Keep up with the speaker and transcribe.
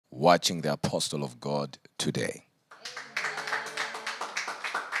watching the Apostle of God today.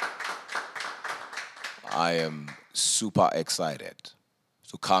 I am super excited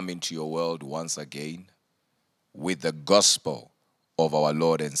to come into your world once again with the gospel of our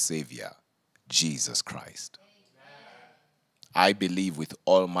Lord and Savior, Jesus Christ. I believe with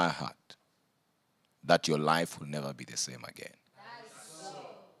all my heart that your life will never be the same again.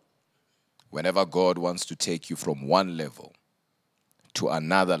 Whenever God wants to take you from one level to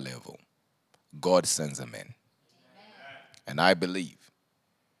another level, God sends a man. And I believe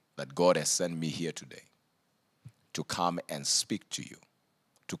that God has sent me here today to come and speak to you,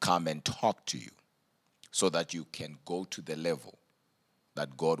 to come and talk to you, so that you can go to the level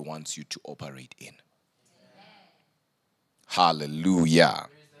that God wants you to operate in. Hallelujah.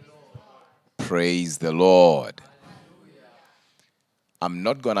 Praise the Lord. I'm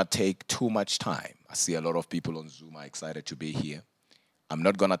not going to take too much time. I see a lot of people on Zoom are excited to be here. I'm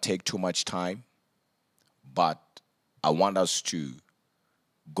not going to take too much time, but I want us to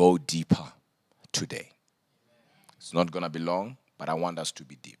go deeper today. It's not going to be long, but I want us to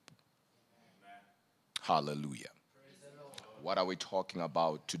be deep. Hallelujah. What are we talking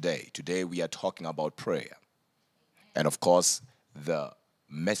about today? Today we are talking about prayer. And of course, the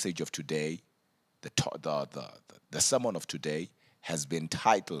message of today, the sermon of today has been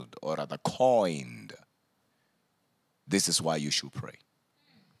titled, or rather coined, "This is why you should pray."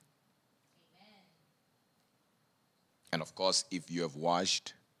 And of course, if you have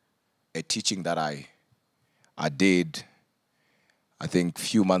watched a teaching that I did, I think a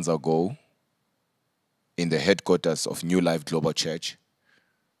few months ago, in the headquarters of New Life Global Church,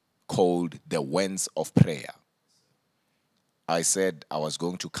 called The Whence of Prayer, I said I was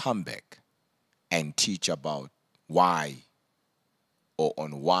going to come back and teach about why, or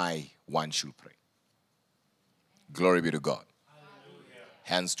on why one should pray. Glory be to God. Hallelujah.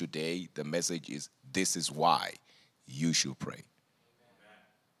 Hence today, the message is, this is why you should pray. Amen.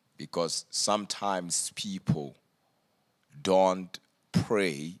 Because sometimes people don't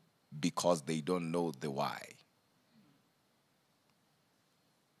pray because they don't know the why.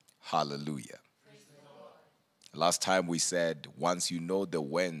 Hallelujah. Last time we said, once you know the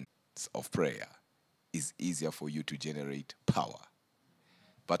whence of prayer, it's easier for you to generate power.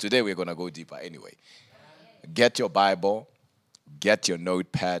 But today we're going to go deeper anyway. Get your Bible, get your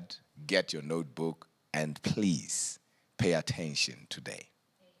notepad, get your notebook, and please pay attention today.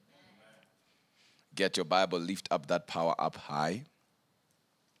 Get your Bible, lift up that power up high.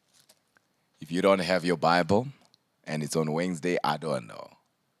 If you don't have your Bible and it's on Wednesday, I don't know.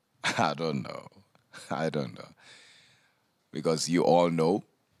 I don't know. Because you all know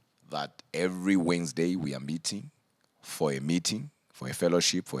that every Wednesday we are meeting, for a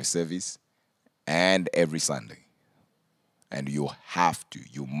fellowship, for a service, and every Sunday. And you have to,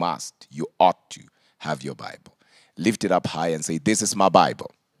 you must, you ought to have your Bible. Lift it up high and say, "This is my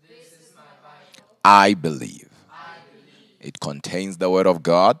Bible. This is my Bible. I believe. It contains the Word of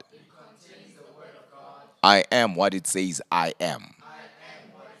God. It contains the Word of God. I am what it says I am. I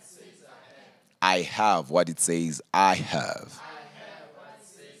am what it says I am. I have what it says I have. I have what it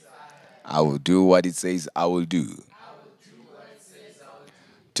says I have. I will do what it says I will do. I will do what it says I will do.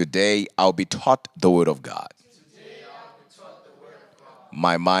 Today I'll be taught the Word of God. Today I'll be taught the Word of God.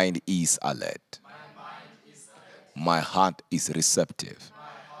 My mind is alert. My mind is alert. My heart is receptive. My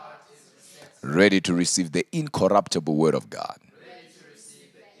heart is receptive. Ready to receive the incorruptible Word of God. Ready to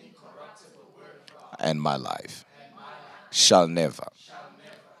receive the incorruptible Word of God. And my life And my life shall never,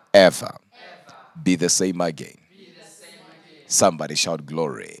 ever be the same again. be the same again. Somebody shout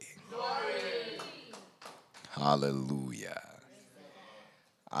glory. Glory. Hallelujah.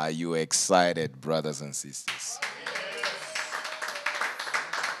 Are you excited, brothers and sisters?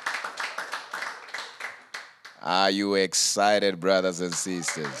 Are you excited, brothers and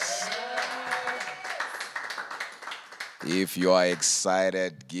sisters? If you are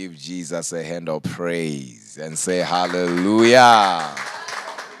excited, give Jesus a hand of praise and say hallelujah.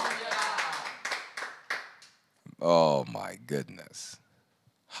 Oh my goodness.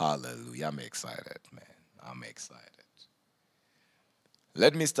 Hallelujah. I'm excited, man. I'm excited.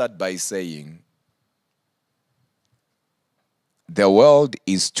 Let me start by saying the world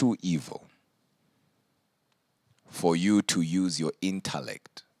is too evil for you to use your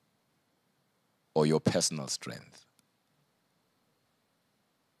intellect or your personal strength.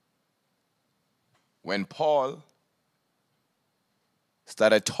 When Paul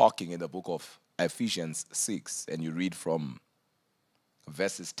started talking in the book of Ephesians 6, and you read from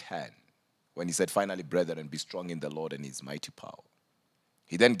verses 10, when he said, "Finally, brethren, be strong in the Lord and his mighty power."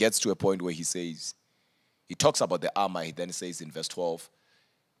 He then gets to a point where he says, he talks about the armor. He then says in verse 12,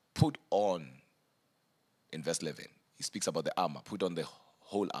 put on, in verse 11, he speaks about the armor, put on the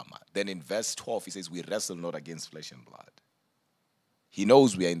whole armor. Then in verse 12, he says, we wrestle not against flesh and blood. He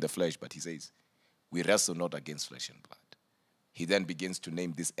knows we are in the flesh, but he says, we wrestle not against flesh and blood. He then begins to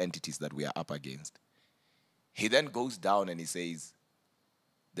name these entities that we are up against. He then goes down and he says,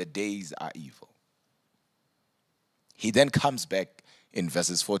 the days are evil. He then comes back in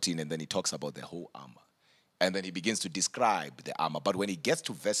verses 14 and then he talks about the whole armor. And then he begins to describe the armor. But when he gets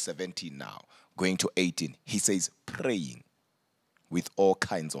to verse 17 now, going to 18, he says, praying with all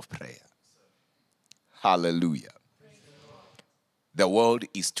kinds of prayer. Hallelujah. The world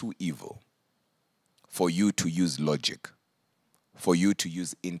is too evil for you to use logic, for you to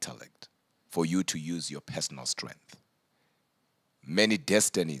use intellect, for you to use your personal strength. Many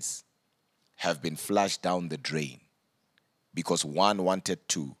destinies have been flushed down the drain because one wanted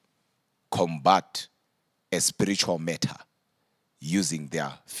to combat a spiritual matter using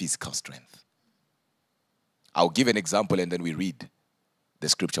their physical strength. I'll give an example and then we read the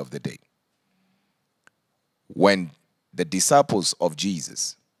scripture of the day. When the disciples of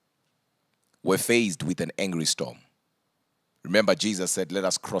Jesus were faced with an angry storm, remember Jesus said, let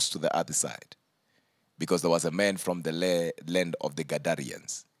us cross to the other side, because there was a man from the land of the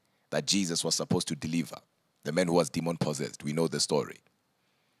Gadarians that Jesus was supposed to deliver, the man who was demon possessed. We know the story.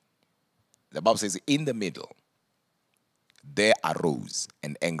 The Bible says, in the middle, there arose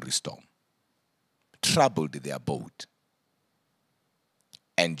an angry storm, troubled their boat.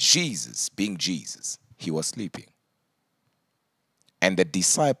 And Jesus, being Jesus, he was sleeping. And the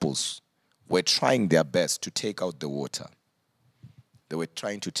disciples were trying their best to take out the water. They were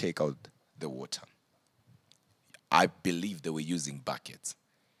trying to take out the water. I believe they were using buckets.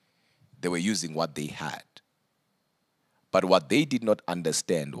 They were using what they had. But what they did not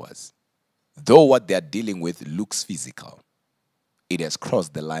understand was, though what they are dealing with looks physical, it has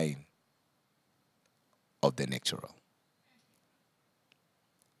crossed the line of the natural.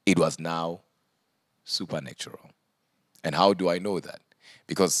 It was now supernatural. And how do I know that?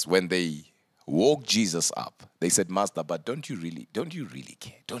 Because when they woke Jesus up, they said, Master, but don't you really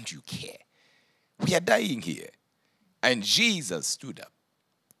care? Don't you care? We are dying here. And Jesus stood up.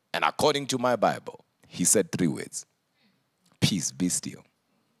 And according to my Bible, he said 3 words. Peace, be still.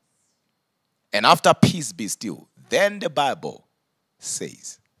 And after peace, be still, then the Bible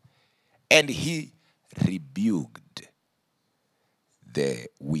says, and he rebuked the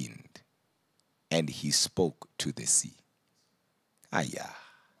wind and he spoke to the sea.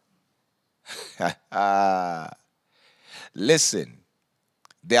 Listen,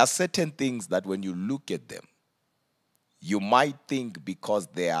 there are certain things that when you look at them, you might think because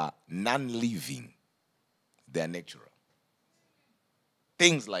they are non-living, they are natural.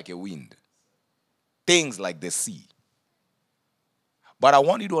 Things like a wind, things like the sea. But I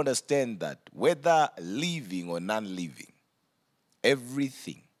want you to understand that whether living or non-living,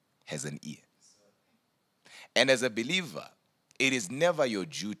 everything has an ear. And as a believer, it is never your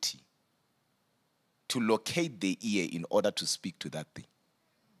duty to locate the ear in order to speak to that thing.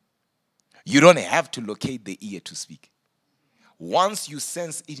 You don't have to locate the ear to speak. Once you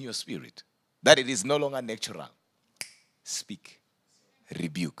sense in your spirit that it is no longer natural, speak,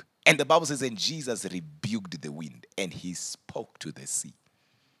 rebuke. And the Bible says, and Jesus rebuked the wind and he spoke to the sea.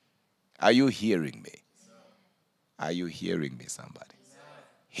 Are you hearing me? Are you hearing me, somebody?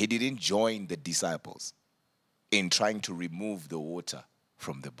 He didn't join the disciples in trying to remove the water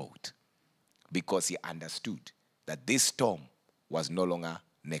from the boat because he understood that this storm was no longer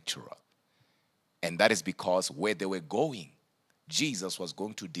natural. And that is because where they were going, Jesus was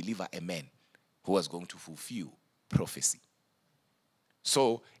going to deliver a man who was going to fulfill prophecy.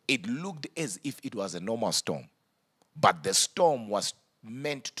 So it looked as if it was a normal storm, but the storm was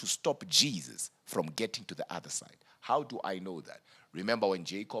meant to stop Jesus from getting to the other side. How do I know that? Remember when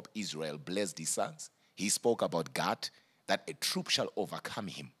Jacob, Israel, blessed his sons, he spoke about God, that a troop shall overcome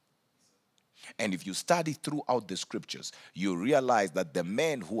him. And if you study throughout the scriptures, you realize that the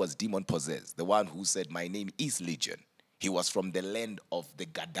man who was demon-possessed, the one who said, my name is Legion, he was from the land of the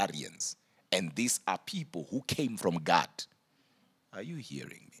Gadarians. And these are people who came from God. Are you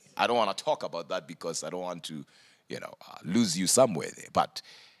hearing me? I don't want to talk about that because I don't want to, lose you somewhere there. But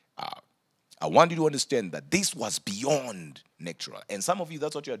I want you to understand that this was beyond natural. And some of you,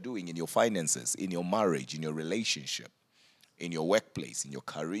 that's what you're doing in your finances, in your marriage, in your relationship, in your workplace, in your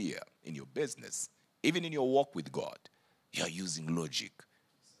career, in your business, even in your walk with God. You're using logic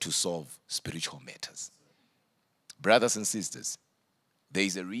to solve spiritual matters. Brothers and sisters, there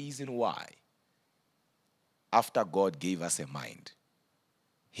is a reason why after God gave us a mind,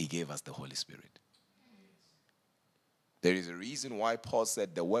 he gave us the Holy Spirit. There is a reason why Paul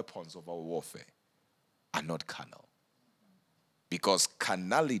said the weapons of our warfare are not carnal. Because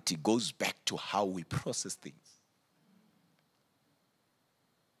carnality goes back to how we process things.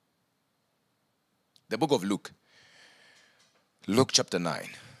 The book of Luke. Luke chapter 9.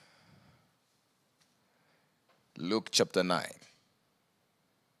 Luke chapter 9.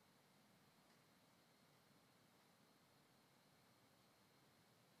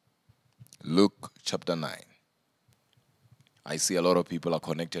 Luke chapter 9. I see a lot of people are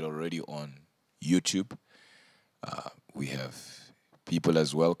connected already on YouTube. We have people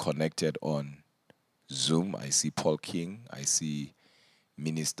as well connected on Zoom. I see Paul King. I see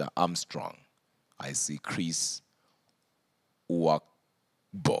Minister Armstrong. I see Chris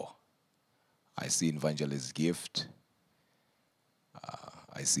Uwakbo. I see Evangelist Gift.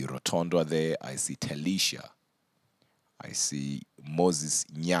 I see Rotondo there. I see Talisha. I see Moses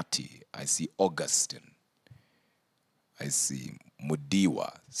Nyati. I see Augustine. I see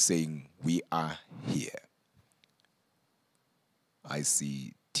Mudiwa saying, we are here. I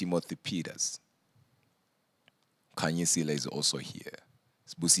see Timothy Peters. Kanyisila is also here.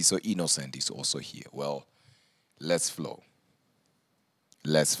 Busiso Innocent is also here. Well, let's flow.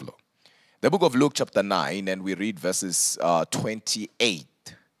 Let's flow. The book of Luke chapter 9, and we read verses 28.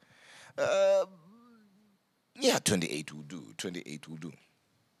 28 will do. 28 will do.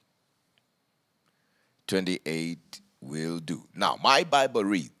 28 will do. Now, my Bible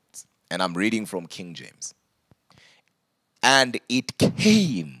reads, and I'm reading from King James. And it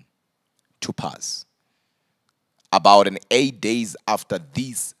came to pass, about 8 days after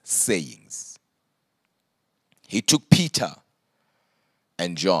these sayings, he took Peter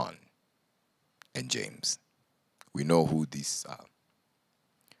and John and James. We know who these are.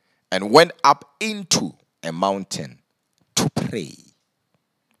 And went up into a mountain to pray.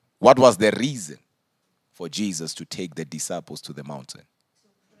 What was the reason for Jesus to take the disciples to the mountain?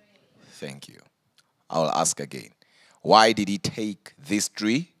 Thank you. I'll ask again. Why did he take these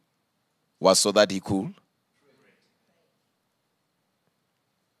three? Was so that he could?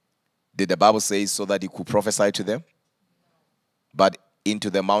 Did the Bible say so that he could prophesy to them? But into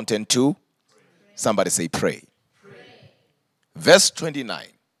the mountain too? Somebody say pray. Verse 29,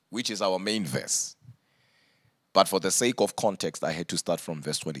 which is our main verse. But for the sake of context, I had to start from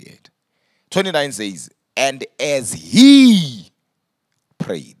verse 28. 29 says, and as he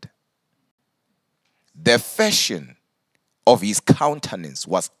prayed, the fashion of his countenance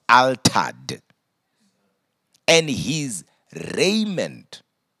was altered, and his raiment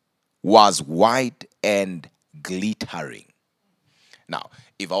was white and glittering. Now,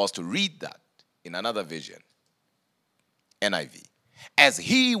 if I was to read that in another vision, NIV, as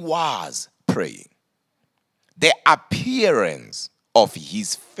he was praying, the appearance of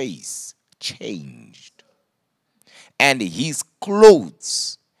his face changed, and his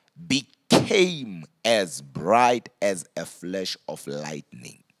clothes became as bright as a flash of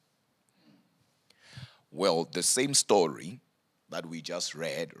lightning. Well, the same story that we just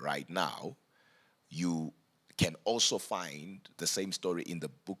read right now, you can also find the same story in the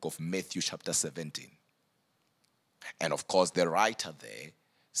book of Matthew chapter 17. And of course, the writer there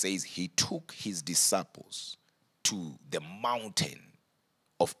says he took his disciples to the mountain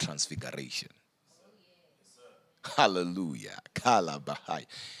of transfiguration. Hallelujah. Kalabahai.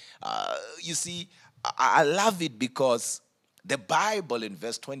 You see, I love it because the Bible in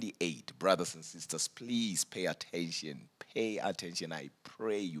verse 28, brothers and sisters, please pay attention. Pay attention. I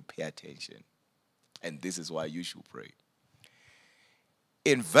pray you pay attention. And this is why you should pray.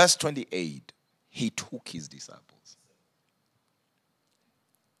 In verse 28, he took his disciples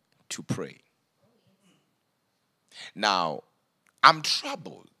to pray. Now, I'm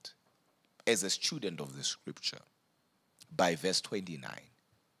troubled as a student of the scripture by verse 29.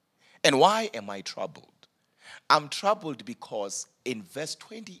 And why am I troubled? I'm troubled because in verse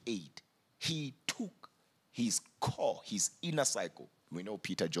 28, he took his core, his inner cycle. We know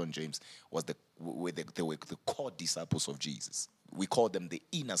Peter, John, James were the core disciples of Jesus. We call them the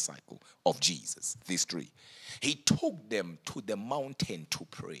inner cycle of Jesus, these three. He took them to the mountain to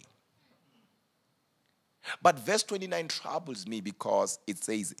pray. But verse 29 troubles me because it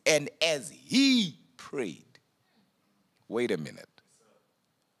says, and as he prayed. Wait a minute.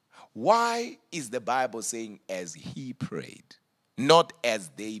 Why is the Bible saying as he prayed, not as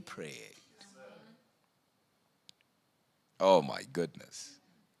they prayed? Oh my goodness.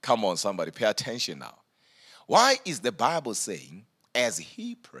 Come on, somebody, pay attention now. Why is the Bible saying as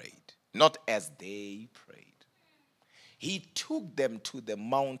he prayed, not as they prayed? He took them to the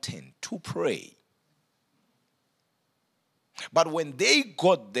mountain to pray. But when they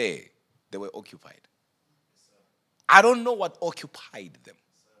got there, they were occupied. I don't know what occupied them.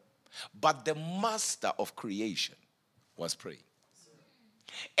 But the master of creation was praying.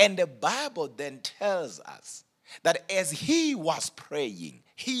 And the Bible then tells us that as he was praying,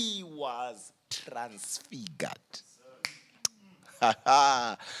 he was transfigured.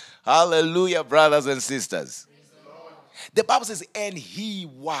 Hallelujah, brothers and sisters. The Bible says, and he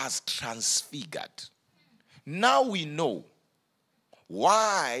was transfigured. Now we know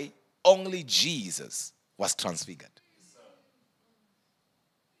why only Jesus was transfigured.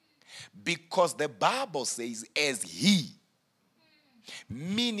 Because the Bible says, as he,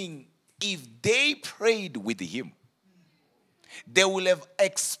 meaning if they prayed with him, they will have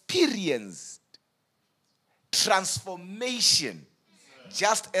experienced transformation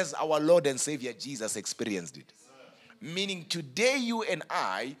just as our Lord and Savior Jesus experienced it. Meaning today you and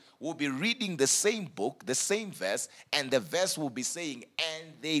I will be reading the same book, the same verse, and the verse will be saying,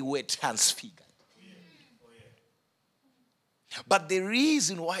 and they were transfigured. But the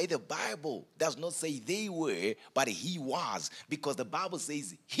reason why the Bible does not say they were, but he was, because the Bible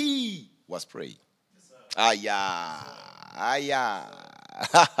says he was praying.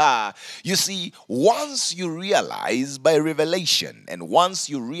 You see, once you realize by revelation and once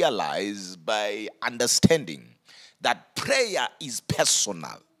you realize by understanding that prayer is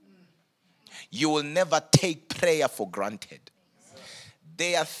personal, you will never take prayer for granted.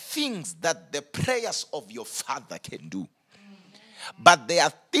 There are things that the prayers of your father can do. But there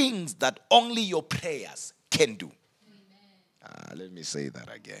are things that only your prayers can do. Let me say that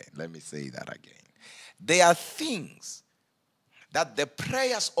again. There are things that the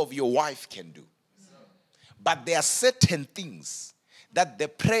prayers of your wife can do. But there are certain things that the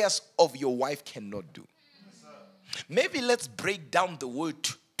prayers of your wife cannot do. Maybe let's break down the word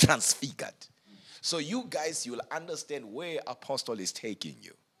transfigured. So you guys, you'll understand where Apostle is taking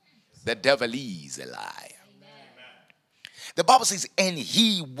you. The devil is a liar. The Bible says, and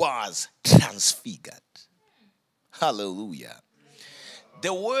he was transfigured. Hallelujah.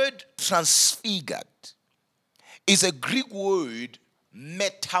 The word transfigured is a Greek word,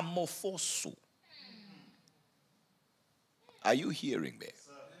 metamorphoso. Are you hearing me?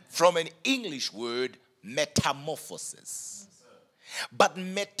 From an English word, metamorphosis. But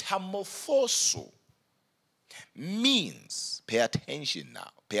metamorphoso means, pay attention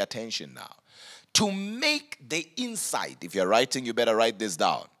now, to make the inside, if you're writing, you better write this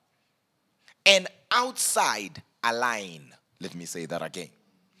down, and outside align. Let me say that again.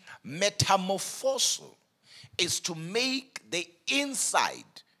 Metamorphoso is to make the inside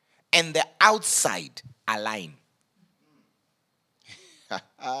and the outside align.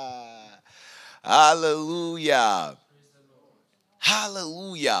 Hallelujah.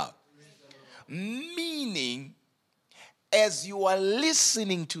 Hallelujah. Meaning, as you are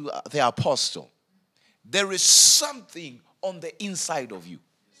listening to the apostle, there is something on the inside of you.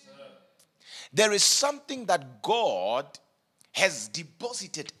 There is something that God has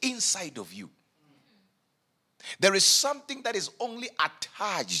deposited inside of you. There is something that is only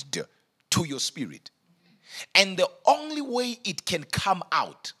attached to your spirit. And the only way it can come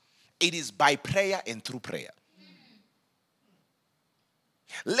out, it is by prayer and through prayer.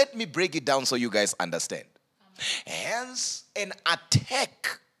 Let me break it down so you guys understand. Hence, an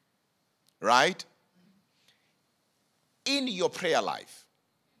attack, right, in your prayer life,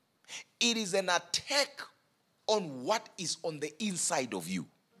 it is an attack on what is on the inside of you.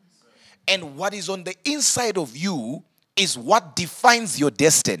 And what is on the inside of you is what defines your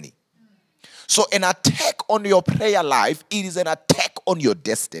destiny. So an attack on your prayer life, it is an attack on your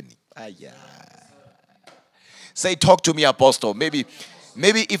destiny. Say, talk to me, Apostle. Maybe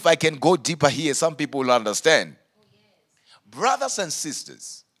if I can go deeper here, some people will understand. Brothers and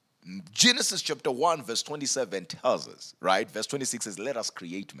sisters, Genesis chapter 1 verse 27 tells us, right? Verse 26 says, let us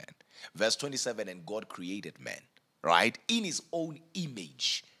create man. Verse 27, and God created man, right? In his own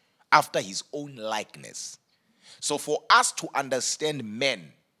image, after his own likeness. So for us to understand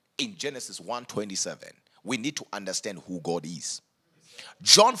men in Genesis 1:27, we need to understand who God is.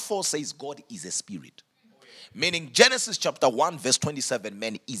 John 4 says God is a spirit. Meaning Genesis chapter 1 verse 27,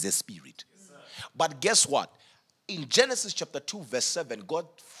 man is a spirit. But guess what? In Genesis chapter 2 verse 7, God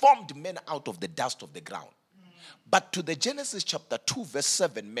formed men out of the dust of the ground. But to the Genesis chapter 2 verse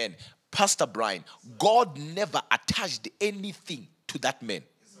 7 man, Pastor Brian, God never attached anything to that man.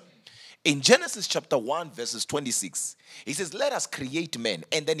 In Genesis chapter 1 verses 26, he says, let us create men.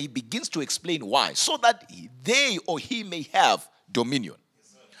 And then he begins to explain why. So that they or he may have dominion.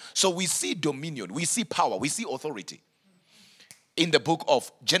 So we see dominion, we see power, we see authority in the book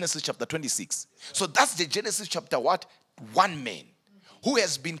of Genesis chapter 26. So that's the Genesis chapter what? One man who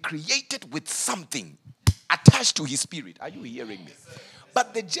has been created with something attached to his spirit. Are you hearing me?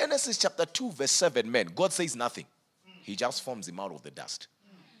 But the Genesis chapter 2 verse 7, man, God says nothing. He just forms him out of the dust.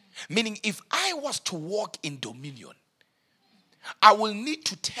 Meaning, if I was to walk in dominion, I will need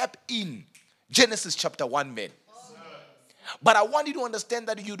to tap in Genesis chapter 1, man. But I want you to understand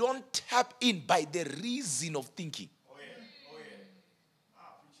that you don't tap in by the reason of thinking.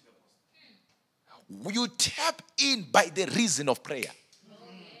 You tap in by the reason of prayer.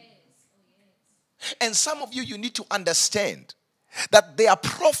 And some of you, you need to understand that there are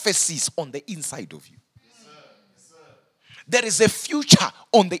prophecies on the inside of you. There is a future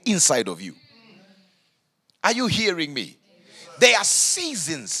on the inside of you. Are you hearing me? There are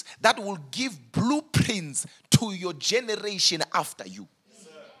seasons that will give blueprints to your generation after you.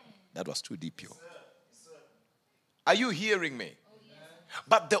 That was too deep, yo. Are you hearing me?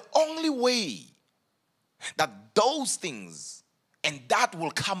 But the only way that those things and that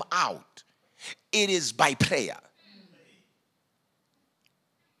will come out, it is by prayer.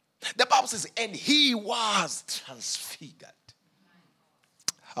 The Bible says, and he was transfigured.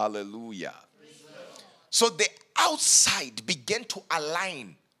 Hallelujah. So the outside began to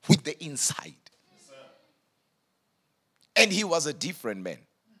align with the inside. And he was a different man.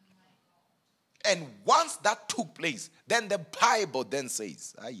 And once that took place, then the Bible then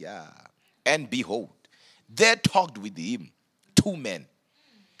says, and behold, there talked with him 2 men,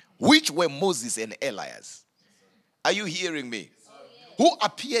 which were Moses and Elias. Are you hearing me? Who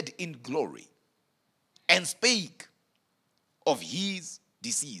appeared in glory and spake of his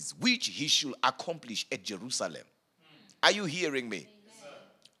disease, which he should accomplish at Jerusalem. Are you hearing me?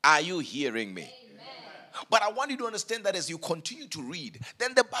 Are you hearing me? But I want you to understand that as you continue to read,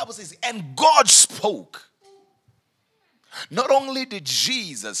 then the Bible says, and God spoke. Not only did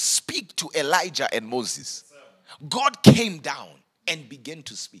Jesus speak to Elijah and Moses, God came down and began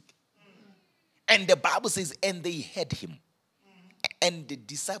to speak. And the Bible says, and they heard him. And the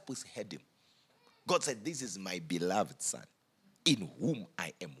disciples heard him. God said, this is my beloved son, in whom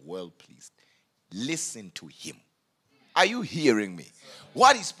I am well pleased. Listen to him. Are you hearing me?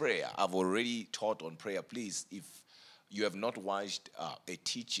 What is prayer? I've already taught on prayer. Please, if you have not watched a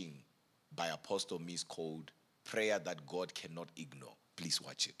teaching by Apostle Miz called Prayer That God Cannot Ignore, please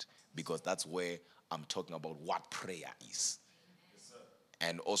watch it. Because that's where I'm talking about what prayer is. Yes,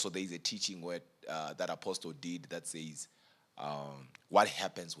 and also there is a teaching where that Apostle did that says, what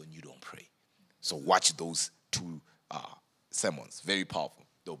happens when you don't pray? So watch those 2 sermons. Very powerful.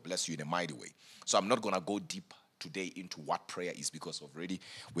 They'll bless you in a mighty way. So I'm not going to go deep today into what prayer is because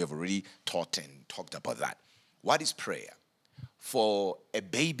we have already taught and talked about that. What is prayer? For a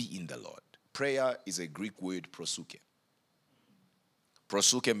baby in the Lord, prayer is a Greek word, prosuke.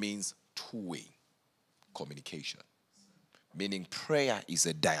 Prosuke means two-way communication. Meaning prayer is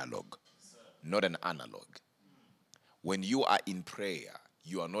a dialogue, not an analog. When you are in prayer,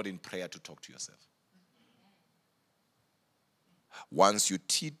 you are not in prayer to talk to yourself. Once you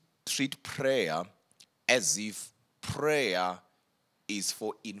treat prayer as if prayer is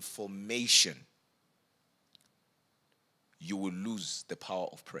for information, you will lose the power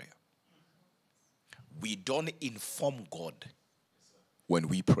of prayer. We don't inform God when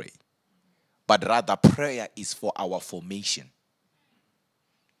we pray, but rather prayer is for our formation.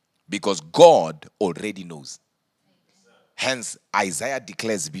 Because God already knows. Hence, Isaiah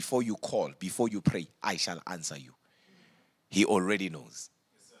declares, before you call, before you pray, I shall answer you. He already knows.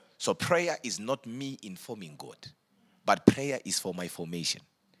 So prayer is not me informing God, but prayer is for my formation.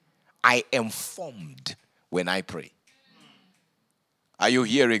 I am formed when I pray. Are you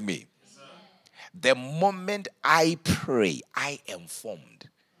hearing me? The moment I pray, I am formed.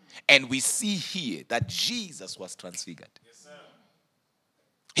 And we see here that Jesus was transfigured.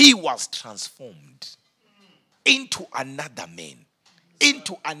 He was transformed into another man,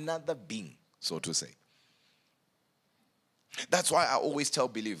 into another being, so to say. That's why I always tell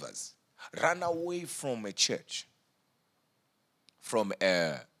believers, run away from a church, from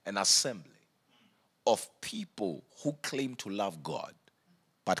an assembly of people who claim to love God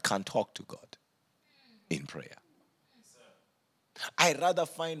but can't talk to God in prayer. I rather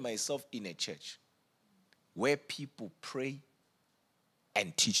find myself in a church where people pray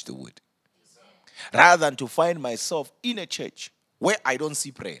and teach the word, rather than to find myself in a church where I don't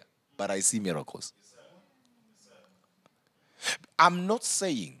see prayer, but I see miracles. I'm not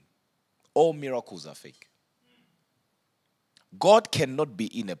saying all miracles are fake. God cannot be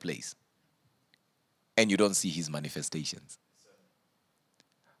in a place and you don't see his manifestations.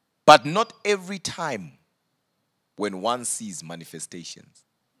 But not every time when one sees manifestations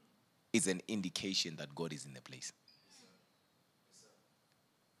is an indication that God is in the place.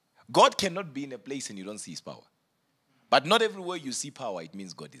 God cannot be in a place and you don't see his power. But not everywhere you see power, it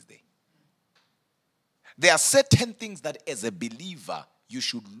means God is there. There are certain things that as a believer, you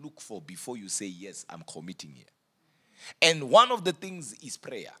should look for before you say, yes, I'm committing here. And one of the things is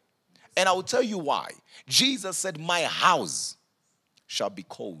prayer. And I will tell you why. Jesus said, my house shall be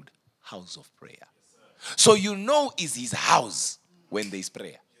called house of prayer. So you know it's his house when there is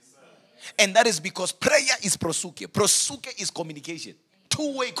prayer. And that is because prayer is prosuke. Prosuke is communication.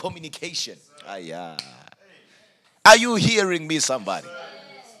 Two-way communication. Are you hearing me, somebody?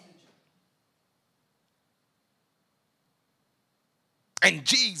 And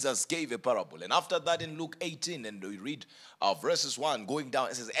Jesus gave a parable. And after that in Luke 18, and we read verses 1 going down,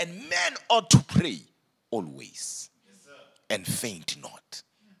 it says, and men ought to pray always and faint not.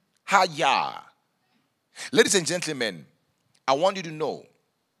 Ladies and gentlemen, I want you to know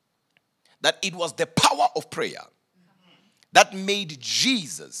that it was the power of prayer that made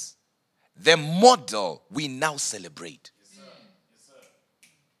Jesus the model we now celebrate.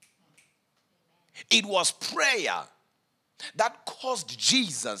 It was prayer that caused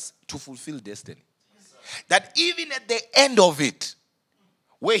Jesus to fulfill destiny. That even at the end of it,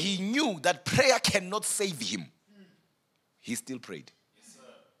 where he knew that prayer cannot save him, he still prayed.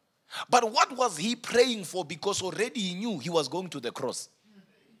 But what was he praying for? Because already he knew he was going to the cross.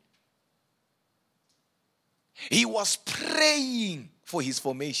 He was praying for his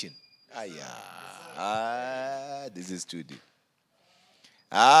formation. This is too deep.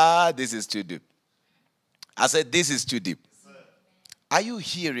 This is too deep. I said, this is too deep. Are you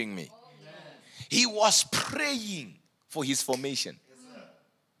hearing me? He was praying for his formation.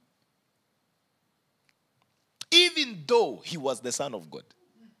 Even though he was the Son of God.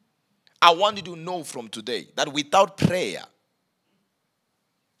 I want you to know from today that without prayer,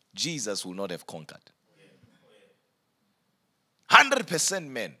 Jesus will not have conquered. 100%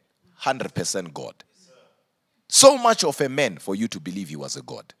 man, 100% God. So much of a man for you to believe he was a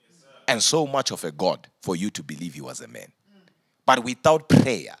God. And so much of a God for you to believe he was a man. But without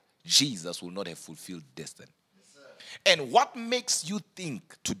prayer, Jesus will not have fulfilled destiny. And what makes you think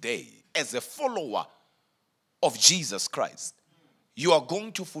today, as a follower of Jesus Christ, you are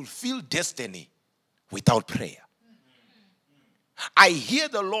going to fulfill destiny without prayer? I hear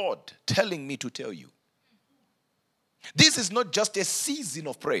the Lord telling me to tell you, this is not just a season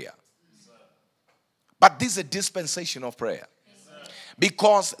of prayer, but this is a dispensation of prayer.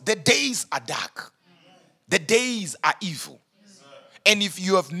 Because the days are dark. The days are evil. And if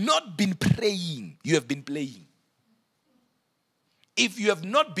you have not been praying, you have been playing. If you have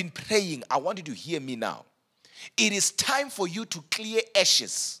not been praying, I want you to hear me now. It is time for you to clear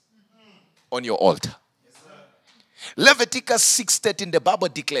ashes on your altar. Leviticus 6:13, the Bible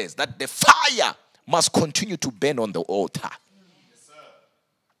declares that the fire must continue to burn on the altar.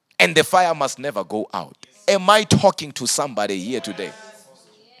 And the fire must never go out. Am I talking to somebody here today?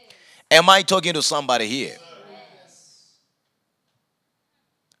 Am I talking to somebody here?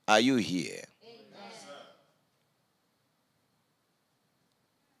 Are you here?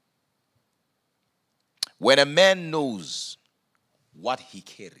 When a man knows what he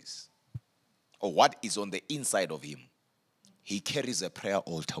carries, or what is on the inside of him, he carries a prayer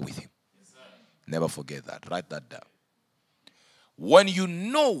altar with him. Never forget that. Write that down. When you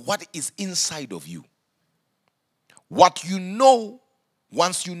know what is inside of you, what you know,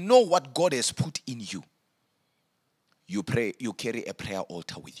 once you know what God has put in you, you pray, you carry a prayer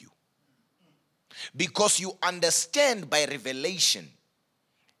altar with you. Because you understand by revelation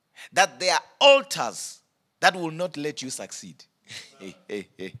that there are altars that will not let you succeed.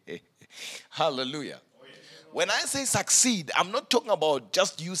 Hallelujah. When I say succeed, I'm not talking about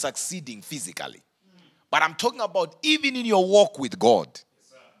just you succeeding physically. But I'm talking about even in your walk with God.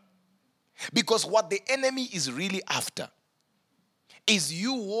 Because what the enemy is really after is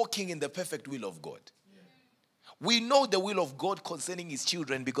you walking in the perfect will of God. We know the will of God concerning his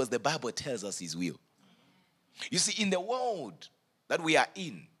children because the Bible tells us his will. You see, in the world that we are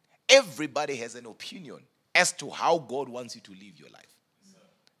in, everybody has an opinion as to how God wants you to live your life.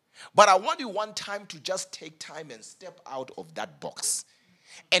 But I want you one time to just take time and step out of that box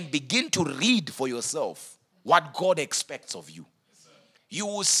and begin to read for yourself what God expects of you. You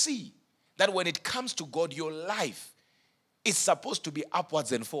will see that when it comes to God, your life is supposed to be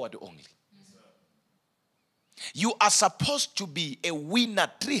upwards and forward only. You are supposed to be a winner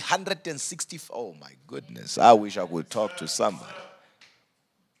 360. Oh my goodness. I wish I could talk to somebody.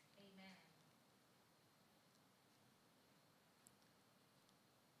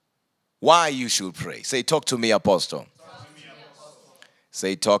 Why you should pray? Say, talk to me, Apostle.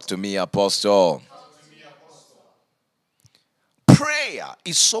 Say, talk to me, Apostle. Prayer prayer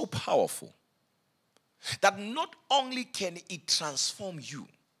is so powerful that not only can it transform you,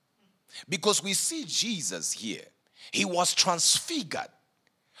 because we see Jesus here, he was transfigured,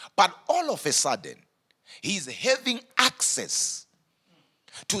 but all of a sudden, he's having access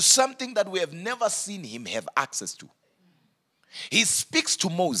to something that we have never seen him have access to. He speaks to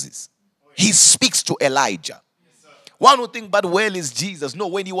Moses. He speaks to Elijah. One who think, but well is Jesus. No,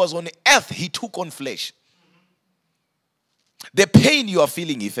 when he was on earth, he took on flesh. The pain you are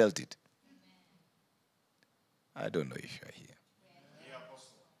feeling, he felt it. I don't know if you are here.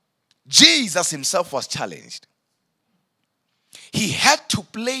 Jesus himself was challenged. He had to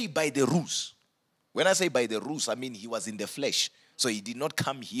play by the rules. When I say by the rules, I mean he was in the flesh. So he did not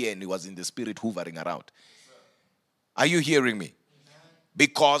come here and he was in the spirit hovering around. Are you hearing me?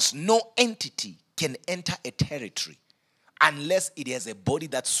 Because no entity can enter a territory unless it has a body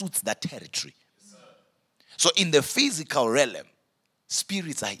that suits that territory. So in the physical realm,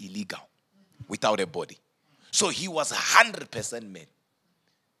 spirits are illegal without a body. So he was 100% man.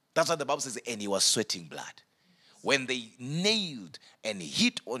 That's what the Bible says, and he was sweating blood. When they nailed and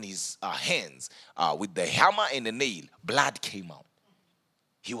hit on his hands with the hammer and the nail, blood came out.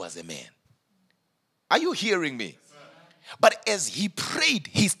 He was a man. Are you hearing me? But as he prayed,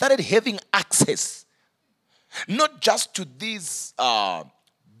 he started having access, not just to these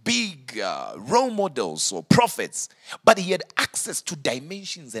big role models or prophets, but he had access to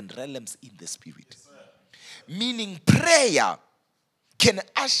dimensions and realms in the spirit. Meaning prayer can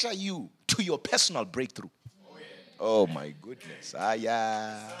usher you to your personal breakthrough. Oh my goodness.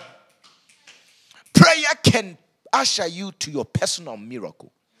 Prayer can usher you to your personal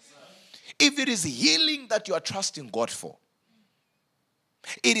miracle. If it is healing that you are trusting God for,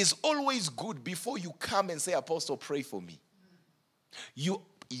 it is always good before you come and say, Apostle, pray for me. You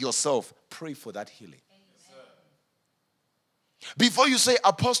yourself pray for that healing. Before you say,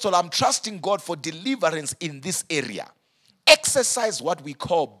 Apostle, I'm trusting God for deliverance in this area, exercise what we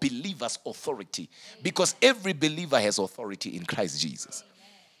call believer's authority, because every believer has authority in Christ Jesus.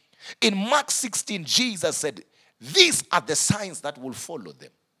 In Mark 16, Jesus said, these are the signs that will follow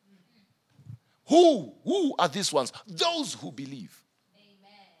them. Who are these ones? Those who believe.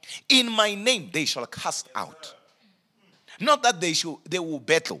 In my name they shall cast out. Not that they will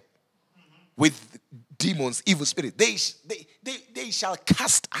battle with demons, evil spirits. They shall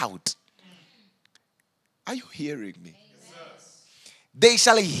cast out. Are you hearing me? They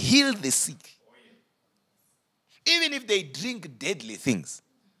shall heal the sick. Even if they drink deadly things,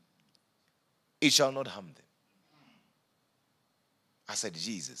 it shall not harm them. I said,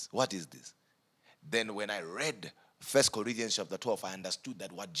 Jesus, what is this? Then when I read 1 Corinthians chapter 12, I understood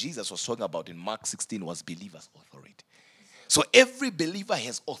that what Jesus was talking about in Mark 16 was believers' authority. So every believer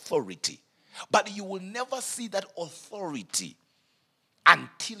has authority. But you will never see that authority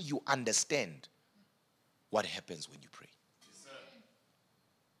until you understand what happens when you pray.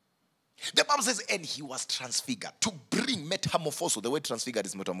 The Bible says, and he was transfigured to bring metamorphosis. The word transfigured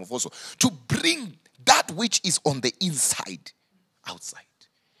is metamorphosis. To bring that which is on the inside outside.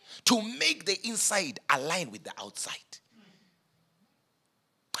 To make the inside align with the outside.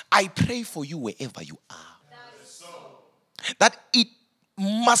 I pray for you wherever you are. That it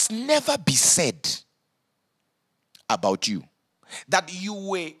must never be said about you that you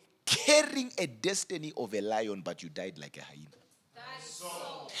were carrying a destiny of a lion but you died like a hyena.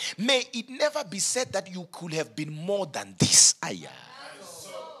 May it never be said that you could have been more than this.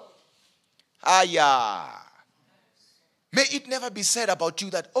 May it never be said about you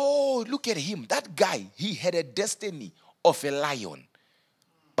that, oh, look at him. That guy, he had a destiny of a lion,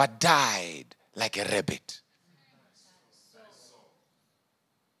 but died like a rabbit.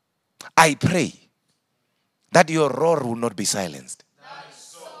 I pray that your roar will not be silenced.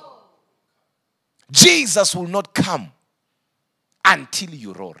 Jesus will not come until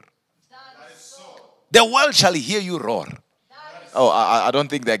you roar. The world shall hear you roar. Oh, I don't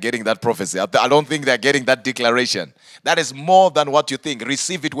think they're getting that prophecy. I don't think they're getting that declaration. That is more than what you think.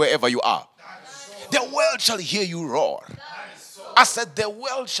 Receive it wherever you are. The world shall hear you roar. I said the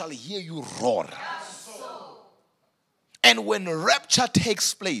world shall hear you roar. And when rapture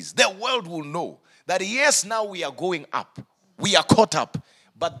takes place, the world will know that yes, now we are going up. We are caught up.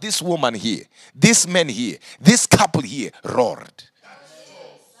 But this woman here, this man here, this couple here roared.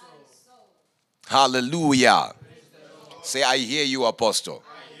 Hallelujah. Say, I hear you, Apostle.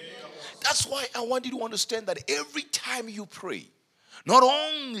 That's why I want you to understand that every time you pray, not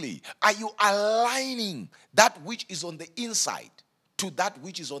only are you aligning that which is on the inside to that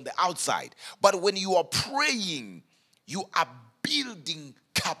which is on the outside, but when you are praying, you are building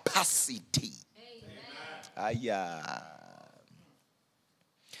capacity.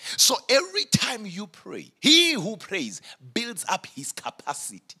 So every time you pray, he who prays builds up his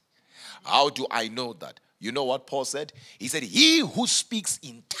capacity. How do I know that? You know what Paul said? He said, he who speaks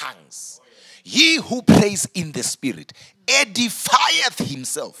in tongues, he who prays in the spirit, edifieth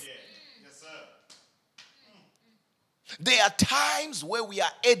himself. There are times where we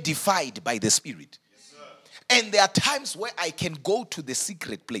are edified by the spirit. And there are times where I can go to the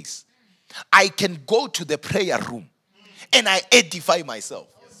secret place. I can go to the prayer room and I edify myself.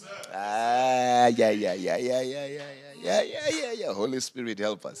 Yeah. Holy Spirit,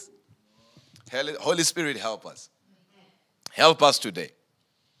 help us. Holy Spirit, help us. Help us today.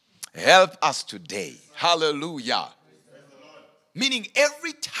 Help us today. Hallelujah. Meaning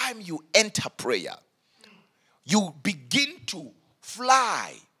every time you enter prayer, you begin to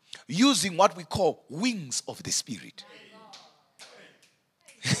fly using what we call wings of the Spirit.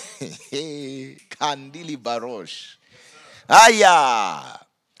 Kandili Barosh. Aya.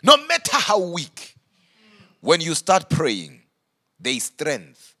 No matter how weak, when you start praying, there is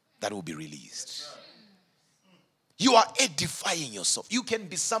strength that will be released. You are edifying yourself. You can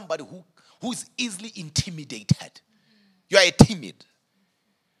be somebody who is easily intimidated. You are a timid.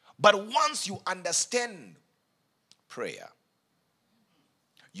 But once you understand prayer,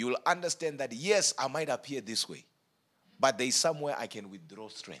 you will understand that, yes, I might appear this way, but there is somewhere I can withdraw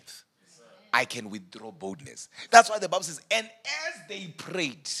strength. I can withdraw boldness. That's why the Bible says, and as they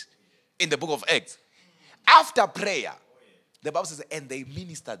prayed in the book of Acts, after prayer, the Bible says, and they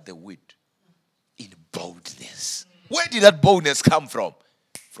ministered the word in boldness. Where did that boldness come from?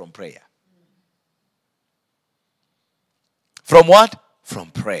 From prayer. From what?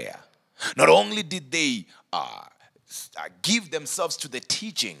 From prayer. Not only did they give themselves to the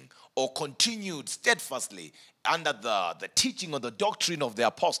teaching or continued steadfastly under the teaching of the doctrine of the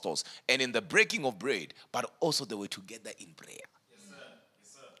apostles and in the breaking of bread, but also they were together in prayer. Yes, sir.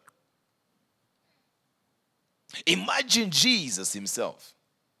 Yes, sir. Imagine Jesus himself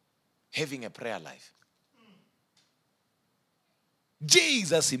having a prayer life.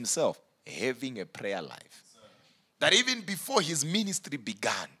 Jesus himself having a prayer life. That even before his ministry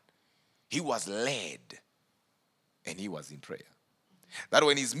began, he was led and he was in prayer. That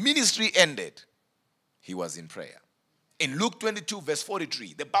when his ministry ended, he was in prayer. In Luke 22 verse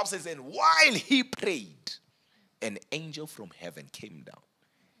 43, the Bible says, and while he prayed, an angel from heaven came down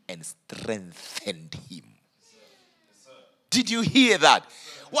and strengthened him. Did you hear that?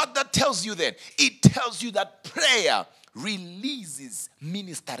 What that tells you then? It tells you that prayer releases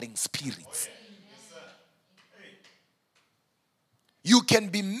ministering spirits. You can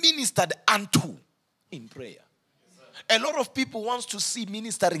be ministered unto in prayer. A lot of people want to see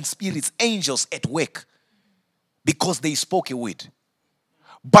ministering spirits, angels at work, because they spoke a word.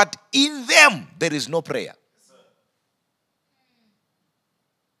 But in them, there is no prayer.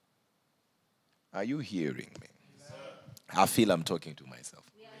 Are you hearing me? I feel I'm talking to myself.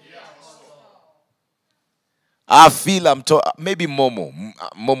 I feel I'm talking, maybe Momo.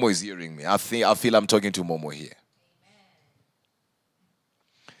 Momo is hearing me. I feel I'm talking to Momo here.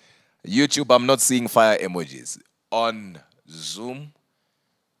 YouTube, I'm not seeing fire emojis. On Zoom,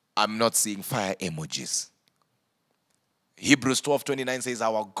 I'm not seeing fire emojis. Hebrews 12:29 says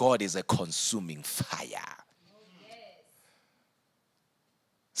our God is a consuming fire.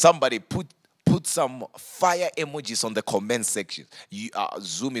 Somebody put some fire emojis on the comment section.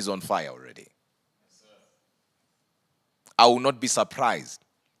 Zoom is on fire already. I will not be surprised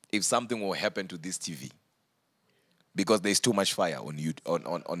if something will happen to this TV, because there's too much fire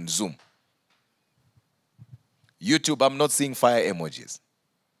on Zoom. YouTube, I'm not seeing fire emojis.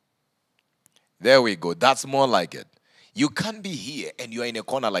 There we go. That's more like it. You can't be here and you're in a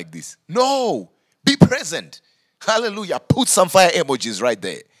corner like this. No. Be present. Hallelujah. Put some fire emojis right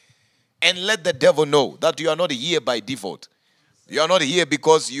there. And let the devil know that you are not here by default. You are not here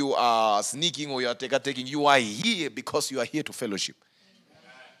because you are sneaking or you are taking. You are here because you are here to fellowship.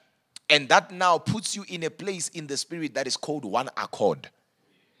 And that now puts you in a place in the spirit that is called one accord.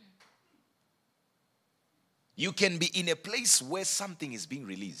 You can be in a place where something is being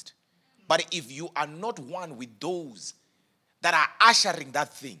released. But if you are not one with those that are ushering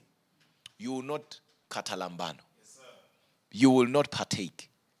that thing, you will not katalambano. Yes, you will not partake.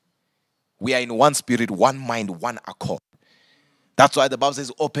 We are in one spirit, one mind, one accord. That's why the Bible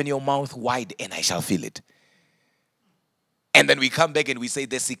says, open your mouth wide and I shall fill it. And then we come back and we say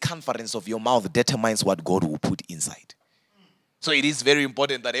the circumference of your mouth determines what God will put inside. So it is very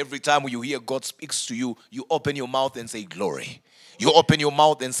important that every time you hear God speaks to you, you open your mouth and say glory. You open your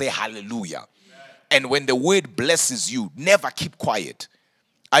mouth and say hallelujah. And when the word blesses you, never keep quiet.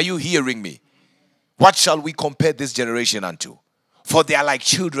 Are you hearing me? What shall we compare this generation unto? For they are like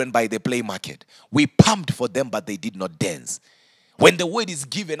children by the play market. We pumped for them, but they did not dance. When the word is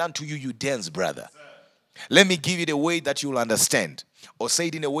given unto you, you dance, brother. Let me give it a way that you'll understand. Or say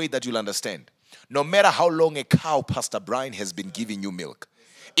it in a way that you'll understand. No matter how long a cow, Pastor Brian, has been giving you milk,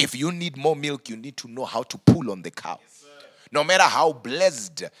 if you need more milk, you need to know how to pull on the cow. No matter how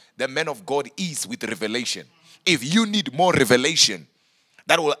blessed the man of God is with revelation, if you need more revelation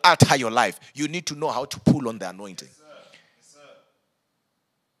that will alter your life, you need to know how to pull on the anointing.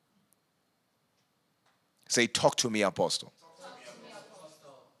 Say, talk to me, Apostle.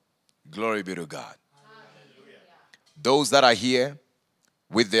 Glory be to God. Hallelujah. Those that are here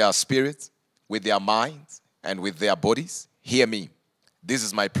with their spirits, with their minds, and with their bodies, hear me. This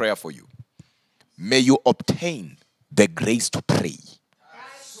is my prayer for you. May you obtain the grace to pray.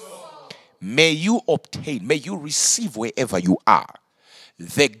 May you obtain, may you receive wherever you are,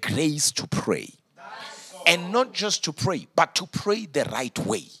 the grace to pray. And not just to pray, but to pray the right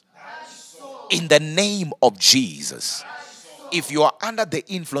way. In the name of Jesus. If you are under the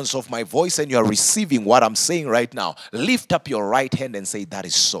influence of my voice and you are receiving what I'm saying right now, lift up your right hand and say, that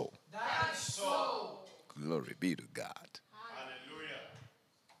is so. That is so. Glory be to God. Hallelujah.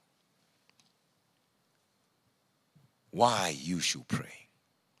 Why you should pray.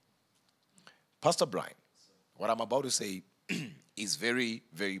 Pastor Brian, what I'm about to say is very,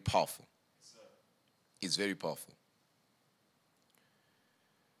 very powerful. It's very powerful.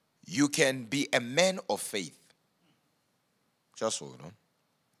 You can be a man of faith. Just hold on.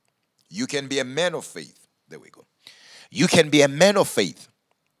 You can be a man of faith. There we go. You can be a man of faith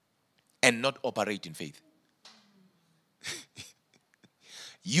and not operate in faith.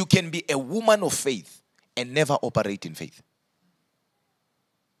 You can be a woman of faith and never operate in faith.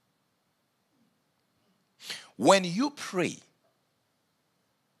 When you pray,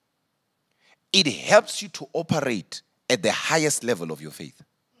 it helps you to operate at the highest level of your faith.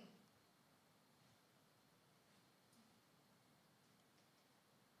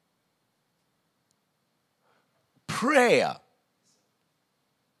 Prayer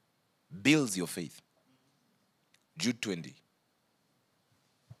builds your faith. Jude 20.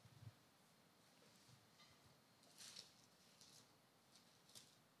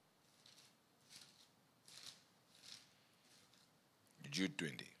 Jude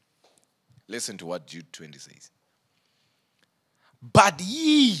 20. Listen to what Jude 20 says. But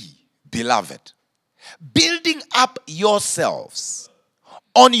ye, beloved, building up yourselves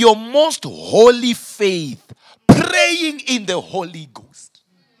on your most holy faith, praying in the Holy Ghost.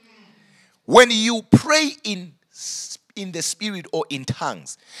 When you pray in the Spirit or in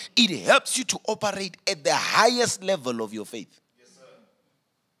tongues, it helps you to operate at the highest level of your faith. Yes, sir.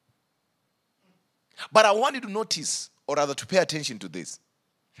 But I want you to notice, or rather to pay attention to this.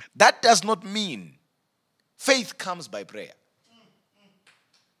 That does not mean faith comes by prayer.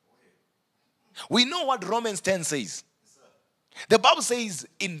 We know what Romans 10 says. The Bible says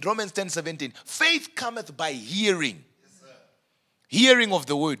in Romans 10:17, faith cometh by hearing. Yes, sir. Hearing of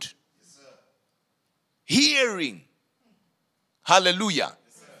the word. Yes, sir. Hearing. Hallelujah.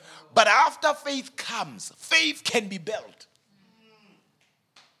 Yes, sir. But after faith comes, faith can be built.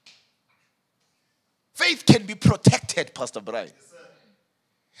 Faith can be protected, Pastor Brian. Yes, sir.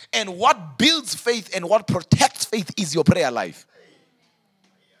 And what builds faith and what protects faith is your prayer life.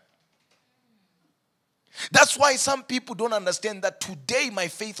 That's why some people don't understand that today my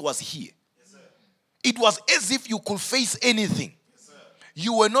faith was here. Yes, sir. It was as if you could face anything. Yes, sir.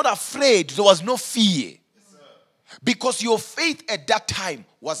 You were not afraid. There was no fear. Yes, sir. Because your faith at that time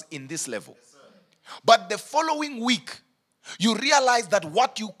was in this level. Yes, sir. But the following week, you realize that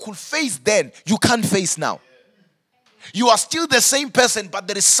what you could face then, you can't face now. You are still the same person, but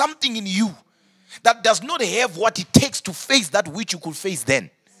there is something in you that does not have what it takes to face that which you could face then.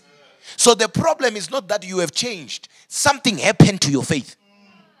 So the problem is not that you have changed. Something happened to your faith.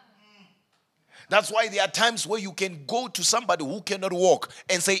 That's why there are times where you can go to somebody who cannot walk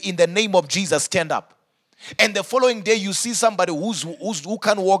and say, in the name of Jesus, stand up. And the following day you see somebody who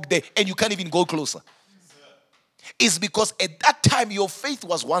can't walk there and you can't even go closer. It's because at that time your faith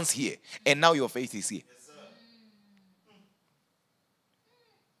was once here and now your faith is here.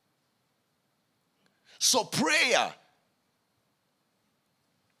 So prayer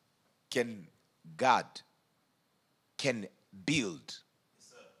can guard, can build,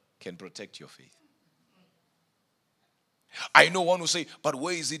 can protect your faith. I know one will say, but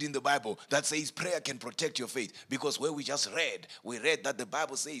where is it in the Bible that says prayer can protect your faith? Because where we just read, we read that the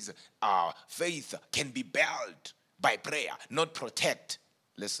Bible says faith can be built by prayer, not protect.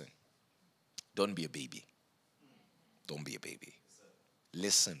 Listen, don't be a baby. Don't be a baby.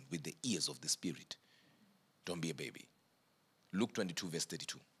 Listen with the ears of the Spirit. Don't be a baby. Luke 22, verse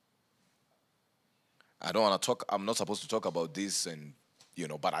 32. I don't want to talk, I'm not supposed to talk about this and,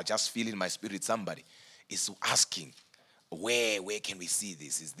 but I just feel in my spirit somebody is asking, where can we see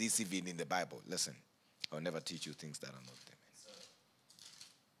this? Is this even in the Bible? Listen, I'll never teach you things that are not there.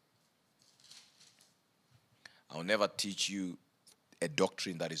 I'll never teach you a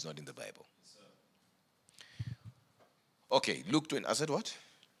doctrine that is not in the Bible. Okay, Luke 20. I said what?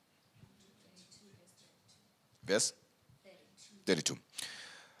 Verse 32.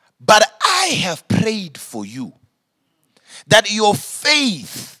 But I have prayed for you that your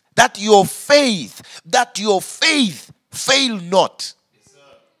faith fail not. Yes, sir.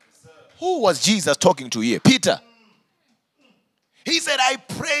 Yes, sir. Who was Jesus talking to here? Peter. He said, I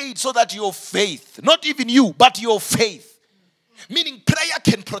prayed so that your faith, not even you, but your faith. Meaning prayer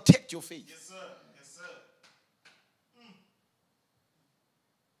can protect your faith. Yes, sir. Yes, sir.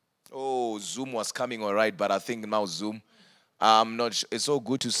 Oh, Zoom was coming all right, but I think now Zoom, I'm not sure. It's so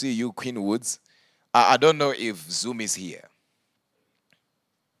good to see you, Queen Woods. I don't know if Zoom is here.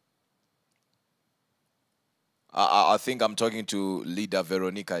 I think I'm talking to leader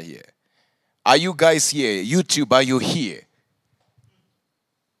Veronica here. Are you guys here? YouTube, are you here?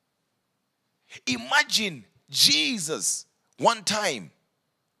 Imagine Jesus, one time,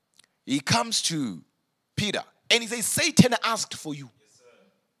 he comes to Peter and he says, Satan asked for you, Yes, sir.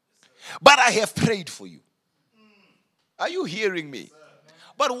 Yes, sir. but I have prayed for you. Are you hearing me? Yes,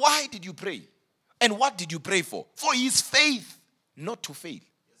 But why did you pray? And what did you pray for? For his faith not to fail. yes,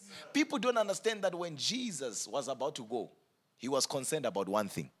 sir. People don't understand that when Jesus was about to go, he was concerned about one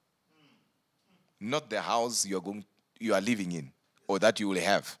thing. Not the house you are living in or that you will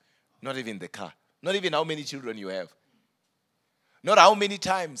have. Not even the car. Not even how many children you have. Not how many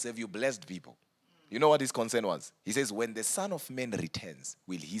times have you blessed people. You know what his concern was? He says, when the Son of Man returns,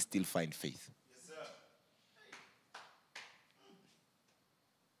 will he still find faith? Yes, sir.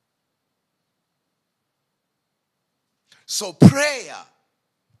 So prayer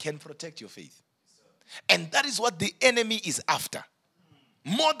can protect your faith. And that is what the enemy is after.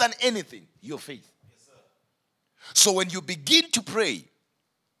 More than anything, your faith. Yes, sir. So when you begin to pray,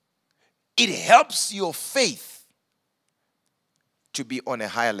 it helps your faith to be on a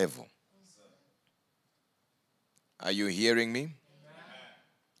higher level. Are you hearing me?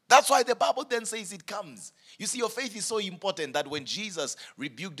 That's why the Bible then says it comes. You see, your faith is so important that when Jesus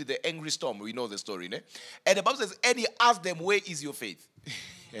rebuked the angry storm, we know the story, né? And the Bible says, and he asked them, where is your faith?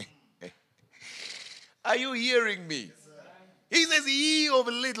 Are you hearing me? He says, ye of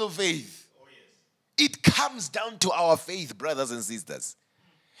little faith. Oh, yes. It comes down to our faith, brothers and sisters.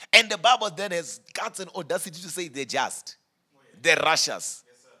 And the Bible then has guts and audacity to say the just, the righteous,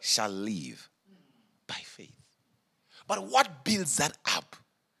 Yes, sir. shall live by faith. But what builds that up?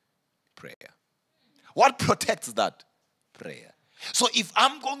 Prayer. What protects that? Prayer. So if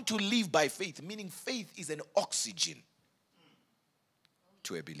I'm going to live by faith, meaning faith is an oxygen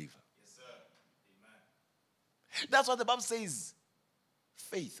to a believer. Yes, sir. Amen. That's what the Bible says.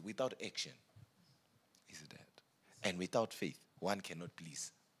 Faith without action is dead. And without faith, one cannot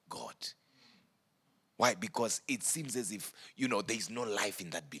please God. Why? Because it seems as if, there is no life in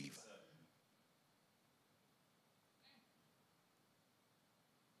that believer.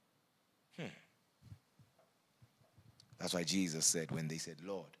 That's why Jesus said, when they said,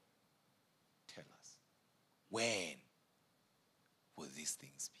 Lord, tell us, when will these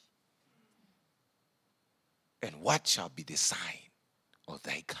things be? And what shall be the sign of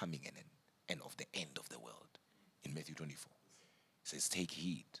thy coming and of the end of the world? In Matthew 24. It says, take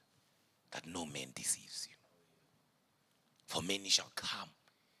heed that no man deceives you. For many shall come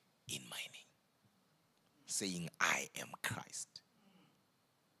in my name, saying, I am Christ.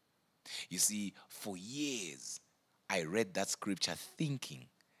 You see, for years, I read that scripture thinking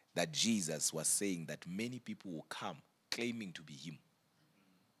that Jesus was saying that many people will come claiming to be him.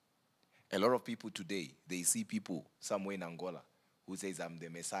 A lot of people today, they see people somewhere in Angola who says, I'm the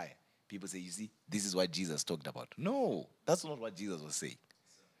Messiah. People say, you see, this is what Jesus talked about. No, that's not what Jesus was saying.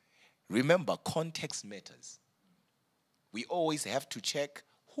 Remember, context matters. We always have to check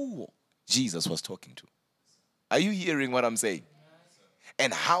who Jesus was talking to. Are you hearing what I'm saying?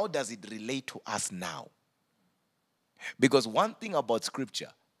 And how does it relate to us now? Because one thing about scripture,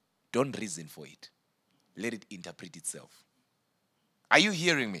 don't reason for it. Let it interpret itself. Are you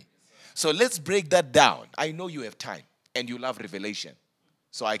hearing me? So let's break that down. I know you have time and you love revelation,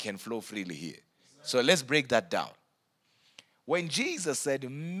 so I can flow freely here. So let's break that down. When Jesus said,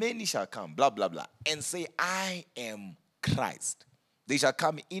 many shall come, blah, blah, blah, and say, I am Christ. They shall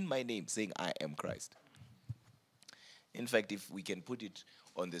come in my name, saying, I am Christ. In fact, if we can put it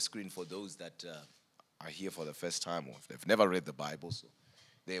on the screen for those that are here for the first time or if they've never read the Bible, so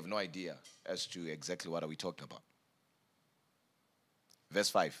they have no idea as to exactly what are we talking about. Verse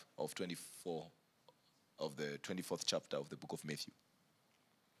 5 of 24 of the 24th chapter of the book of Matthew.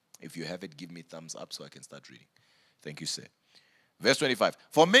 If you have it, give me thumbs up so I can start reading. Thank you, sir. Verse 25.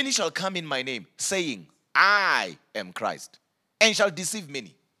 For many shall come in my name, saying, I am Christ, and shall deceive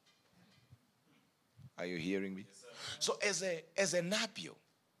many. Are you hearing me? Yes, so as a napio,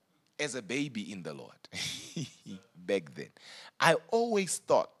 as a baby in the Lord, back then, I always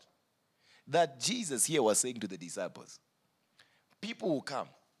thought that Jesus here was saying to the disciples, people will come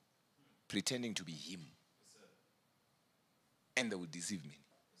pretending to be him, and they will deceive me.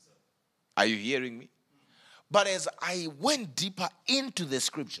 Are you hearing me? But as I went deeper into the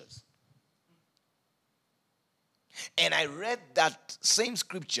scriptures, and I read that same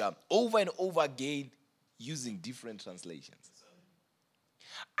scripture over and over again using different translations,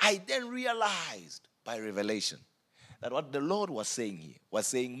 I then realized by revelation that what the Lord was saying here was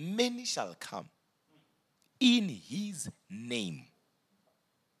saying, many shall come in his name.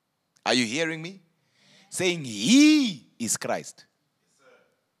 Are you hearing me? Saying he is Christ.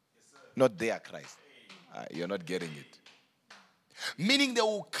 Not their Christ. You're not getting it. Meaning they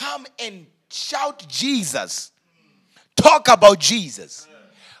will come and shout Jesus. Talk about Jesus.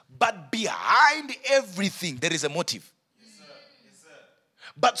 But behind everything, there is a motive.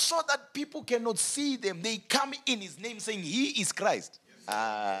 But so that people cannot see them, they come in his name saying he is Christ.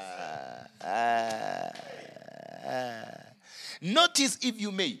 Notice, if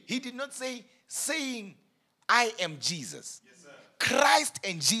you may, he did not say saying I am Jesus. Christ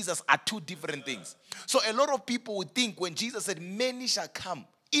and Jesus are two different things. So a lot of people would think when Jesus said, many shall come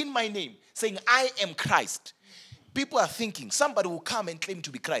in my name, saying I am Christ, people are thinking somebody will come and claim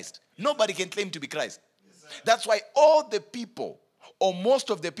to be Christ. Nobody can claim to be Christ. That's why all the people, or most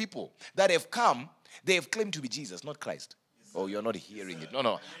of the people that have come, they have claimed to be Jesus, not Christ. Oh, you're not hearing it.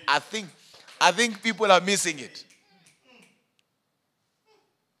 No. I think people are missing it.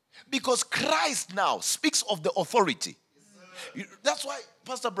 Because Christ now speaks of the authority. That's why,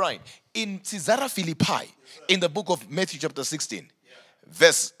 Pastor Brian, in Caesarea Philippi, in the book of Matthew chapter 16,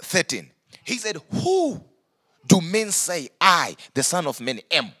 verse 13, he said, who do men say I, the Son of Man,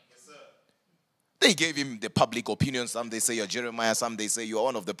 am? They gave him the public opinion. Some they say you're Jeremiah, some they say you're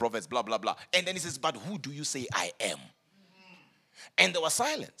one of the prophets, blah, blah, blah. And then he says, but who do you say I am? And there was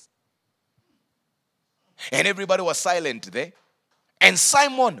silence. And everybody was silent there. And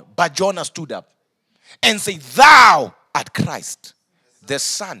Simon Bar-Jonah stood up and said, thou art Christ, the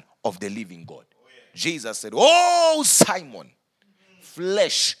Son of the living God. Jesus said, oh, Simon,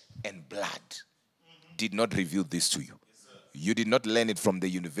 flesh and blood did not reveal this to you. You did not learn it from the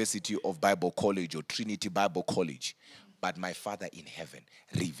University of Bible College or Trinity Bible College, but my Father in heaven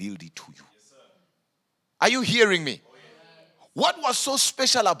revealed it to you. Are you hearing me? What was so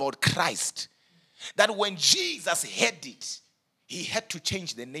special about Christ that when Jesus heard it, he had to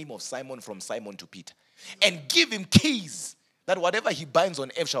change the name of Simon from Simon to Peter and give him keys that whatever he binds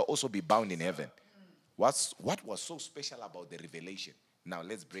on earth shall also be bound in heaven. What was so special about the revelation? Now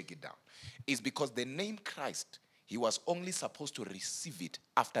let's break it down. It's because the name Christ, he was only supposed to receive it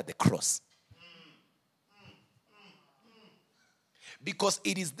after the cross. Because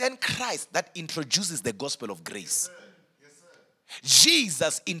it is then Christ that introduces the gospel of grace.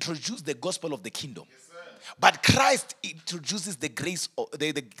 Jesus introduced the gospel of the kingdom. But Christ introduces the grace,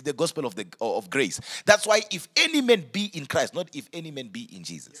 the gospel of grace. That's why if any man be in Christ, not if any man be in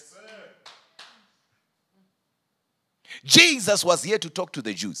Jesus. Jesus was here to talk to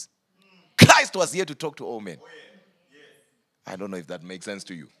the Jews. Christ was here to talk to all men. I don't know if that makes sense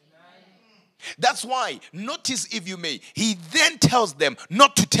to you. That's why, notice if you may, he then tells them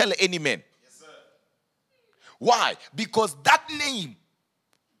not to tell any man. Why? Because that name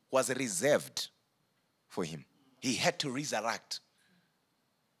was reserved for him. He had to resurrect.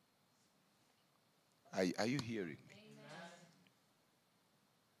 Are you hearing me?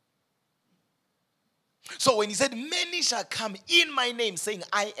 So when he said, many shall come in my name, saying,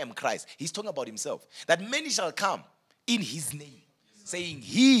 I am Christ, he's talking about himself. That many shall come in his name, saying,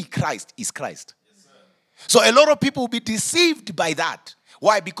 he, Christ, is Christ. So a lot of people will be deceived by that.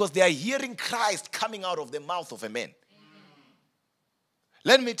 Why? Because they are hearing Christ coming out of the mouth of a man.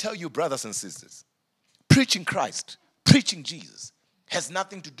 Let me tell you, brothers and sisters, preaching Christ, preaching Jesus, has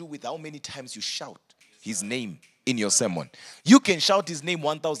nothing to do with how many times you shout his name in your sermon. You can shout his name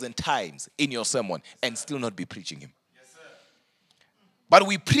 1,000 times in your sermon and still not be preaching him. But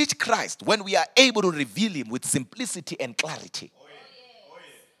we preach Christ when we are able to reveal him with simplicity and clarity.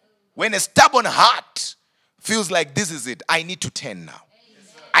 When a stubborn heart feels like this is it, I need to turn now.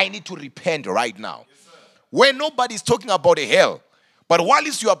 I need to repent right now. Where nobody's talking about a hell. But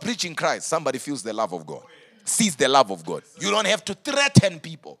whilst you are preaching Christ, somebody feels the love of God. Sees the love of God. You don't have to threaten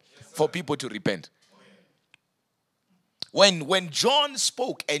people for people to repent. When John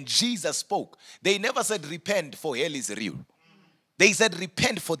spoke and Jesus spoke, they never said repent for hell is real. They said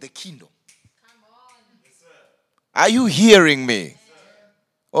repent for the kingdom. Are you hearing me?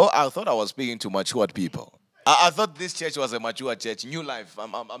 Oh, I thought I was speaking to matured people. I thought this church was a mature church. New life.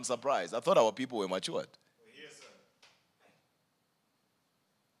 I'm surprised. I thought our people were matured.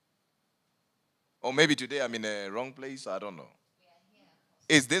 Or maybe today I'm in a wrong place. I don't know.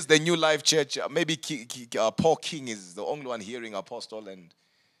 Is this the New Life Church? Maybe Paul King is the only one hearing Apostle and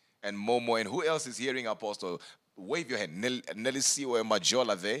Momo. And who else is hearing Apostle? Wave your hand. Nelly Siwe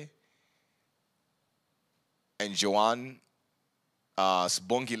Majola there. And Joanne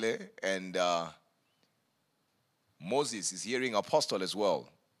Sbongile. And Moses is hearing Apostle as well.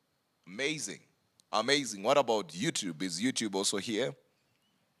 Amazing. Amazing. What about YouTube? Is YouTube also here?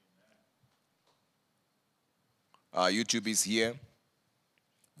 YouTube is here.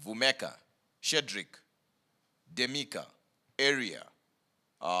 Vumeka, Shedrick, Demika, Area,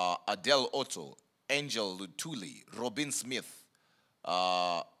 Adele Otto, Angel Lutuli, Robin Smith,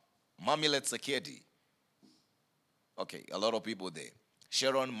 Mamilet Sakedi. Okay, a lot of people there.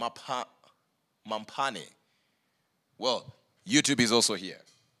 Sharon Mampane. Well, YouTube is also here.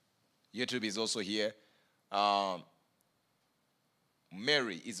 YouTube is also here.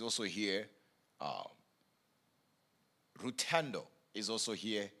 Mary is also here. Rutando is also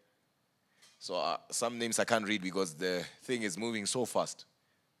here. So some names I can't read because the thing is moving so fast.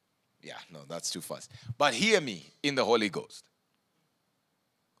 Yeah, no, that's too fast. But hear me in the Holy Ghost.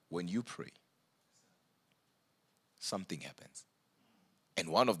 When you pray, something happens. And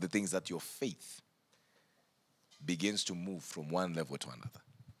one of the things that your faith begins to move from one level to another.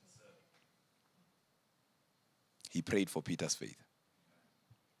 He prayed for Peter's faith.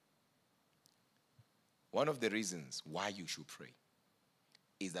 One of the reasons why you should pray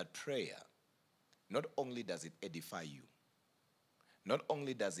is that prayer, not only does it edify you, not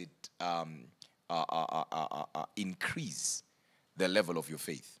only does it increase the level of your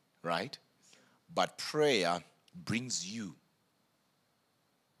faith, right? But prayer brings you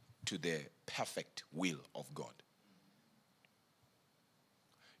to the perfect will of God.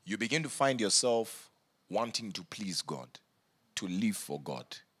 You begin to find yourself wanting to please God, to live for God.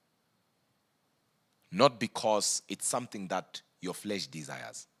 Not because it's something that your flesh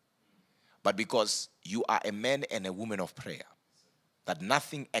desires, but because you are a man and a woman of prayer, that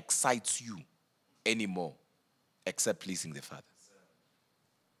nothing excites you anymore except pleasing the Father.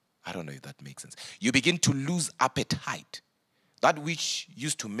 I don't know if that makes sense. You begin to lose appetite. That which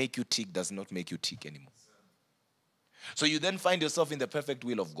used to make you tick does not make you tick anymore. So you then find yourself in the perfect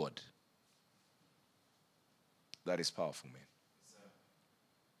will of God. That is powerful, man.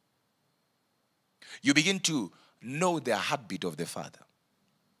 You begin to know the heartbeat of the Father.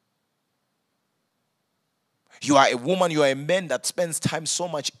 You are a woman, you are a man that spends time so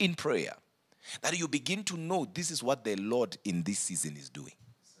much in prayer that you begin to know this is what the Lord in this season is doing.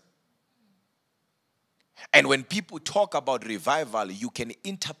 And when people talk about revival, you can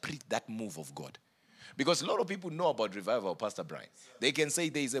interpret that move of God. Because a lot of people know about revival, Pastor Brian. They can say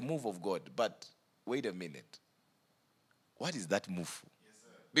there is a move of God, but wait a minute. What is that move for?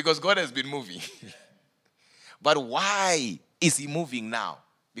 Because God has been moving. But why is he moving now?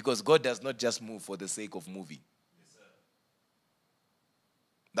 Because God does not just move for the sake of moving.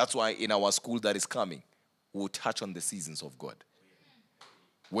 That's why in our school that is coming, we'll touch on the seasons of God.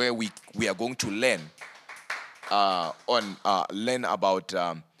 Where we are going to learn about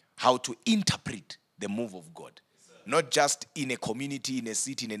how to interpret the move of God. Not just in a community, in a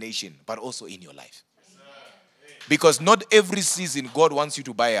city, in a nation, but also in your life. Because not every season God wants you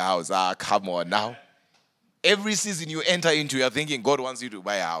to buy a house. Come on now. Every season you enter into, you're thinking God wants you to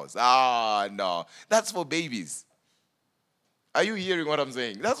buy a house. No. That's for babies. Are you hearing what I'm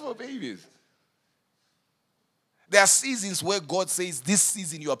saying? That's for babies. There are seasons where God says, this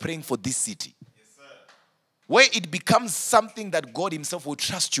season you are praying for this city. Yes, sir. Where it becomes something that God himself will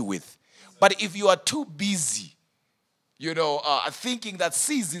trust you with. Yes, but if you are too busy, thinking that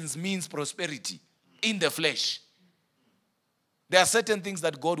seasons means prosperity in the flesh, there are certain things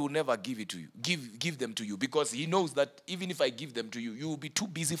that God will never give it to you, give them to you, because he knows that even if I give them to you, you will be too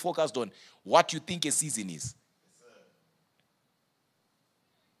busy focused on what you think a season is.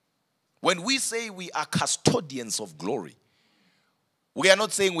 When we say we are custodians of glory, we are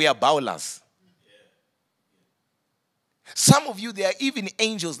not saying we are bowlers. Some of you, there are even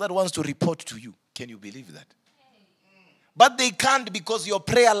angels that wants to report to you. Can you believe that? But they can't because your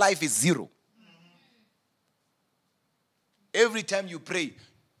prayer life is zero. Every time you pray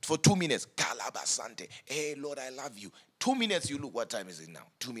for 2 minutes, Kalabasante, hey Lord, I love you. 2 minutes, you look, what time is it now?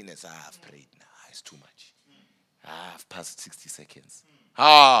 2 minutes, I've prayed now. It's too much. I've passed 60 seconds.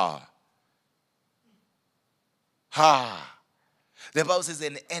 The Bible says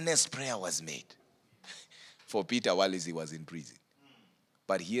an earnest prayer was made for Peter while he was in prison.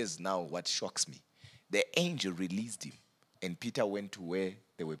 But here's now what shocks me. The angel released him, and Peter went to where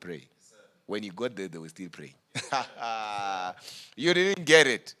they were praying. When he got there, they were still praying. You didn't get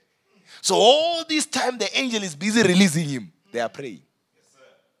it. So all this time, the angel is busy releasing him. They are praying.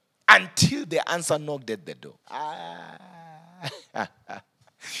 Until the answer knocked at the door.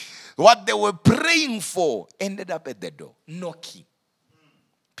 What they were praying for ended up at the door, knocking.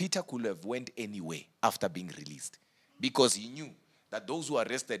 Peter could have went anywhere after being released, because he knew that those who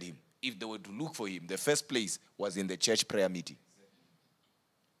arrested him, if they were to look for him, the first place was in the church prayer meeting.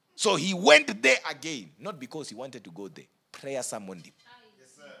 So he went there again, not because he wanted to go there. Prayer summoned him.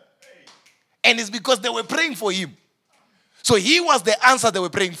 And it's because they were praying for him. So he was the answer they were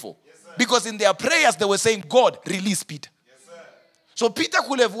praying for. Because in their prayers, they were saying, God, release Peter. So Peter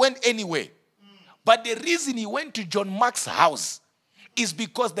could have went anywhere. But the reason he went to John Mark's house is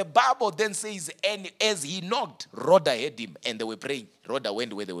because the Bible then says, and as he knocked, Rhoda heard him, and they were praying. Rhoda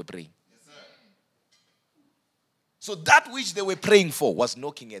went where they were praying. So that which they were praying for was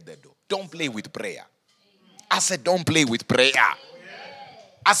knocking at the door. Don't play with prayer. I said, don't play with prayer.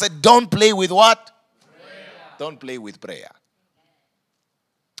 I said, don't play with what? Prayer. Don't play with prayer.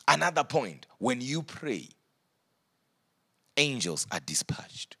 Another point, when you pray, angels are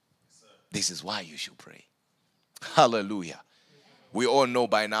dispatched. This is why you should pray. Hallelujah. We all know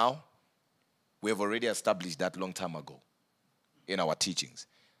by now, we have already established that long time ago in our teachings,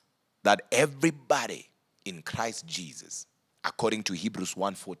 that everybody in Christ Jesus, according to Hebrews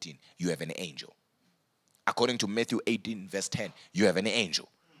 1:14, you have an angel. According to Matthew 18, verse 10, you have an angel.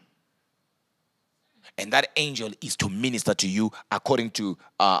 And that angel is to minister to you, according to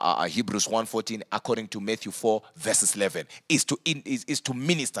Hebrews 1:14, according to Matthew 4, verses 11, is to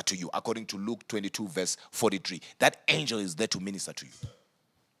minister to you, according to Luke 22, verse 43. That angel is there to minister to you.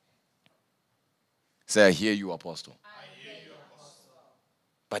 Say, I hear you, Apostle. I hear you, Apostle.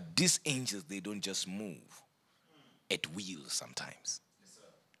 But these angels, they don't just move at will sometimes. Yes, sir.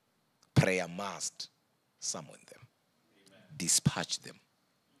 Prayer must summon them, dispatch them.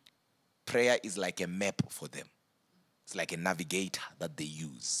 Prayer is like a map for them. It's like a navigator that they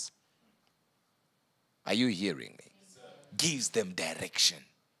use. Are you hearing me? Yes, gives them direction.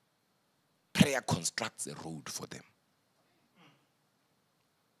 Prayer constructs a road for them.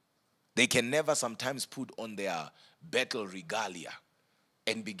 They can never sometimes put on their battle regalia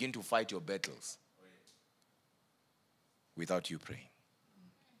and begin to fight your battles without you praying.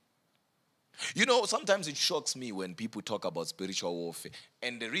 You know, sometimes it shocks me when people talk about spiritual warfare.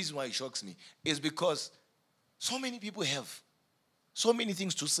 And the reason why it shocks me is because so many people have so many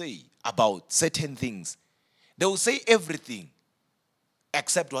things to say about certain things. They will say everything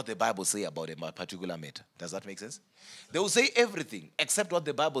except what the Bible says about a particular matter. Does that make sense? They will say everything except what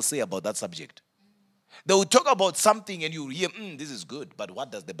the Bible says about that subject. They will talk about something and you hear, this is good, but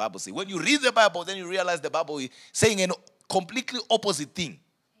what does the Bible say? When you read the Bible, then you realize the Bible is saying a completely opposite thing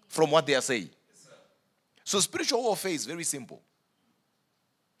from what they are saying. Yes, so spiritual warfare is very simple.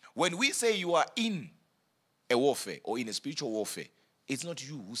 When we say you are in a warfare or in a spiritual warfare, it's not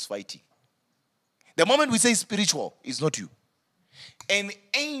you who's fighting. The moment we say spiritual, it's not you. An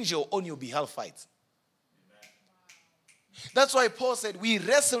angel on your behalf fights. That's why Paul said, we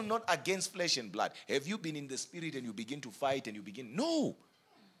wrestle not against flesh and blood. Have you been in the spirit and you begin to fight and you begin? No.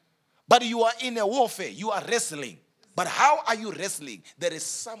 But you are in a warfare. You are wrestling. But how are you wrestling? There is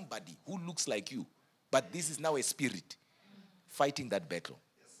somebody who looks like you. But this is now a spirit fighting that battle.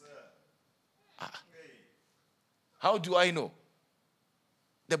 Yes, sir. How do I know?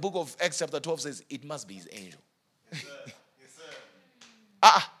 The book of Acts chapter 12 says, it must be his angel. Yes, sir. Yes,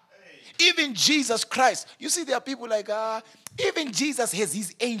 sir. Even Jesus Christ. You see, there are people like, even Jesus has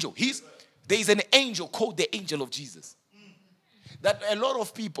his angel. There is an angel called the angel of Jesus. That a lot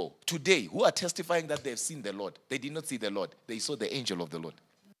of people today who are testifying that they've seen the Lord, they did not see the Lord. They saw the angel of the Lord.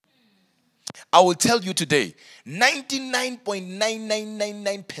 I will tell you today,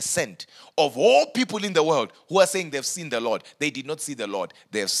 99.9999% of all people in the world who are saying they've seen the Lord, they did not see the Lord.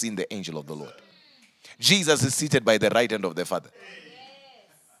 They have seen the angel of the Lord. Jesus is seated by the right hand of the Father.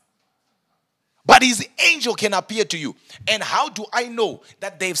 But his angel can appear to you. And how do I know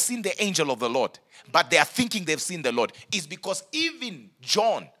that they've seen the angel of the Lord, but they are thinking they've seen the Lord? Is because even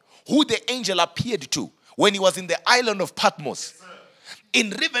John, who the angel appeared to when he was in the island of Patmos,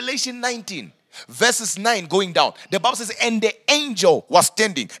 in Revelation 19, Verses 9 going down. The Bible says, and the angel was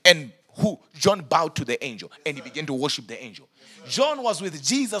standing. And who? John bowed to the angel. And he began to worship the angel. John was with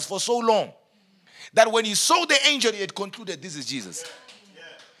Jesus for so long that when he saw the angel, he had concluded this is Jesus.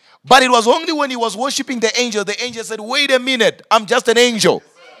 But it was only when he was worshiping the angel said, wait a minute, I'm just an angel.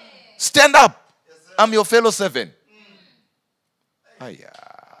 Stand up. I'm your fellow servant.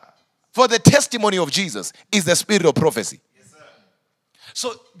 For the testimony of Jesus is the spirit of prophecy.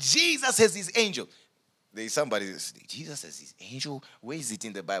 So Jesus has his angel. There is somebody that says, Jesus has his angel. Where is it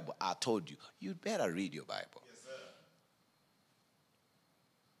in the Bible? I told you. You'd better read your Bible.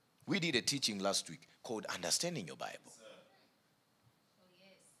 We did a teaching last week called Understanding Your Bible.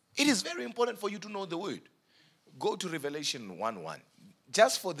 It is very important for you to know the word. Go to Revelation 1:1.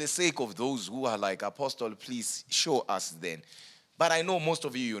 Just for the sake of those who are like, Apostle, please show us then. But I know most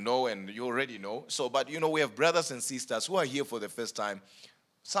of you know and you already know. So, but we have brothers and sisters who are here for the first time.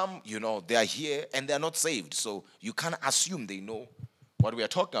 Some, they are here and they are not saved. So you can't assume they know what we are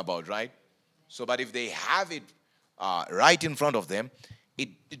talking about, right? So, but if they have it right in front of them,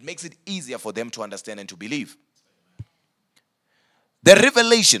 it makes it easier for them to understand and to believe. The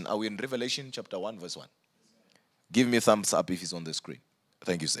revelation, are we in Revelation chapter 1 verse 1? Give me a thumbs up if it's on the screen.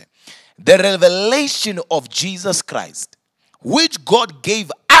 Thank you, sir. The revelation of Jesus Christ, which God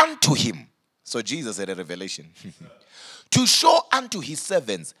gave unto him. So Jesus had a revelation. To show unto his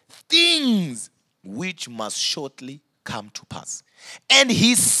servants things which must shortly come to pass. And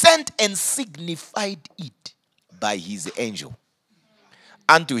he sent and signified it by his angel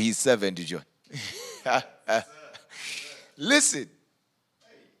unto his servant John. Listen.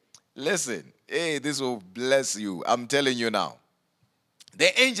 Hey, this will bless you. I'm telling you now.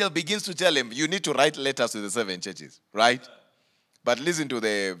 The angel begins to tell him, you need to write letters to the 7 churches, right? But listen to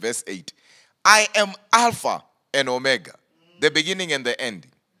the verse 8. I am Alpha and Omega, the beginning and the end,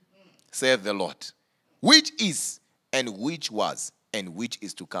 saith the Lord, which is and which was and which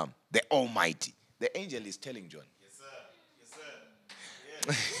is to come, the Almighty. The angel is telling John.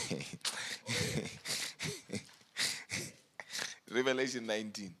 Yes, sir. Yes. Revelation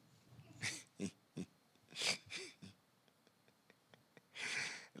 19.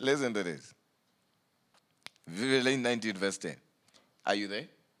 Listen to this. Revelation 19 verse 10. Are you there?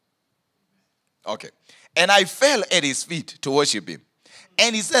 Okay. And I fell at his feet to worship him.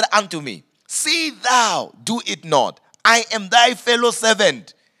 And he said unto me, see thou do it not. I am thy fellow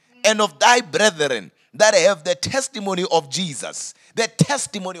servant and of thy brethren that have the testimony of Jesus. The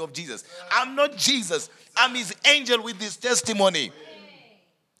testimony of Jesus. I'm not Jesus. I'm his angel with this testimony.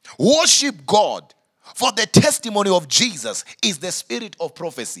 Worship God. For the testimony of Jesus is the spirit of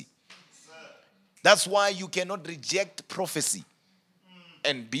prophecy. That's why you cannot reject prophecy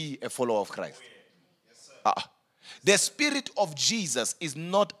and be a follower of Christ. The spirit of Jesus is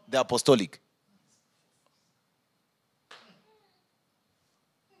not the apostolic.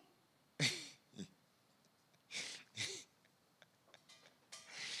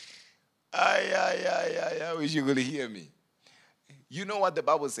 I wish you could hear me. You know what the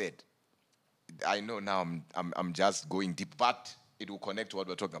Bible said? I know now I'm just going deep, but it will connect to what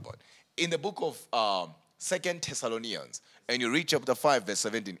we're talking about. In the book of 2 Thessalonians, and you read chapter 5, verse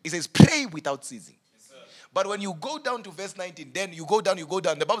 17, it says, pray without ceasing. Yes, but when you go down to verse 19, then you go down.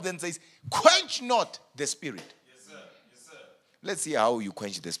 The Bible then says, quench not the spirit. Yes, sir. Yes, sir. Let's see how you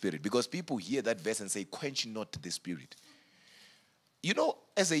quench the spirit. Because people hear that verse and say, quench not the spirit.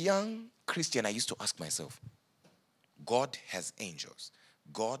 As a young Christian, I used to ask myself, God has angels.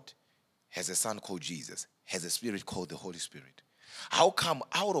 God has a son called Jesus, has a spirit called the Holy Spirit. How come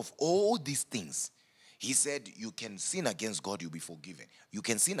out of all these things, he said you can sin against God, you'll be forgiven. You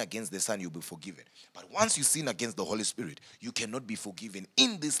can sin against the Son, you'll be forgiven. But once you sin against the Holy Spirit, you cannot be forgiven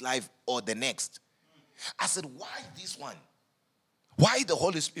in this life or the next. I said, why this one? Why the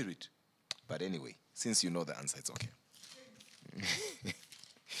Holy Spirit? But anyway, since you know the answer, it's okay.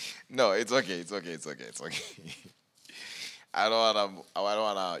 No, it's okay. I don't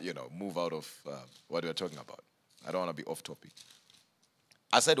want to, move out of what we're talking about. I don't want to be off topic.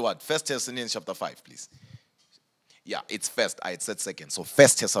 I said what? 1 Thessalonians chapter 5, please. Yeah, it's first. I had said second. So 1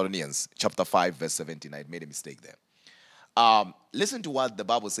 Thessalonians chapter 5, verse 17. I had made a mistake there. Listen to what the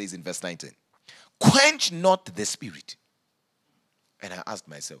Bible says in verse 19. Quench not the spirit. And I asked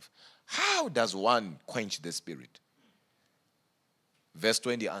myself, how does one quench the spirit? Verse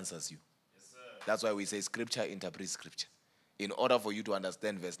 20 answers you. Yes, sir. That's why we say scripture interprets scripture. In order for you to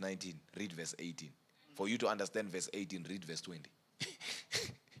understand verse 19, read verse 18. For you to understand verse 18, read verse 20.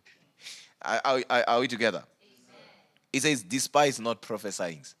 Are we together? Amen. It says, despise not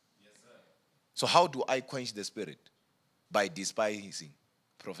prophesying. Yes, sir. So how do I quench the spirit? By despising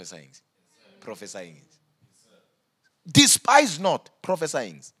prophesying. Yes, Prophesying is. Despise not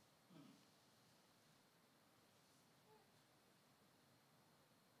prophesying is.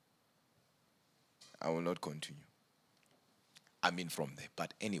 I will not continue. I mean from there.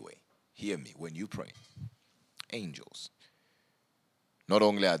 But anyway, hear me. When you pray, angels, not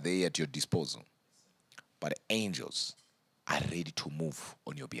only are they at your disposal, but angels are ready to move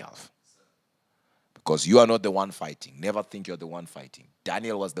on your behalf. Because you are not the one fighting. Never think you're the one fighting.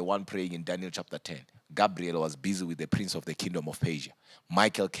 Daniel was the one praying in Daniel chapter 10. Gabriel was busy with the prince of the kingdom of Persia.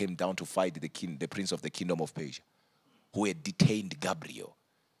 Michael came down to fight the prince of the kingdom of Persia, who had detained Gabriel.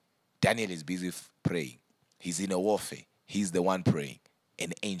 Daniel is busy praying. He's in a warfare. He's the one praying.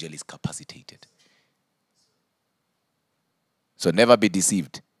 An angel is capacitated. So never be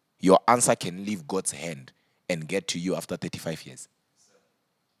deceived. Your answer can leave God's hand and get to you after 35 years.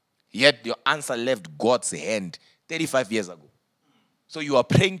 Yet your answer left God's hand 35 years ago. So you are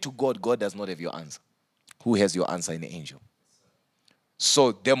praying to God. God does not have your answer. Who has your answer? In the angel.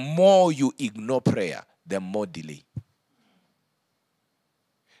 So the more you ignore prayer, the more delay.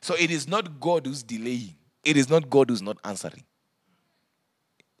 So it is not God who's delaying. It is not God who's not answering.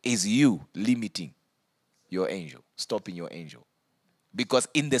 It's you limiting your angel, stopping your angel. Because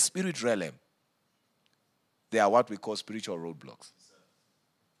in the spirit realm, there are what we call spiritual roadblocks.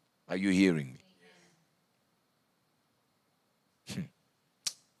 Are you hearing me?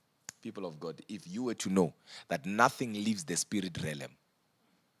 People of God, if you were to know that nothing leaves the spirit realm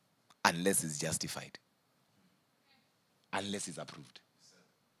unless it's justified, unless it's approved.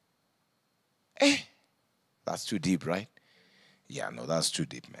 That's too deep, right? Yeah, no, that's too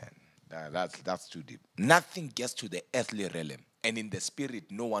deep, man. That's too deep. Nothing gets to the earthly realm, and in the spirit,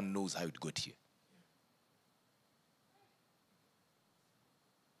 no one knows how it got here.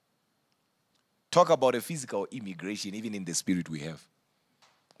 Talk about a physical immigration, even in the spirit we have,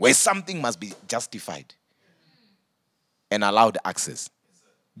 where something must be justified and allowed access,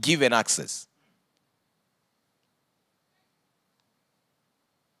 given access.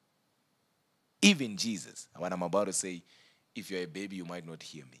 Even Jesus, what I'm about to say, if you're a baby, you might not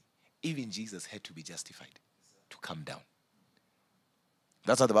hear me. Even Jesus had to be justified to come down.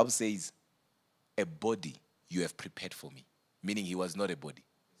 That's what the Bible says, a body you have prepared for me. Meaning he was not a body.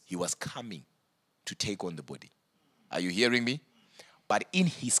 He was coming to take on the body. Are you hearing me? But in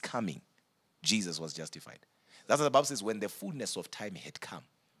his coming, Jesus was justified. That's what the Bible says, when the fullness of time had come,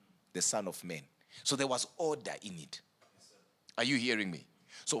 the Son of Man. So there was order in it. Are you hearing me?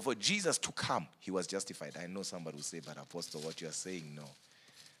 So for Jesus to come, he was justified. I know somebody will say, but Apostle, what you are saying, no.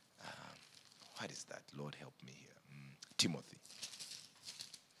 What is that? Lord, help me here. Timothy.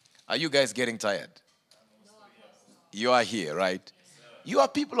 Are you guys getting tired? You are here, right? You are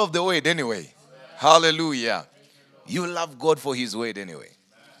people of the word anyway. Hallelujah. You love God for his word anyway.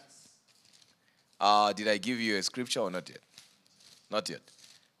 Did I give you a scripture or not yet? Not yet.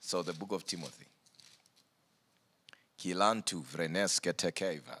 So the book of Timothy. Kilantu vreneske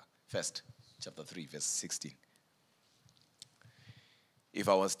tekeva. First, chapter 3, verse 16. If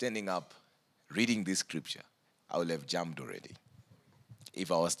I was standing up reading this scripture, I would have jumped already.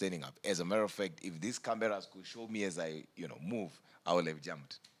 If I was standing up. As a matter of fact, if these cameras could show me as I, move, I would have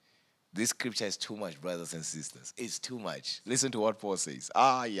jumped. This scripture is too much, brothers and sisters. It's too much. Listen to what Paul says.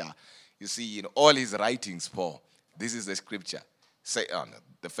 You see, in all his writings, Paul, this is the scripture.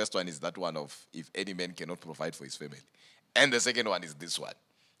 The first one is that one of, if any man cannot provide for his family. And the second one is this one.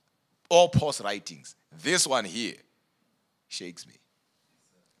 All Paul's writings. This one here shakes me.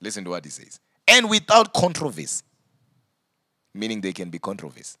 Listen to what he says. And without controversy. Meaning they can be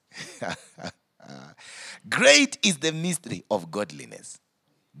controversy. Great is the mystery of godliness.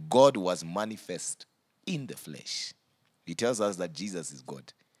 God was manifest in the flesh. He tells us that Jesus is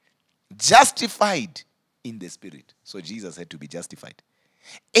God. Justified in the spirit. So Jesus had to be justified.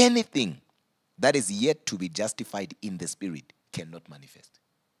 Anything that is yet to be justified in the spirit cannot manifest.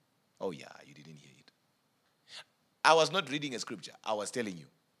 Oh yeah, you didn't hear it. I was not reading a scripture. I was telling you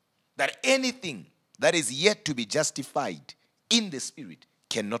that anything that is yet to be justified in the spirit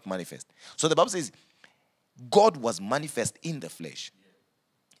cannot manifest. So the Bible says, God was manifest in the flesh.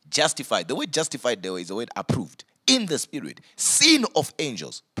 Justified. The word justified there is the word approved. In the spirit. Seen of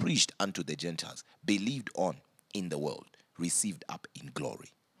angels. Preached unto the Gentiles. Believed on in the world. Received up in glory.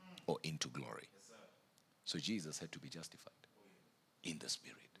 Or into glory. So Jesus had to be justified. In the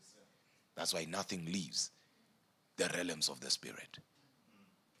spirit. That's why nothing leaves the realms of the spirit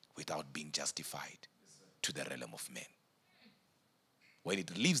without being justified to the realm of men. When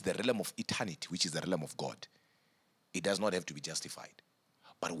it leaves the realm of eternity, which is the realm of God, it does not have to be justified.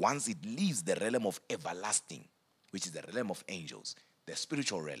 But once it leaves the realm of everlasting, which is the realm of angels, the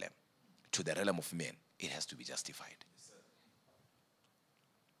spiritual realm, to the realm of men, it has to be justified.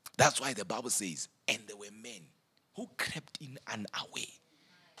 That's why the Bible says, and there were men who crept in unaware.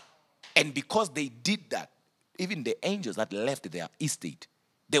 And because they did that, even the angels that left their estate,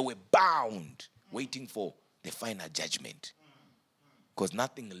 they were bound, waiting for the final judgment. Because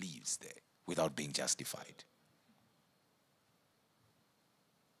nothing lives there without being justified.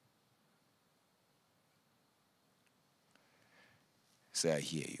 Say, I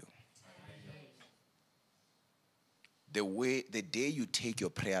hear you. The day you take your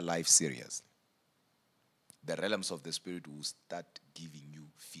prayer life serious, the realms of the Spirit will start giving you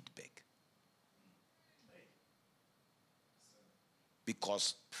feedback.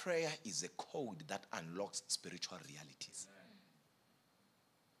 Because prayer is a code that unlocks spiritual realities.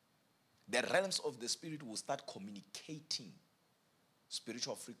 The realms of the Spirit will start communicating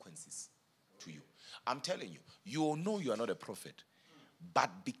spiritual frequencies to you. I'm telling you, you will know you are not a prophet.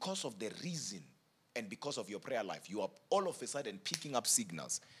 But because of the reason and because of your prayer life, you are all of a sudden picking up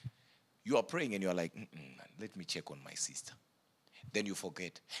signals. You are praying and you are like, let me check on my sister. Then you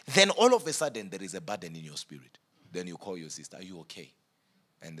forget. Then all of a sudden there is a burden in your spirit. Then you call your sister, are you okay?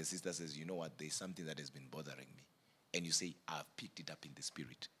 And the sister says, you know what, there's something that has been bothering me. And you say, I've picked it up in the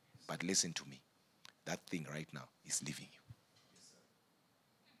spirit. But listen to me. That thing right now is leaving you.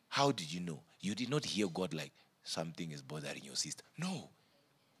 How did you know? You did not hear God like, something is bothering your sister. No.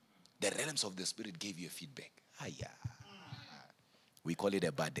 The realms of the Spirit gave you a feedback. Yeah. We call it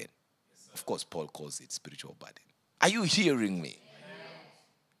a burden. Of course, Paul calls it spiritual burden. Are you hearing me?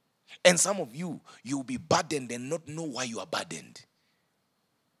 And some of you, you'll be burdened and not know why you are burdened.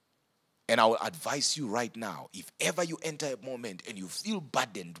 And I will advise you right now, if ever you enter a moment and you feel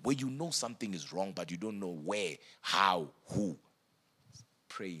burdened, where you know something is wrong, but you don't know where, how, who,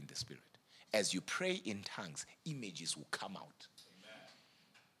 pray in the Spirit. As you pray in tongues, images will come out.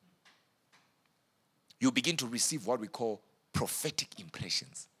 You begin to receive what we call prophetic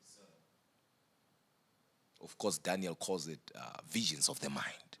impressions. Of course, Daniel calls it visions of the mind.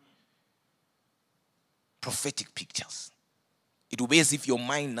 Prophetic pictures. It will be as if your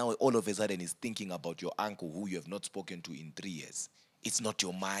mind now all of a sudden is thinking about your uncle who you have not spoken to in 3 years. It's not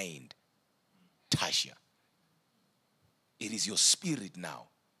your mind, Tasha. It is your spirit now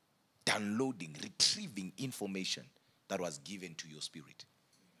downloading, retrieving information that was given to your spirit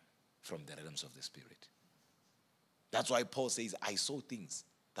from the realms of the Spirit. That's why Paul says, I saw things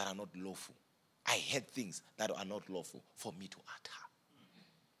that are not lawful. I heard things that are not lawful for me to utter.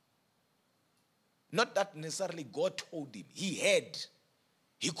 Not that necessarily God told him. He heard.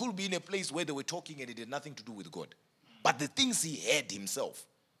 He could be in a place where they were talking and it had nothing to do with God. But the things he heard himself,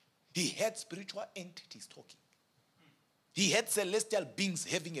 he heard spiritual entities talking. He heard celestial beings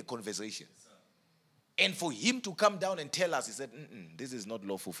having a conversation. And for him to come down and tell us, he said, this is not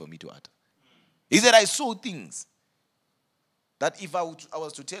lawful for me to utter. He said, I saw things that if I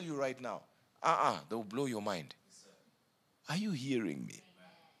was to tell you right now, they will blow your mind. Are you hearing me?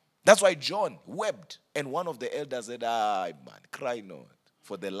 That's why John wept, and one of the elders said, man, cry not,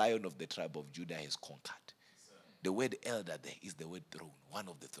 for the Lion of the tribe of Judah has conquered. The word elder there is the word throne, one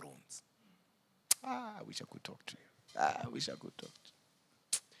of the thrones. I wish I could talk to you. I wish I could talk to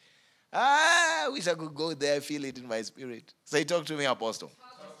you. I wish I could go there, feel it in my spirit. Say, talk to me, Apostle.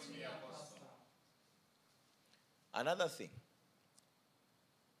 Talk to me, Apostle. Another thing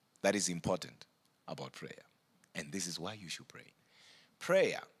that is important about prayer, and this is why you should pray.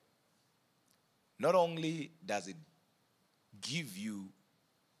 Prayer, not only does it give you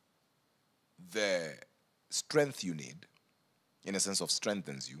the strength you need, in a sense of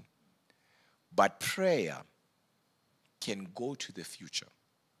strengthens you, but prayer can go to the future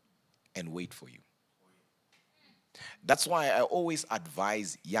and wait for you. That's why I always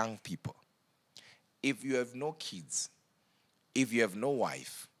advise young people, if you have no kids, if you have no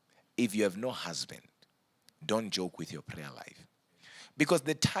wife, if you have no husband, don't joke with your prayer life. Because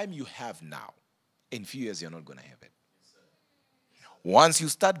the time you have now, in few years, you're not going to have it. Once you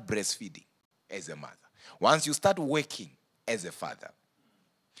start breastfeeding as a mother, once you start working as a father,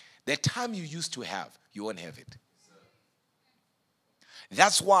 the time you used to have, you won't have it.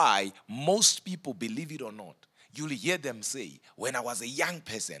 That's why most people, believe it or not, you'll hear them say, when I was a young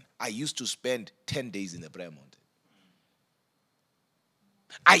person, I used to spend 10 days in the prayer mountain.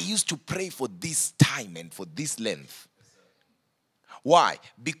 I used to pray for this time and for this length. Why?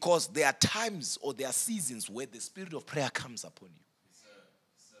 Because there are times or there are seasons where the spirit of prayer comes upon you.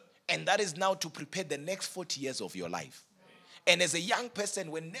 And that is now to prepare the next 40 years of your life. And as a young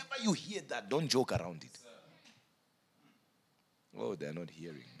person, whenever you hear that, don't joke around it. Oh, they're not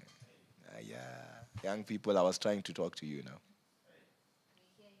hearing me. Yeah. Young people, I was trying to talk to you now.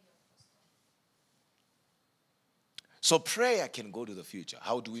 So prayer can go to the future.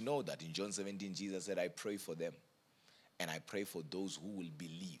 How do we know that? In John 17, Jesus said, I pray for them. And I pray for those who will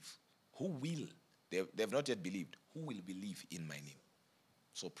believe. Who will? They've not yet believed. Who will believe in my name?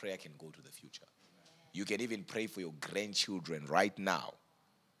 So prayer can go to the future. You can even pray for your grandchildren right now,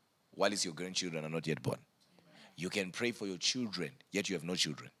 while your grandchildren are not yet born. You can pray for your children, yet you have no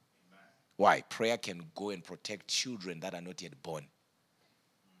children. Why? Prayer can go and protect children that are not yet born.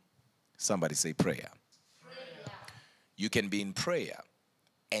 Somebody say prayer. You can be in prayer,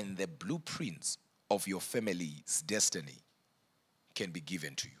 and the blueprints of your family's destiny can be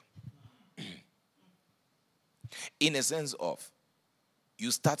given to you. In a sense of,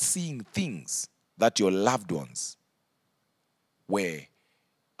 you start seeing things that your loved ones were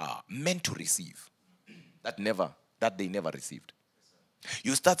meant to receive, that they never received.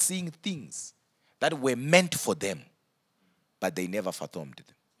 You start seeing things that were meant for them, but they never fathomed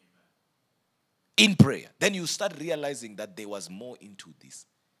them. In prayer, then you start realizing that there was more into this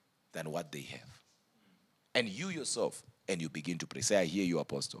than what they have. And you yourself, and you begin to pray. Say, I hear you,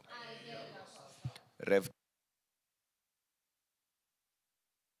 Apostle. I hear you, Apostle. Rev.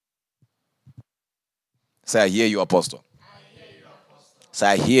 Say, I hear you, Apostle. I hear you, Apostle. Say,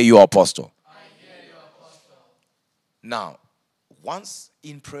 I hear you, Apostle. I hear you, Apostle. Now, once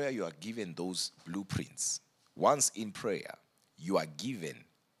in prayer you are given those blueprints, once in prayer you are given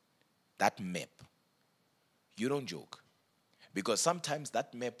that map, you don't joke. Because sometimes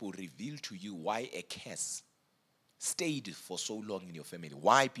that map will reveal to you why a curse stayed for so long in your family,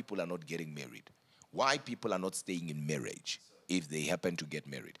 why people are not getting married, why people are not staying in marriage if they happen to get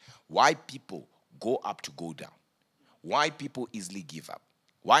married, why people go up to go down, why people easily give up,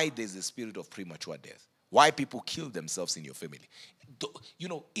 why there's a spirit of premature death, why people kill themselves in your family. You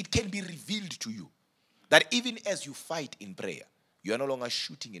know, it can be revealed to you that even as you fight in prayer, you are no longer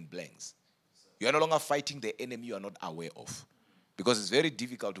shooting in blanks. You are no longer fighting the enemy you are not aware of. Because it's very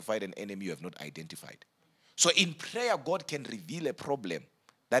difficult to fight an enemy you have not identified. So in prayer, God can reveal a problem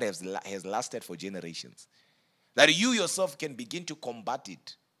that has lasted for generations. That you yourself can begin to combat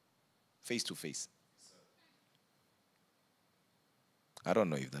it face to face. I don't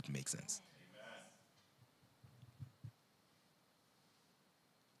know if that makes sense.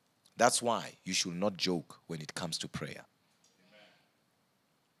 That's why you should not joke when it comes to prayer.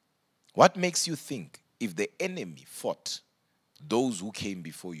 What makes you think if the enemy fought those who came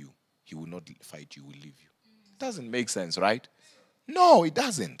before you, he will not fight you, will leave you? It doesn't make sense, right? No, it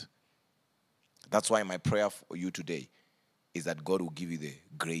doesn't. That's why my prayer for you today is that God will give you the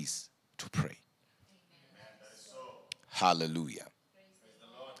grace to pray. Hallelujah.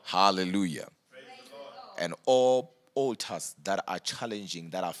 Hallelujah. And all altars that are challenging,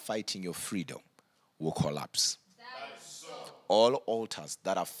 that are fighting your freedom, will collapse. All altars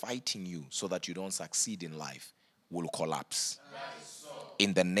that are fighting you so that you don't succeed in life will collapse.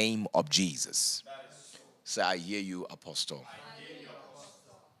 In the name of Jesus. Say, I hear you, Apostle.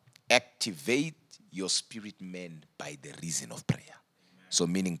 Activate your spirit man by the reason of prayer. So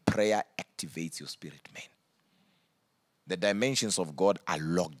meaning prayer activates your spirit man. The dimensions of God are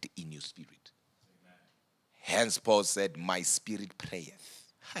locked in your spirit. Hence Paul said, my spirit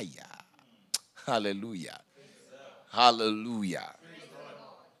prayeth. Hiya. Hallelujah. Hallelujah.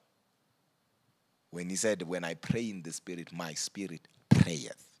 When he said, when I pray in the spirit, my spirit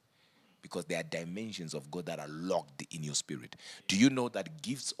prayeth. Because there are dimensions of God that are locked in your spirit. Do you know that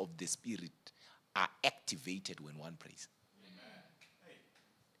gifts of the spirit are activated when one prays?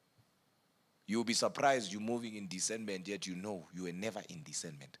 You'll be surprised you're moving in discernment, yet you know you were never in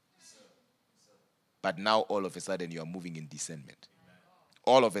discernment. But now all of a sudden you are moving in discernment.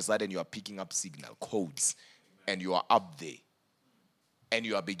 All of a sudden you are picking up signal, codes, and you are up there. And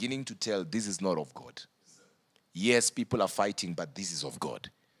you are beginning to tell this is not of God. Yes, people are fighting, but this is of God.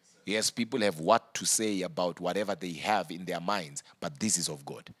 Yes, people have what to say about whatever they have in their minds, but this is of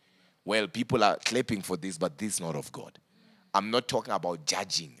God. Well, people are clapping for this, but this is not of God. I'm not talking about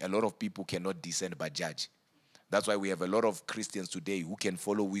judging. A lot of people cannot discern but judge. That's why we have a lot of Christians today who can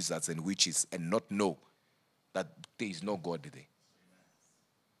follow wizards and witches and not know that there is no God there.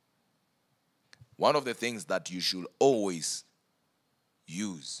 One of the things that you should always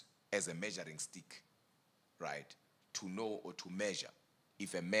use as a measuring stick, right, to know or to measure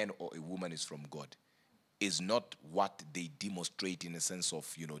if a man or a woman is from God is not what they demonstrate in a sense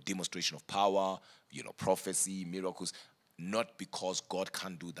of, demonstration of power, prophecy, miracles. Not because God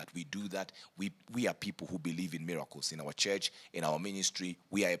can't do that. We do that. We are people who believe in miracles. In our church, in our ministry,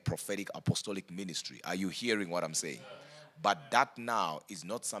 we are a prophetic apostolic ministry. Are you hearing what I'm saying? But that now is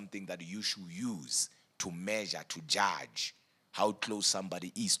not something that you should use to measure, to judge how close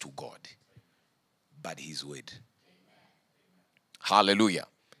somebody is to God. But his word. Hallelujah.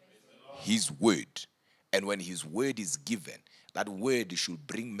 His word. And when his word is given, that word should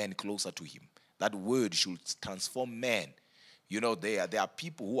bring men closer to him. That word should transform men. You know, there are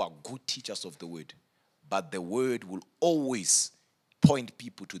people who are good teachers of the word, but the word will always point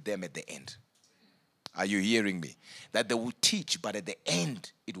people to them at the end. Are you hearing me? That they will teach, but at the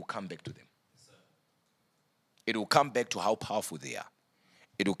end, it will come back to them. It will come back to how powerful they are.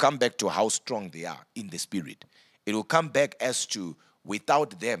 It will come back to how strong they are in the spirit. It will come back as to,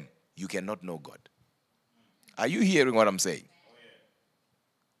 without them, you cannot know God. Are you hearing what I'm saying?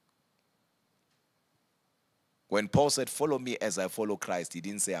 When Paul said, follow me as I follow Christ, he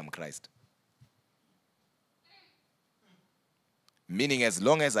didn't say I'm Christ. Meaning, as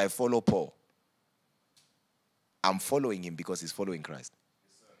long as I follow Paul, I'm following him because he's following Christ.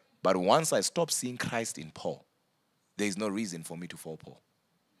 But once I stop seeing Christ in Paul, there is no reason for me to follow Paul.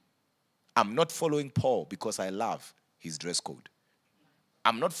 I'm not following Paul because I love his dress code.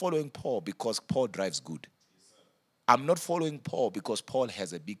 I'm not following Paul because Paul drives good. I'm not following Paul because Paul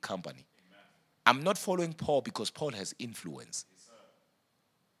has a big company. I'm not following Paul because Paul has influence.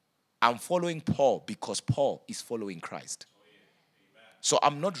 I'm following Paul because Paul is following Christ. So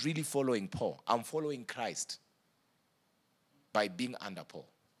I'm not really following Paul. I'm following Christ by being under Paul.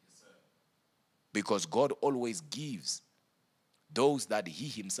 Because God always gives those that he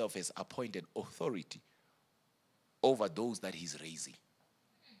himself has appointed authority over those that he's raising.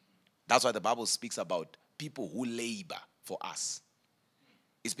 That's why the Bible speaks about people who labor for us.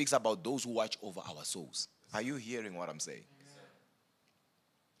 It speaks about those who watch over our souls. Are you hearing what I'm saying?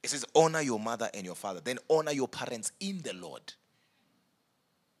 It says, honor your mother and your father. Then honor your parents in the Lord.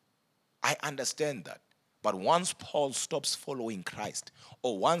 I understand that. But once Paul stops following Christ,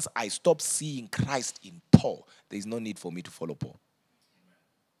 or once I stop seeing Christ in Paul, there is no need for me to follow Paul.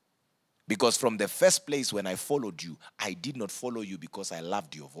 Because from the first place when I followed you, I did not follow you because I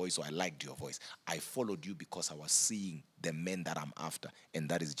loved your voice or I liked your voice. I followed you because I was seeing the man that I'm after, and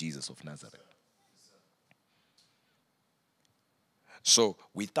that is Jesus of Nazareth. So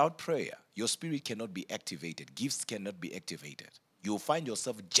without prayer, your spirit cannot be activated. Gifts cannot be activated. You'll find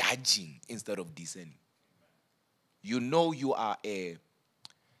yourself judging instead of discerning. You know you are a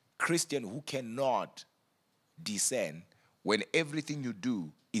Christian who cannot discern when everything you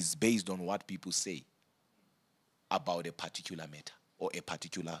do is based on what people say about a particular matter or a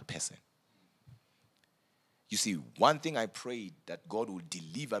particular person. You see, one thing I prayed that God would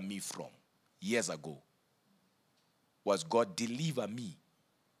deliver me from years ago was, God, deliver me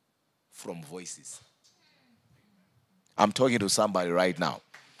from voices. I'm talking to somebody right now.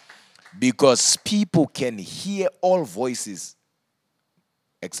 Because people can hear all voices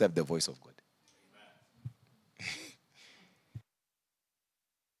except the voice of God.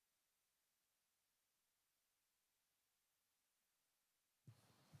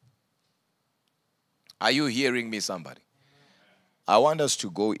 Are you hearing me, somebody? I want us to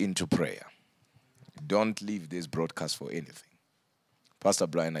go into prayer. Don't leave this broadcast for anything. Pastor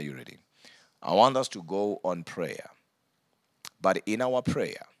Brian, are you ready? I want us to go on prayer. But in our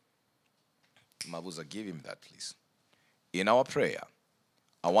prayer, Mabuza, give him that, please. In our prayer,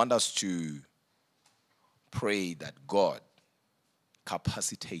 I want us to pray that God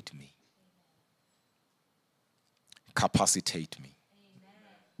capacitate me. Capacitate me.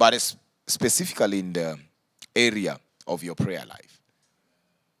 But it's specifically in the area of your prayer life.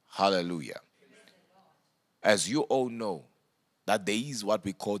 Hallelujah. As you all know, that there is what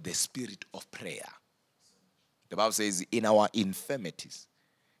we call the spirit of prayer. The Bible says, in our infirmities,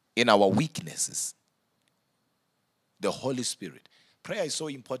 in our weaknesses, the Holy Spirit. Prayer is so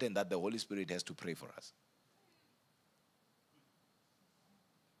important that the Holy Spirit has to pray for us.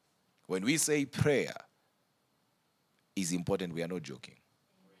 When we say prayer is important, we are not joking.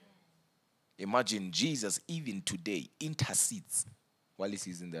 Imagine Jesus, even today, intercedes while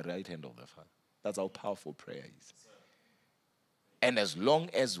he's in the right hand of the Father. That's how powerful prayer is. And as long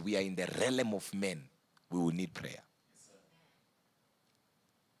as we are in the realm of men, we will need prayer.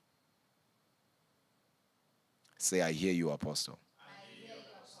 Say, I hear you, Apostle. I hear you,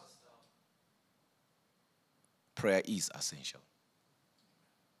 Apostle. Prayer is essential.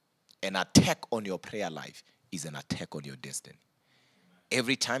 An attack on your prayer life is an attack on your destiny.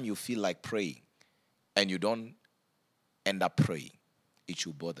 Every time you feel like praying and you don't end up praying, it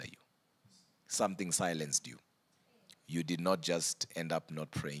should bother you. Something silenced you. You did not just end up not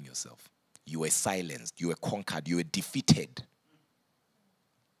praying yourself. You were silenced. You were conquered. You were defeated.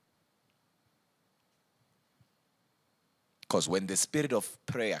 Because when the spirit of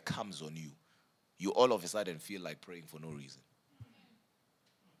prayer comes on you, you all of a sudden feel like praying for no reason.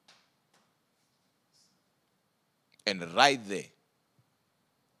 And right there,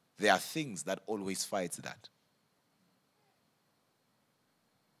 there are things that always fight that.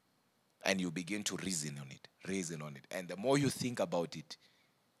 And you begin to reason on it. And the more you think about it,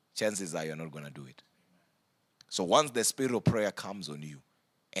 chances are you're not going to do it. So once the spirit of prayer comes on you,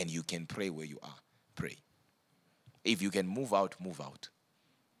 and you can pray where you are, pray. If you can move out, move out.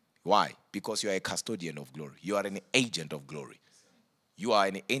 Why? Because you are a custodian of glory. You are an agent of glory. You are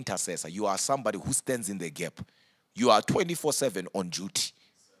an intercessor. You are somebody who stands in the gap. You are 24/7 on duty.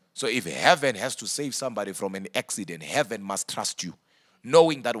 So if heaven has to save somebody from an accident, heaven must trust you,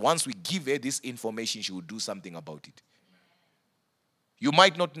 knowing that once we give her this information, she will do something about it. You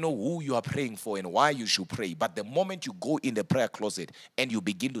might not know who you are praying for and why you should pray, but the moment you go in the prayer closet and you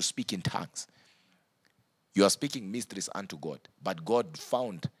begin to speak in tongues, you are speaking mysteries unto God, but God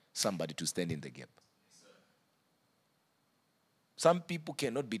found somebody to stand in the gap. Some people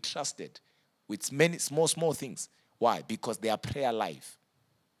cannot be trusted with many small things. Why? Because their prayer life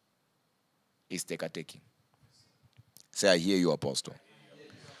is taking. Say, I hear you, Apostle.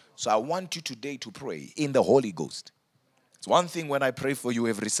 So I want you today to pray in the Holy Ghost. It's one thing when I pray for you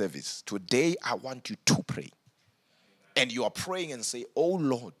every service. Today I want you to pray. And you are praying and say, oh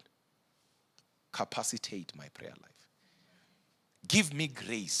Lord, capacitate my prayer life. Give me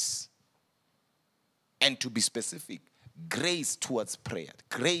grace. And to be specific, grace towards prayer.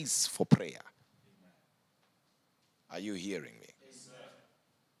 Grace for prayer. Are you hearing me? Yes, sir.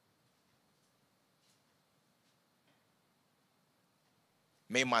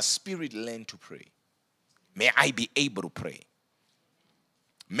 May my spirit learn to pray. May I be able to pray.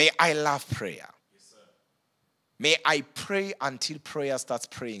 May I love prayer. Yes, sir. May I pray until prayer starts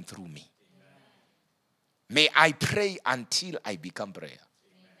praying through me. Amen. May I pray until I become prayer.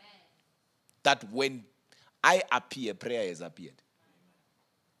 Amen. That when I appear, prayer has appeared.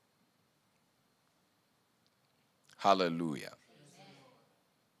 Amen. Hallelujah. Amen.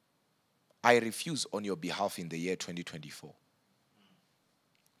 I refuse on your behalf in the year 2024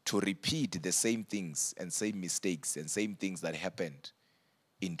 to repeat the same things and same mistakes and same things that happened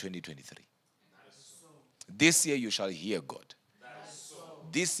in 2023. So. This year you shall hear God. So.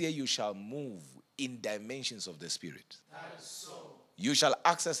 This year you shall move in dimensions of the Spirit. So. You shall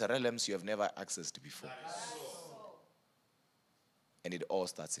access realms you have never accessed before. So. And it all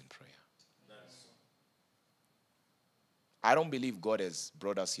starts in prayer. So. I don't believe God has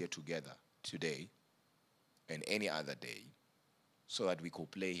brought us here together today and any other day so that we could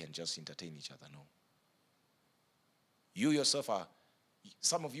play and just entertain each other. No. You yourself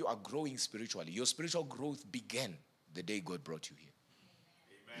some of you are growing spiritually. Your spiritual growth began the day God brought you here.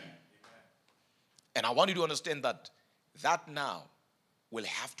 Amen. Amen. And I want you to understand that now will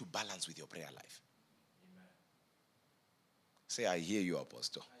have to balance with your prayer life. Amen. Say, I hear you,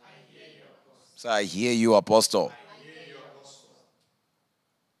 Apostle. I hear you, Apostle. Say, I hear you, Apostle. I hear you, Apostle.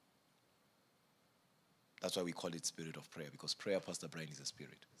 That's why we call it spirit of prayer, because prayer, Pastor Brian, is a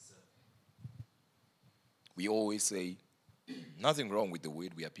spirit. Yes, We always say, nothing wrong with the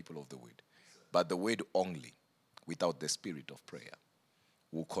word, we are people of the word. Yes, but the word only, without the spirit of prayer,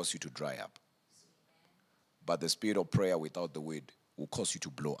 will cause you to dry up. Yes, but the spirit of prayer without the word will cause you to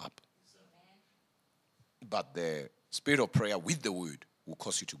blow up. Yes, but the spirit of prayer with the word will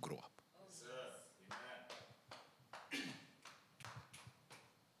cause you to grow up. Yes,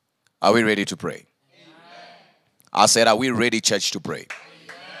 Are we ready to pray? I said, are we ready, church, to pray?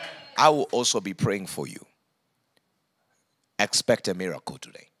 Amen. I will also be praying for you. Expect a miracle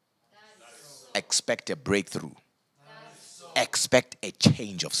today. So. Expect a breakthrough. So. Expect a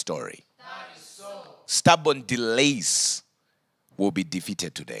change of story. So. Stubborn delays will be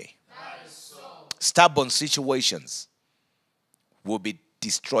defeated today. So. Stubborn situations will be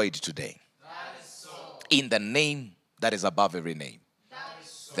destroyed today. So. In the name that is above every name.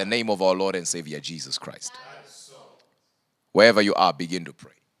 So. The name of our Lord and Savior, Jesus Christ. Wherever you are, begin to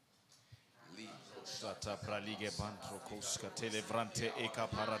pray. Sata pralige bantro koska televrante eka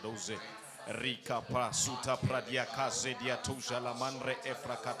paradoze rika prasuta pradia kaze dia toja la manre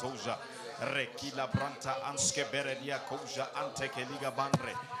efra katoja rekila branta anske beredia koja anteke liga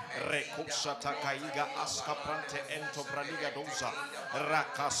bandre rekusata kaiga aska prante ento praliga doza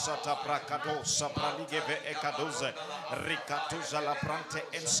rakasata prakado sapralige ve ekadoze rikatuza la prante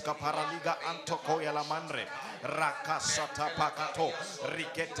enska paraliga antokoya la manre Rakasata pakato.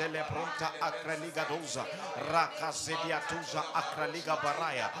 Riketele pronta akraliga doza. Rakasedia tuja akraliga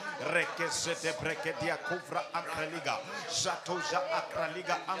baraya. Rekesete brekedia kuvra akraliga. Shatoja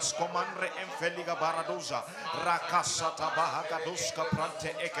akraliga anskomandre enfeliga baradoza. Rakasata bahagaduska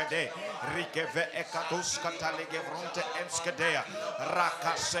prante ekede. Rikeve ekaduska talige fronte enskedea.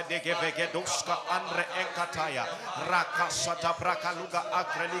 Rakasede vegeduska andre enkataya. Rakasata brakaluga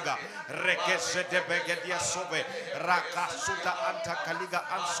akraliga. Rekesete begedia sove. Rakasuta antakaliga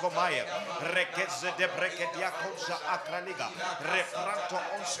anskomaya. Rekesete brekedia koja akraliga. Refranto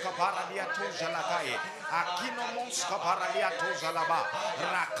onska baradia tuja lakaye. Akino monska baradia tuja laba.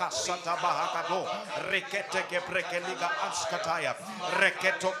 Rakasata bahagado. Rekete ke brekeliga anskataya.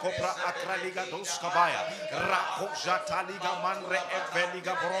 Reketo kopra akraliga doskabaya. Rakoja taliga manre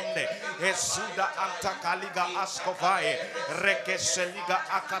eveliga bronde. Esuda antakaliga askovaye. Rekeseliga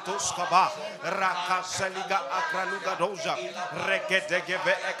akatoskaba. Rakaseliga akraluga doja.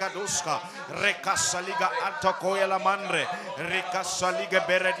 Reketegeve ekadoska. Rekasaliga antakoyela manre. Rekasaliga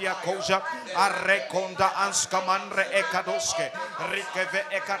beredia koja. Arekonda anska manre ekadoske. Rikeve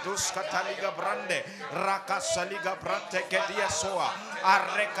ekadoska taliga brande. Rakasaliga brante kedia soa.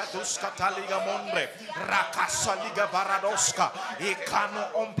 Arekaduska taliga mondre. Rakasaliga baradoska. Ikano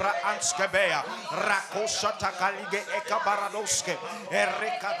ombra anskebea. Rakosha takalige eka baradoske.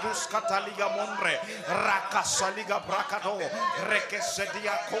 Erekaduska taliga mondre. Rakasaliga brakado.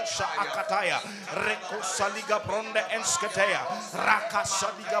 Rekesedia kosha akataya. Rekosaliga bronde ensketea.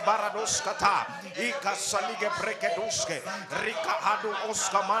 Rakasaliga baradoska ta. Ikasaliga brekeduske. Rika adu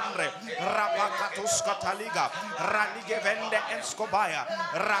oska mandre. Rapakatuska taliga. Ralige vende enskobaya.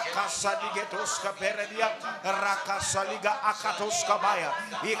 Rakasalige toska peredia. Rakasaliga akatoska baya.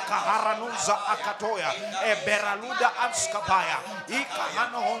 Ikaharanuza akatoya. Eberaluda anskabaya.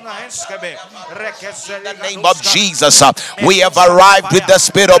 Ikahanohona enskebe. In the name of Jesus, we have arrived with the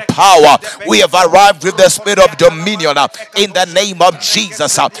spirit of power. We have arrived with the spirit of dominion. In the name of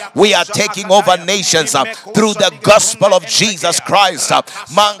Jesus, we are taking over nations through the gospel of Jesus Christ.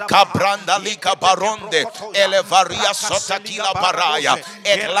 Manka branda lika baronde elevaria sotakila baraya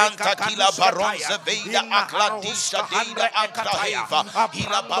eglanta kila baronze veida akladisha deida akraheva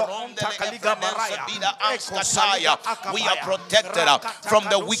ila baronde le vida anskataya. We are protected from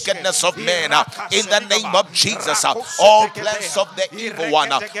the wickedness of men. In the name of Jesus, all plans of the evil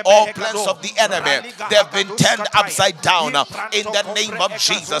one, all plans of the enemy, they have been turned upside down. In the name of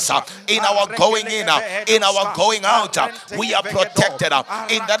Jesus, in our going in, in our going out, we are protected.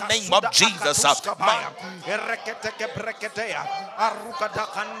 In the name of Jesus.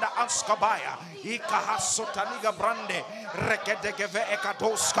 Ikahasotaliga brande rekedegeve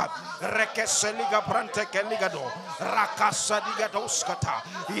ekadoska rekeseliga brante keligado rakasadiga doskata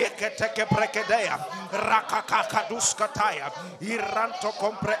yeketeke brekedea rakakakaduskataya iranto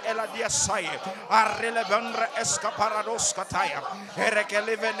compre eladia saye arrelevendre escaparadoskataya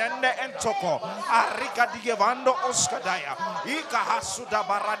erekelevenende entoko arrikadigevando oskadaya ikahasuda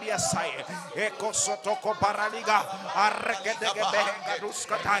baradia saye ekosotoko paraliga arrekedegeve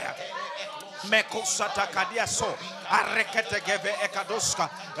ekaduskataya Mekosata kadiaso areketegeve ekadoska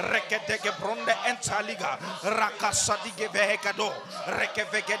rekedege bronde entaliga rakasadigeve ekado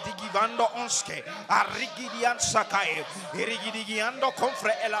rekevege digivando onske arigidian sakai irigidigiando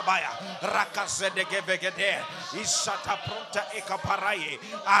konfre elabaya rakasedegeve isata pronta ekaparaye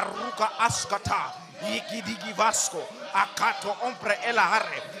aruka askata Yigidigi Vasco, Akato Ompre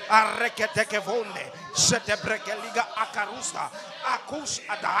Elahare, Areketeke Vonde, Sete Brekeliga Akarusta, Akus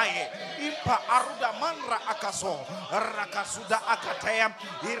Adaye, Impa Aruda Manra Akaso, Rakasuda Akatea,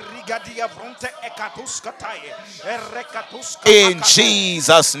 Irigadia Fronte Ekatuskataye, Erekatuska. In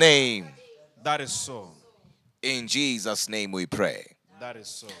Jesus' name. That is so. In Jesus' name we pray. That is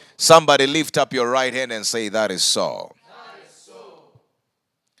so. Somebody lift up your right hand and say, that is so.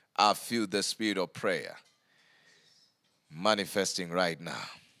 I feel the spirit of prayer manifesting right now.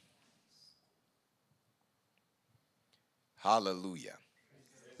 Hallelujah.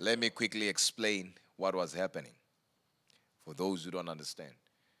 Let me quickly explain what was happening for those who don't understand.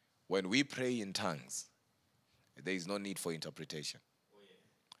 When we pray in tongues, there is no need for interpretation.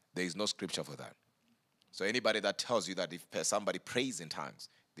 There is no scripture for that. So anybody that tells you that if somebody prays in tongues,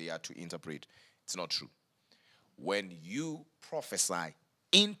 they are to interpret, it's not true. When you prophesy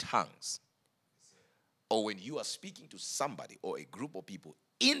in tongues, or when you are speaking to somebody or a group of people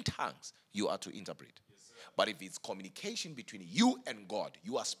in tongues, you are to interpret. But if it's communication between you and God,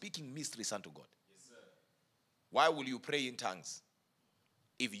 you are speaking mysteries unto God. Why will you pray in tongues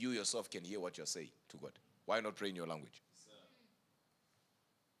if you yourself can hear what you're saying to God? Why not pray in your language?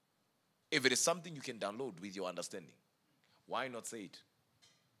 If it is something you can download with your understanding, why not say it?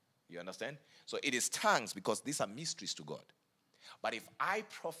 You understand? So it is tongues because these are mysteries to God. But if I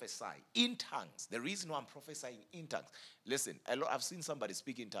prophesy in tongues, the reason why I'm prophesying in tongues, listen, I've seen somebody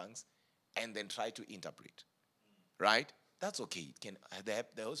speak in tongues and then try to interpret, right? That's okay. It can,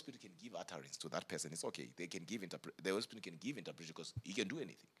 the Holy Spirit can give utterance to that person. It's okay. The Holy Spirit can give interpretation because he can do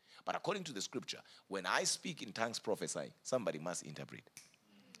anything. But according to the scripture, when I speak in tongues prophesying, somebody must interpret.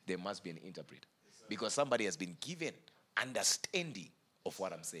 There must be an interpreter. Because somebody has been given understanding of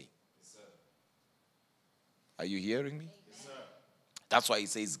what I'm saying. Are you hearing me? Yes, sir. That's why it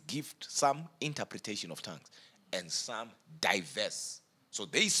says gift some interpretation of tongues and some diverse. So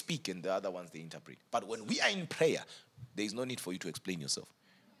they speak and the other ones they interpret. But when we are in prayer, there is no need for you to explain yourself.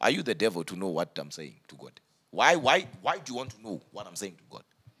 Are you the devil to know what I'm saying to God? Why do you want to know what I'm saying to God?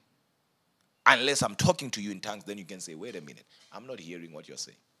 Unless I'm talking to you in tongues, then you can say, wait a minute, I'm not hearing what you're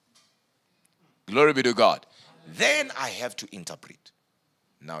saying. Glory be to God. Then I have to interpret.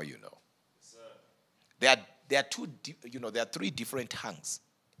 Now you know. There are three different tongues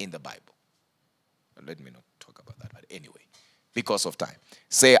in the Bible. And let me not talk about that, but anyway, because of time.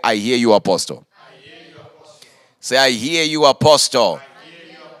 Say, I hear you, Apostle. I hear you, Apostle. Say, I hear you, Apostle. I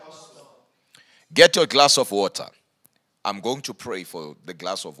hear you, Apostle. Get your glass of water. I'm going to pray for the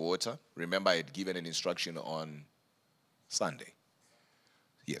glass of water. Remember, I had given an instruction on Sunday.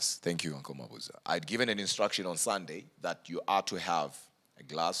 Yes, thank you, Uncle Mabuza. I had given an instruction on Sunday that you are to have a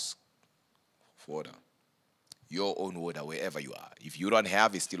glass of water. Your own water, wherever you are. If you don't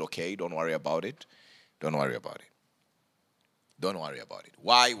have, it's still okay. Don't worry about it. Don't worry about it. Don't worry about it.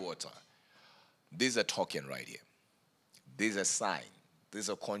 Why water? This is a token right here. This is a sign. This is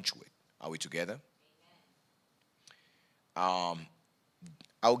a conduit. Are we together? I'll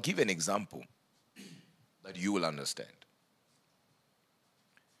give an example that you will understand.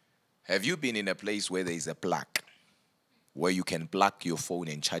 Have you been in a place where there is a plug, where you can plug your phone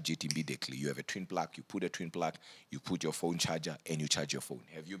and charge it immediately? You have a twin plug, you put a twin plug, you put your phone charger, and you charge your phone.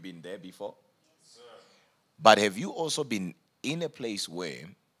 Have you been there before? Yes, sir. But have you also been in a place where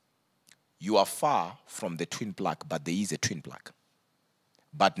you are far from the twin plug, but there is a twin plug?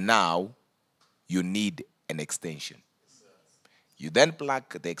 But now you need an extension. Yes, sir. You then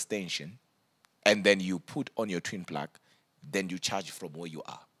plug the extension, and then you put on your twin plug, then you charge from where you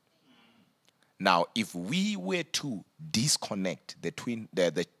are. Now, if we were to disconnect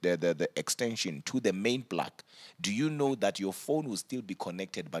the extension to the main plug, do you know that your phone will still be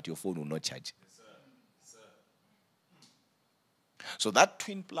connected, but your phone will not charge? Yes, sir. Yes, sir. So that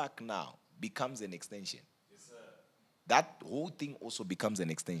twin plug now becomes an extension. Yes, sir. That whole thing also becomes an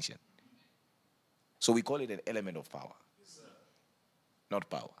extension. So we call it an element of power. Yes, sir. Not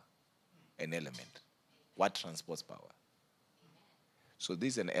power, an element. What transports power? So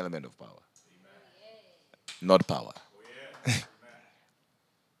this is an element of power. Not power. Oh, yeah.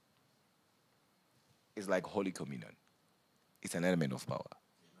 It's like Holy Communion. It's an element of power.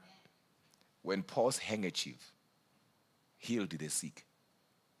 When Paul's handkerchief healed the sick,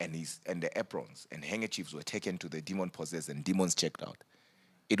 and the aprons and handkerchiefs were taken to the demon possessed and demons checked out,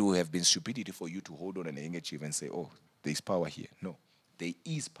 it would have been stupidity for you to hold on an handkerchief and say, oh, there's power here. No, there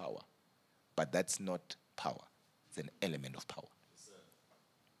is power, but that's not power. It's an element of power. Yes, sir.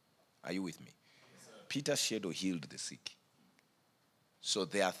 Are you with me? Yes, sir. Peter's shadow healed the sick. So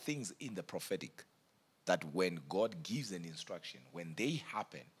there are things in the prophetic that when God gives an instruction, when they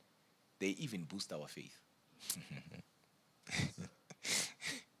happen, they even boost our faith.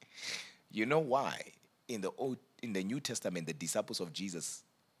 You know why? In the New Testament, the disciples of Jesus,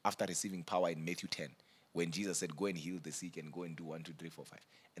 after receiving power in Matthew 10, when Jesus said, go and heal the sick and go and do 1, 2, 3, 4,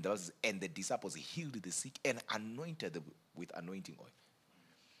 5. And the disciples healed the sick and anointed them with anointing oil.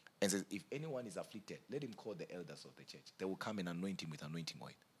 And says, if anyone is afflicted, let him call the elders of the church. They will come and anoint him with anointing oil.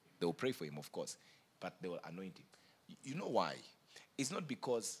 They will pray for him, of course, but they will anoint him. You know why? It's not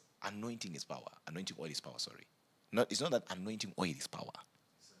because anointing is power. Anointing oil is power, sorry. It's not that anointing oil is power.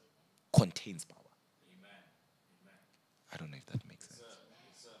 Contains power. Amen. Amen. I don't know if that makes sense. Yes, sir.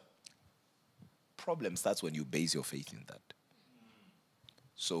 Yes, sir. Problem starts when you base your faith in that.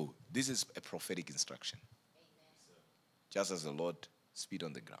 So this is a prophetic instruction. Just as the Lord spit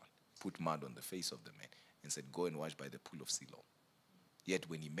on the ground, put mud on the face of the man, and said, go and wash by the pool of Siloam. Yet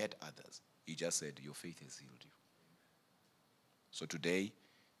when he met others, he just said, your faith has healed you. So today,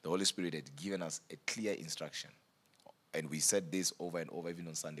 the Holy Spirit had given us a clear instruction. And we said this over and over, even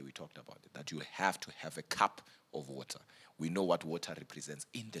on Sunday we talked about it, that you have to have a cup of water. We know what water represents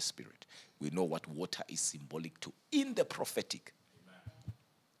in the spirit. We know what water is symbolic to in the prophetic. Amen.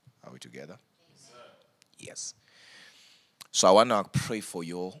 Are we together? Yes, sir. Yes. So I want to pray for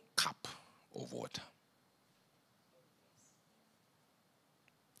your cup. of water.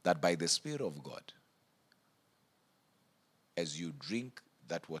 That by the Spirit of God, as you drink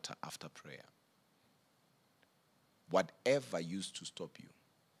that water after prayer, whatever used to stop you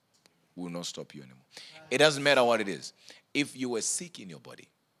will not stop you anymore. It doesn't matter what it is. If you were sick in your body,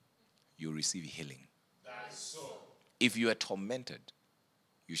 you receive healing. That is so. If you are tormented,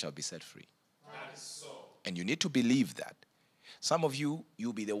 you shall be set free. That is so. And you need to believe that. Some of you,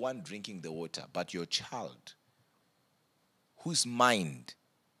 you'll be the one drinking the water, but your child, whose mind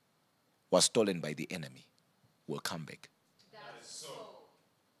was stolen by the enemy, will come back. That is so.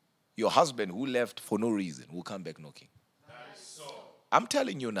 Your husband who left for no reason will come back knocking. That is so. I'm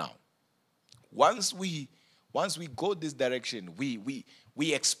telling you now, once we go this direction,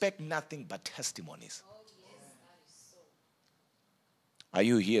 we expect nothing but testimonies. Oh, yes, that is so. Are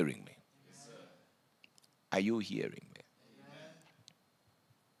you hearing me? Yes, sir. Are you hearing me? Amen.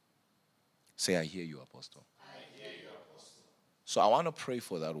 Say, I hear you, Apostle. I hear you, Apostle. So I want to pray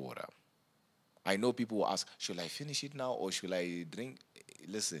for that water. I know people will ask, should I finish it now or should I drink?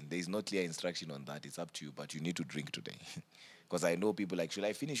 Listen, there is no clear instruction on that. It's up to you, but you need to drink today. Because I know people like, should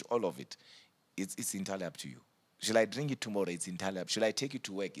I finish all of it? It's entirely up to you. Should I drink it tomorrow? It's entirely up. Should I take it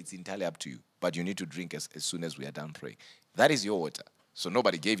to work? It's entirely up to you. But you need to drink as soon as we are done praying. That is your water. So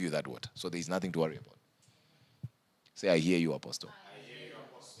nobody gave you that water. So there is nothing to worry about. Say, I hear you, Apostle. I hear you,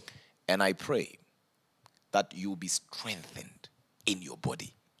 Apostle. And I pray that you will be strengthened in your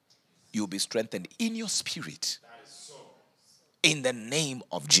body. You will be strengthened in your spirit. That is so. In the name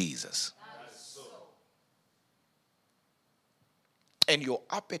of Jesus. That is so. And your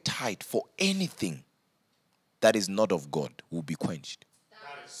appetite for anything that is not of God will be quenched.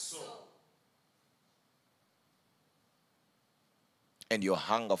 That is so. And your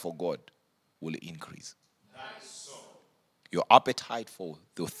hunger for God will increase. That is so. Your appetite for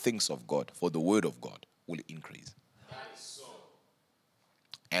the things of God, for the word of God, will increase. That is so.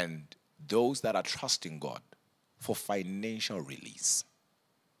 And those that are trusting God for financial release,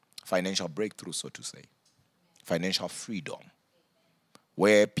 financial breakthrough, so to say, financial freedom,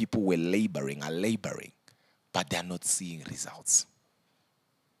 where people are laboring, but they are not seeing results.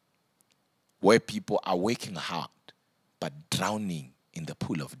 Where people are working hard, but drowning in the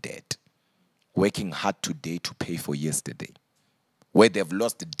pool of debt. Working hard today to pay for yesterday. Where they've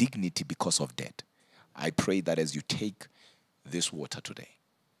lost dignity because of debt. I pray that as you take this water today,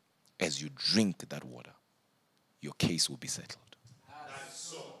 as you drink that water, your case will be settled. That is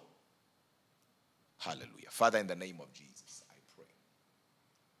so. Hallelujah. Father, in the name of Jesus, I pray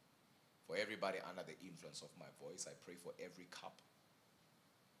for everybody under the influence of my voice. I pray for every cup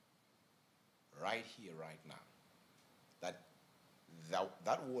right here, right now,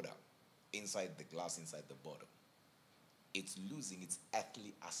 that water inside the glass, inside the bottle, it's losing its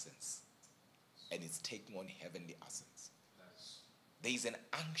earthly essence and it's taking on heavenly essence. There is an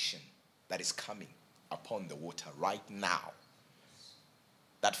unction that is coming upon the water right now.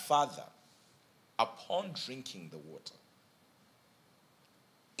 That Father, upon drinking the water,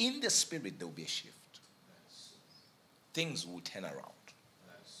 in the spirit there will be a shift. Things will turn around.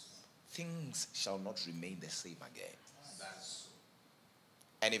 Things shall not remain the same again.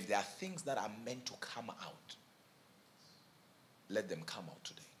 And if there are things that are meant to come out, let them come out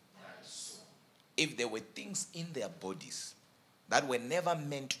today. If there were things in their bodies that were never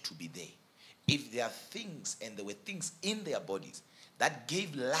meant to be there, if there are things and there were things in their bodies that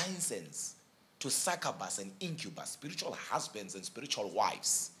gave license to succubus and incubus, spiritual husbands and spiritual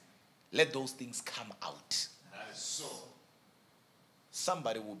wives, let those things come out. That is so.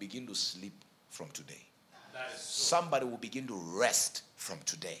 Somebody will begin to sleep from today. That is so. Somebody will begin to rest from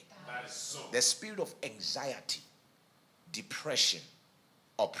today. That is so. The spirit of anxiety, depression,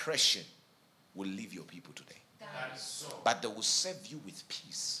 oppression will leave your people today. That is so. But they will serve you with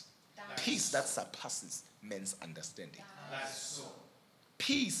peace. That Peace is that surpasses men's understanding. That is so.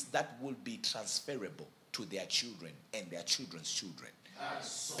 Peace that will be transferable to their children and their children's children. That is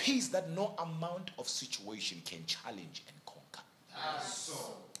so. Peace that no amount of situation can challenge and conquer. That is so.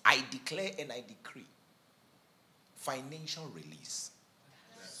 I declare and I decree financial release,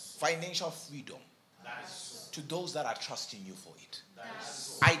 financial freedom That is so. to those that are trusting you for it. That is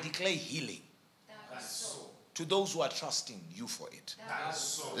so. I declare healing That is so. to those who are trusting you for it. That is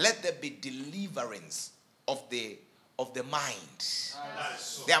so. Let there be deliverance of the mind. That is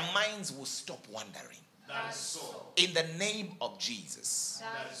so. Their minds will stop wandering. That is so. In the name of Jesus,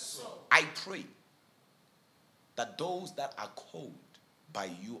 That is so. I pray that those that are called by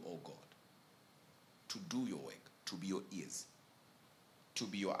you, O God, to do your work, to be your ears, to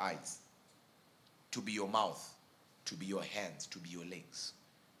be your eyes, to be your mouth, to be your hands, to be your legs,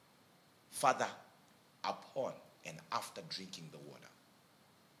 Father, upon and after drinking the water,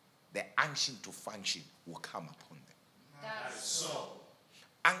 the unction to function will come upon them. That is so.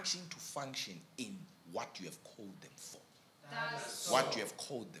 Unction to function in what you have called them for. That is so. What you have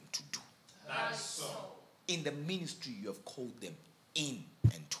called them to do. That is so. In the ministry you have called them in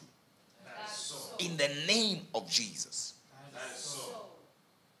and to. That is so. In the name of Jesus, That is so.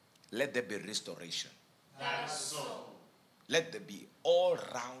 let there be restoration. That is so. Let there be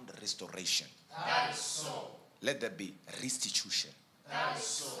all-round restoration. That is so. Let there be restitution. That is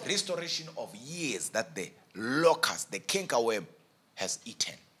so. Restoration of years that the locust, the cankerworm, has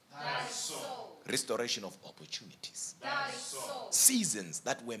eaten. That is so. Restoration of opportunities. That is so. Seasons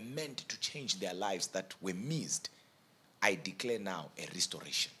that were meant to change their lives that were missed. I declare now a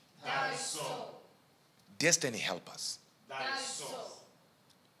restoration. That is so. Destiny help us. That is so.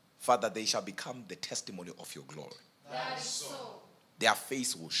 Father, they shall become the testimony of your glory. That is so. Their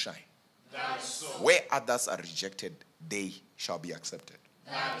face will shine. That is so. Where others are rejected, they shall be accepted.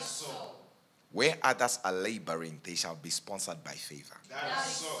 That is so. Where others are laboring, they shall be sponsored by favor. That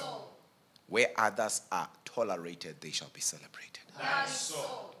is so. Where others are tolerated, they shall be celebrated. That is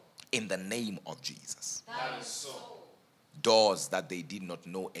so. In the name of Jesus. That is so. Doors that they did not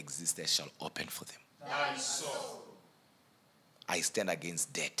know existed shall open for them. That is so. I stand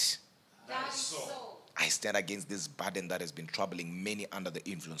against debt. That is so. I stand against this burden that has been troubling many under the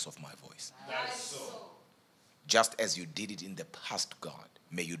influence of my voice. That is so. Just as you did it in the past, God,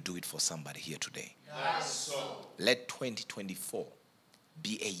 may you do it for somebody here today. That is so. Let 2024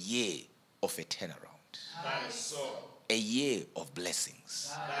 be a year of a turnaround. That is so. A year of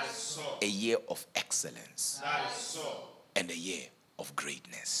blessings. That is so. A year of excellence. That is so. And a year of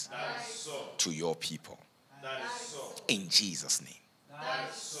greatness That is so. to your people. That is so. In Jesus' name. That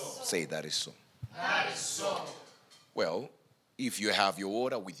is so. Say that is so. That is so. Well, if you have your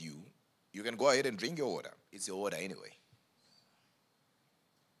water with you, you can go ahead and drink your water. It's your water anyway.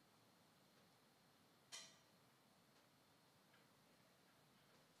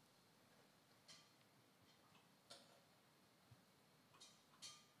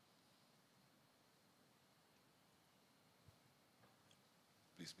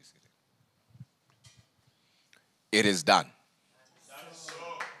 Please be seated. It is done.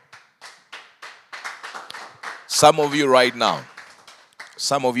 Some of you right now,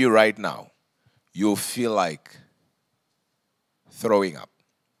 you feel like throwing up.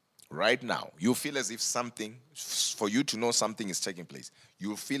 Right now, you feel as if something, for you to know something is taking place,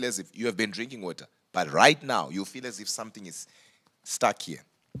 you feel as if you have been drinking water, but right now, you feel as if something is stuck here,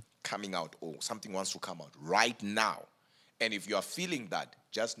 coming out, or something wants to come out right now. And if you are feeling that,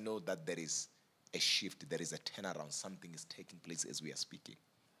 just know that there is a shift, there is a turnaround, something is taking place as we are speaking.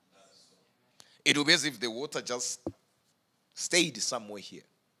 It will be as if the water just stayed somewhere here.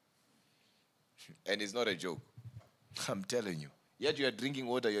 And it's not a joke. I'm telling you. Yet you are drinking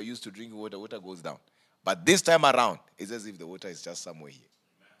water, you're used to drinking water, water goes down. But this time around, it's as if the water is just somewhere here.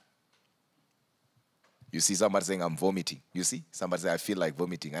 You see somebody saying, I'm vomiting. You see? Somebody say, I feel like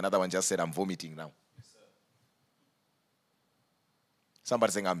vomiting. Another one just said, I'm vomiting now. Yes,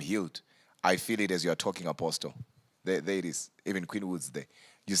 somebody saying, I'm healed. I feel it as you are talking, Apostle. There it is. Even Queen Wood's there.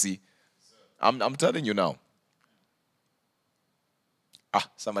 You see? I'm telling you now.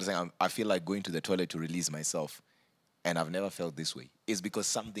 Somebody saying, I feel like going to the toilet to release myself. And I've never felt this way. It's because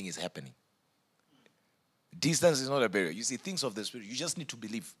something is happening. Distance is not a barrier. You see, things of the Spirit, you just need to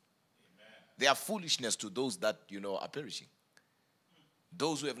believe. Amen. They are foolishness to those that, are perishing.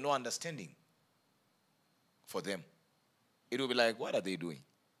 Those who have no understanding for them. It will be like, what are they doing?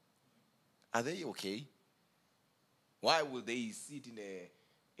 Are they okay? Why will they sit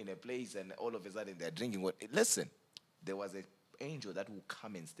in a place and all of a sudden they're drinking water? Listen, there was an angel that will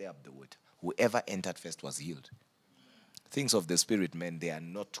come and stir up the water. Whoever entered first was healed. Things of the Spirit, man, they are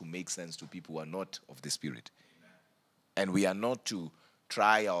not to make sense to people who are not of the Spirit. And we are not to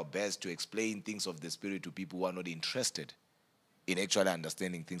try our best to explain things of the Spirit to people who are not interested in actually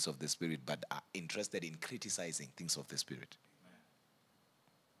understanding things of the Spirit, but are interested in criticizing things of the Spirit.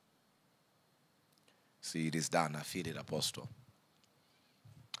 See, it is done. I feel it, Apostle.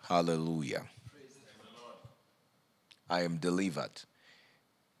 Hallelujah. I am delivered.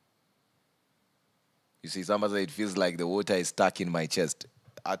 You see, somebody said it feels like the water is stuck in my chest.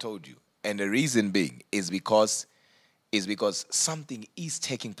 I told you. And the reason being is because something is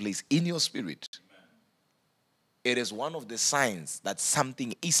taking place in your spirit. Amen. It is one of the signs that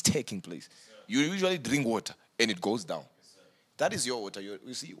something is taking place. You usually drink water and it goes down. That is your water.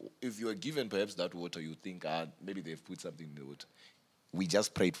 You see, if you are given perhaps that water, you think, maybe they've put something in the water. We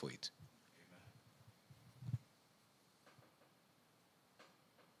just prayed for it.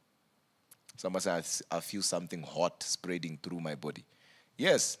 Somebody says, I feel something hot spreading through my body.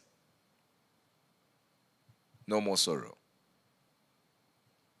 Yes. No more sorrow.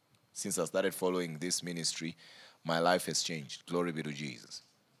 Since I started following this ministry, my life has changed. Glory be to Jesus.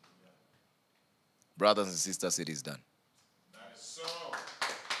 Brothers and sisters, it is done. That is so.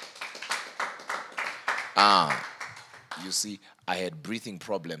 You see, I had breathing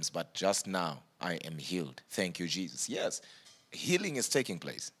problems, but just now I am healed. Thank you, Jesus. Yes, healing is taking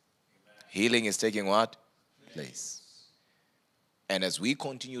place. Amen. Healing is taking what? Place. And as we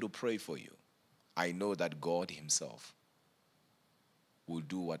continue to pray for you, I know that God himself will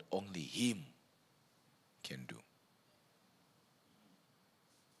do what only him can do.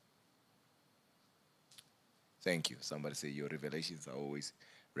 Thank you. Somebody say your revelations are always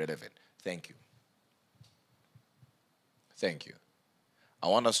relevant. Thank you. Thank you. I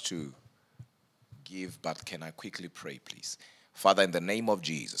want us to give, but can I quickly pray, please? Father, in the name of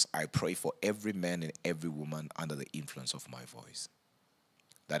Jesus, I pray for every man and every woman under the influence of my voice,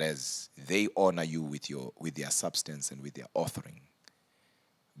 that as they honor you with their substance and with their offering,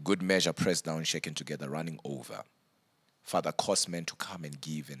 good measure pressed down, shaken together, running over, Father, cause men to come and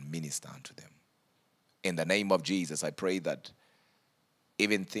give and minister unto them. In the name of Jesus, I pray that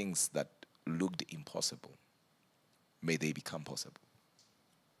even things that looked impossible, may they become possible.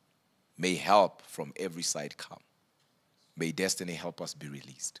 May help from every side come. May destiny help us be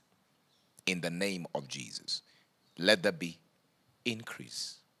released. In the name of Jesus, let there be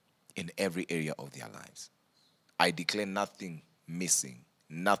increase in every area of their lives. I declare nothing missing,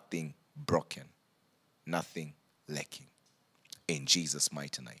 nothing broken, nothing lacking. In Jesus'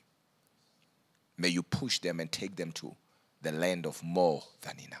 mighty name. May you push them and take them to the land of more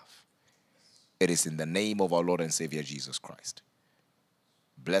than enough. It is in the name of our Lord and Savior Jesus Christ.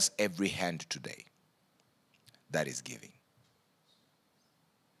 Bless every hand today that is giving.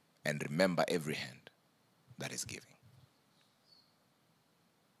 And remember every hand that is giving.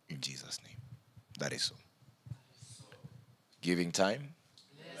 In Jesus' name. That is so. Giving time.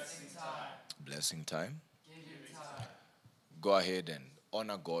 Blessing time. Blessing time. Giving time. Go ahead and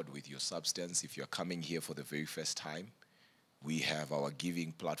honor God with your substance. If you're coming here for the very first time, we have our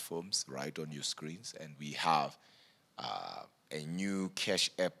giving platforms right on your screens, and we have a new Cash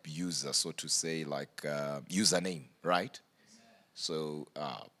App user, so to say, like username, right? So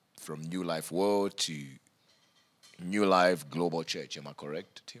from New Life World to New Life Global Church, am I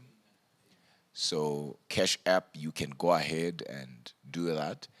correct, Tim? So Cash App, you can go ahead and do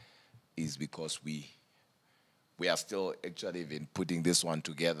that, is because we are still actually even putting this one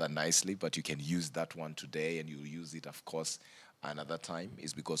together nicely, but you can use that one today, and you'll use it, of course, another time.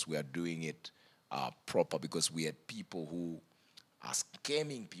 Is because we are doing it proper, because we had people who are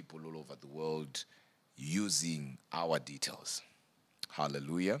scamming people all over the world using our details.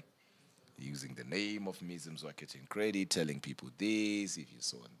 Hallelujah. Using the name of Miz Mzwakhe Tancredi, telling people this, if you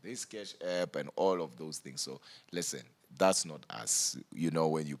saw on this Cash App, and all of those things. So listen, that's not us. You know,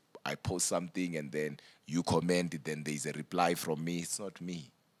 when I post something and then you comment it, then there's a reply from me. It's not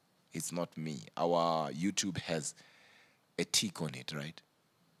me. It's not me. Our YouTube has a tick on it, right?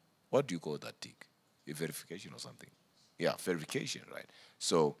 What do you call that tick? A verification or something? Yeah, verification, right?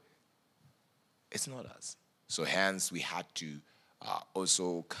 So it's not us. So hence we had to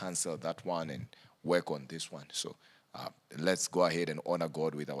also cancel that one and work on this one. So let's go ahead and honor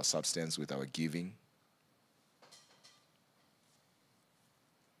God with our substance, with our giving.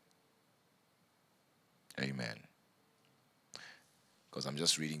 Amen. Because I'm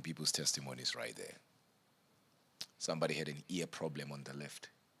just reading people's testimonies right there. Somebody had an ear problem on the left,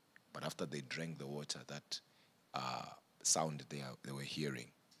 but after they drank the water, that sound they were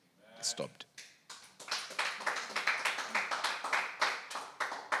hearing stopped.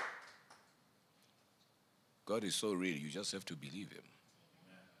 God is so real, you just have to believe him.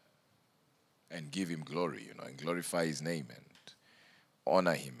 And give him glory, and glorify his name and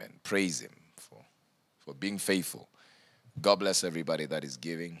honor him and praise him for being faithful. God bless everybody that is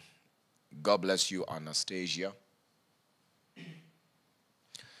giving. God bless you, Anastasia.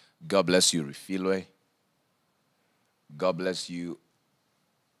 God bless you, Refilwe. God bless you,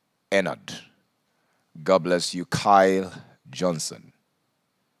 Ennard. God bless you, Kyle Johnson.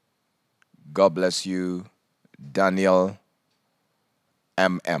 God bless you, Daniel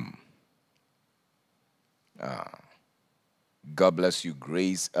M.M. God bless you,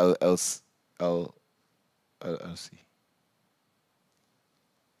 Grace LLC.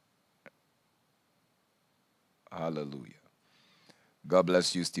 Hallelujah. God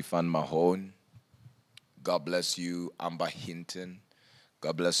bless you, Stefan Mahone. God bless you, Amber Hinton.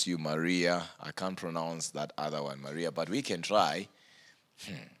 God bless you, Maria. I can't pronounce that other one, Maria, but we can try.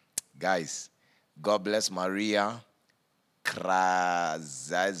 Guys, God bless Maria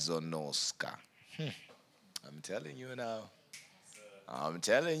Krazazonoska. I'm telling you now. I'm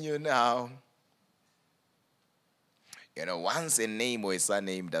telling you now. You know, once a name or a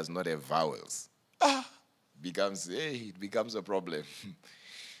surname does not have vowels, it becomes a problem.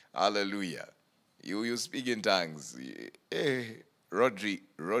 Hallelujah. You speak in tongues.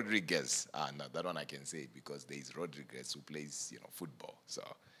 Rodriguez. No, that one I can say it because there is Rodriguez who plays, football. So,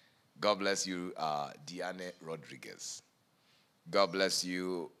 God bless you, Diane Rodriguez. God bless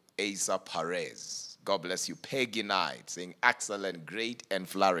you, Asa Perez. God bless you, Peggy Knight, saying excellent, great, and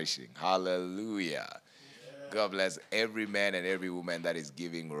flourishing. Hallelujah. Yeah. God bless every man and every woman that is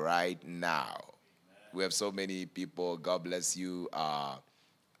giving right now. We have so many people. God bless you,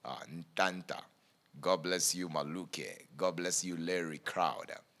 Ntanta. God bless you, Maluke. God bless you, Larry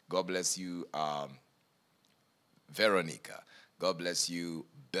Crowder. God bless you, Veronica. God bless you,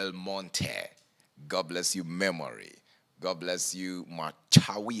 Belmonte. God bless you, Memory. God bless you,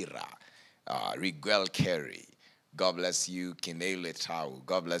 Machawira. Riguel Kerry. God bless you, Kinele Tau.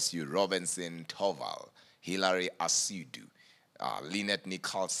 God bless you, Robinson Toval. Hilary Asidu. Lynette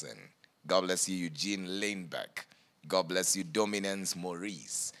Nicholson. God bless you, Eugene Lanebeck. God bless you, Dominance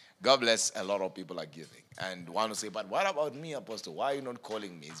Maurice. God bless, a lot of people are giving. And want to say, but what about me, Apostle? Why are you not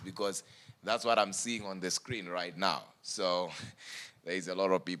calling me? It's because that's what I'm seeing on the screen right now. So there is a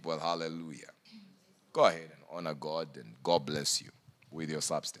lot of people, hallelujah. Go ahead and honor God, and God bless you with your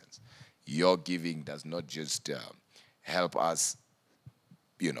substance. Your giving does not just help us,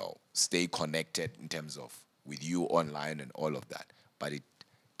 stay connected in terms of with you online and all of that, but it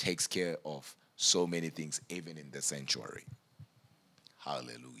takes care of so many things, even in the sanctuary.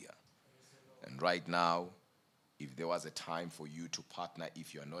 Hallelujah. And right now, if there was a time for you to partner,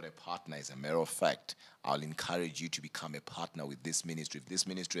 if you're not a partner, as a matter of fact, I'll encourage you to become a partner with this ministry. If this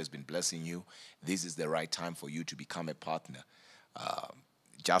ministry has been blessing you, this is the right time for you to become a partner.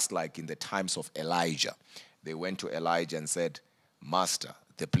 Just like in the times of Elijah, they went to Elijah and said, Master,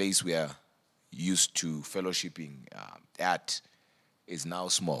 the place we are used to fellowshipping at is now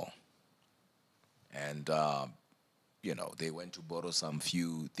small. And they went to borrow some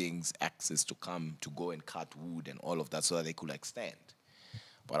few things, access to come to go and cut wood and all of that so that they could extend.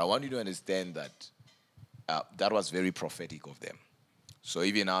 But I want you to understand that that was very prophetic of them. So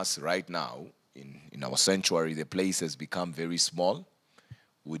even us right now, in our sanctuary, the place has become very small.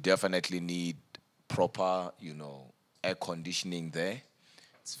 We definitely need proper, air conditioning there.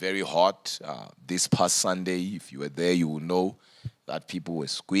 It's very hot. This past Sunday, if you were there, you will know that people were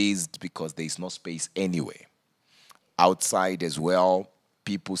squeezed because there is no space anywhere. Outside as well,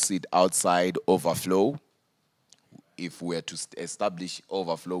 people sit outside, overflow. If we're to establish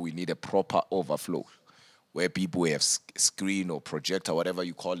overflow, we need a proper overflow where people have screen or projector, whatever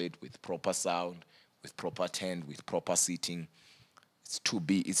you call it, with proper sound, with proper tent, with proper seating. It's too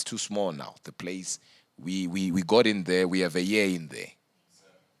big, it's too small now. The place, we got in there, we have a year in there.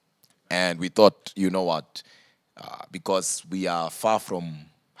 And we thought, you know what, because we are far from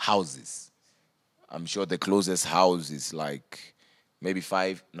houses, I'm sure the closest house is like maybe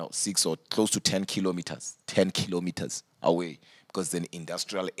 6 or close to 10 kilometers. 10 kilometers away because it's an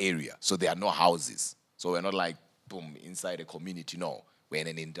industrial area. So there are no houses. So we're not like, boom, inside a community. No, we're in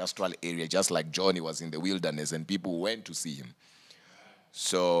an industrial area, just like Johnny was in the wilderness and people went to see him.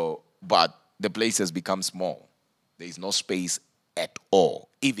 So, but the place has become small. There is no space at all,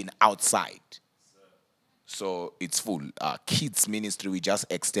 even outside. So it's full. Kids ministry, we just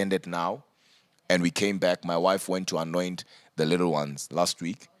extended now. And we came back. My wife went to anoint the little ones last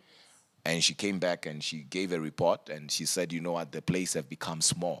week. And she came back and she gave a report. And she said, you know what, the place have become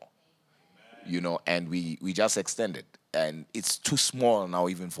small. And we just extended. And it's too small now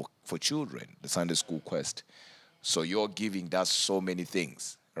even for children, the Sunday school quest. So your giving does so many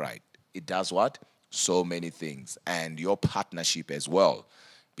things, right? It does what? So many things. And your partnership as well.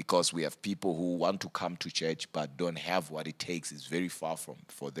 Because we have people who want to come to church but don't have what it takes. It's very far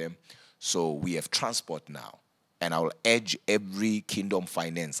for them. So we have transport now. And I will urge every kingdom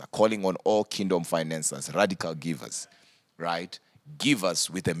financer, calling on all kingdom financiers, radical givers, right?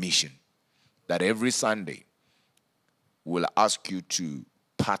 Givers with a mission. That every Sunday we'll ask you to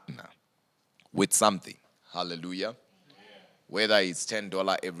partner with something. Hallelujah. Yeah. Whether it's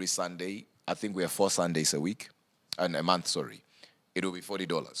 $10 every Sunday, I think we have 4 Sundays a week, and a month, sorry. It will be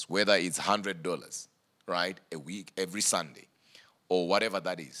 $40. Whether it's $100, right, a week, every Sunday, or whatever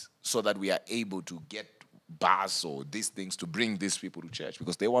that is, so that we are able to get bus or these things to bring these people to church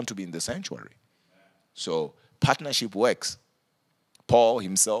because they want to be in the sanctuary. So partnership works. Paul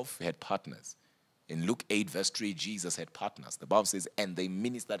himself had partners. In Luke 8, verse 3, Jesus had partners. The Bible says, and they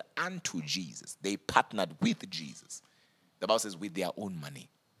ministered unto Jesus. They partnered with Jesus. The Bible says, with their own money.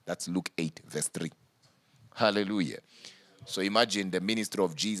 That's Luke 8, verse 3. Hallelujah. So imagine the ministry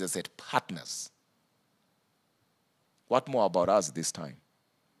of Jesus had partners. What more about us this time?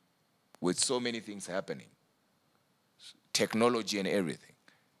 With so many things happening. Technology and everything.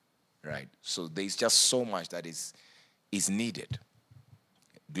 Right? So there's just so much that is needed.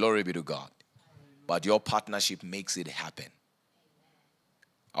 Glory be to God. But your partnership makes it happen.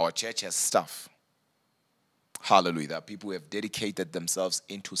 Our church has staff. Hallelujah. There are people who have dedicated themselves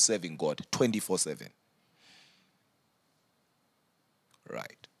into serving God 24/7.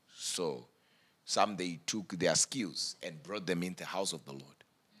 Right. So some they took their skills and brought them into the house of the Lord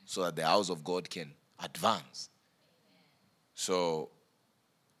so that the house of God can advance. So,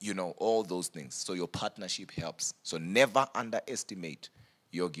 all those things. So your partnership helps. So never underestimate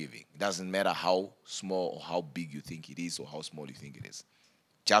your giving. It doesn't matter how small or how big you think it is or how small you think it is.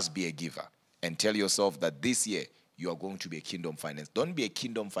 Just be a giver and tell yourself that this year you are going to be a kingdom financer. Don't be a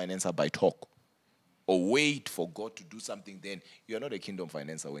kingdom financer by talk or wait for God to do something. Then you are not a kingdom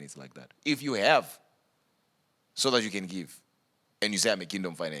financer when it's like that. If you have so that you can give and you say I'm a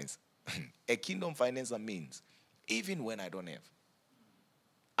kingdom financer, a kingdom financer means even when I don't have,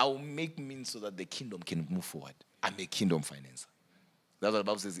 I will make means so that the kingdom can move forward. I'm a kingdom financer. That's what the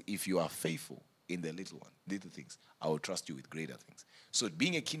Bible says. If you are faithful in the little things, I will trust you with greater things. So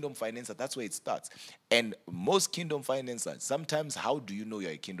being a kingdom financer, that's where it starts. And most kingdom financiers, sometimes how do you know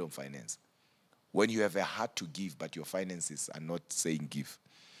you're a kingdom financer? When you have a heart to give, but your finances are not saying give.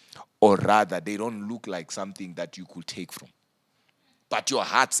 Or rather, they don't look like something that you could take from. But your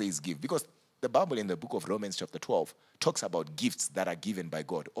heart says give. Because the Bible in the book of Romans chapter 12 talks about gifts that are given by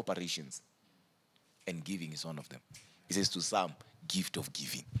God, operations. And giving is one of them. It says to some, gift of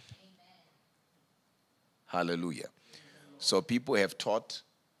giving. Amen. Hallelujah. So people have taught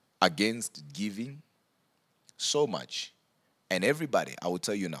against giving so much. And everybody, I will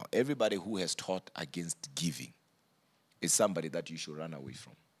tell you now, everybody who has taught against giving is somebody that you should run away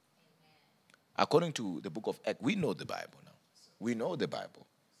from. Amen. According to the book of Acts, we know the Bible now. We know the Bible.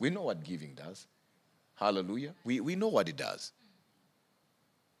 We know what giving does. Hallelujah. We know what it does.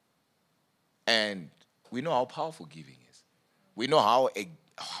 And we know how powerful giving is. We know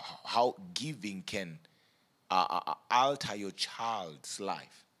how giving can alter your child's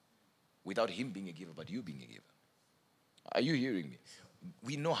life without him being a giver, but you being a giver. Are you hearing me?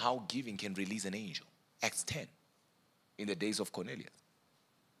 We know how giving can release an angel. Acts 10, in the days of Cornelius.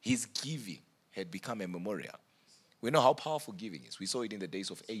 His giving had become a memorial. We know how powerful giving is. We saw it in the days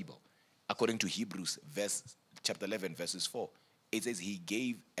of Abel. According to Hebrews chapter 11, verses 4, it says he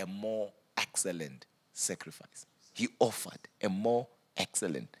gave a more excellent sacrifice. He offered a more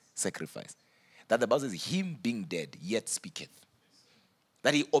excellent sacrifice. That the Bible says, him being dead yet speaketh.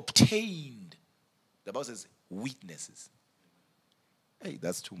 That he obtained, the Bible says, witnesses. Hey,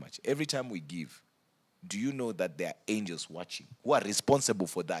 that's too much. Every time we give, do you know that there are angels watching who are responsible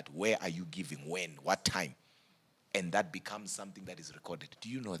for that? Where are you giving? When? What time? And that becomes something that is recorded. Do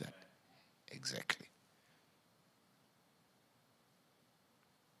you know that? Exactly.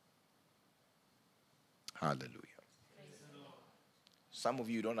 Hallelujah. Some of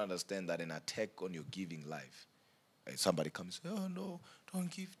you don't understand that an attack on your giving life. Somebody comes, oh no, don't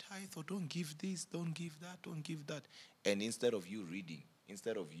give tithe or don't give this, don't give that, don't give that. And instead of you reading,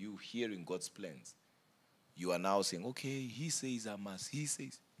 instead of you hearing God's plans, you are now saying, okay, he says I must, he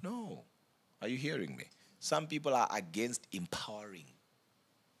says. No. Are you hearing me? Some people are against empowering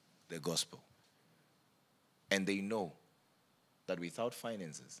the gospel. And they know that without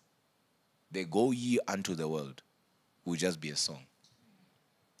finances, they go ye unto the world will just be a song,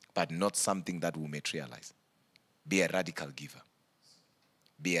 but not something that will materialize. Be a radical giver.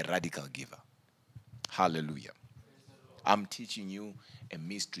 Be a radical giver. Hallelujah. I'm teaching you a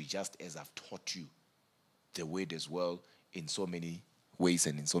mystery just as I've taught you the word as well in so many ways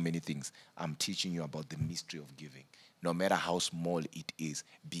and in so many things. I'm teaching you about the mystery of giving. No matter how small it is,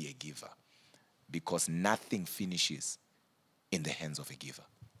 be a giver. Because nothing finishes in the hands of a giver.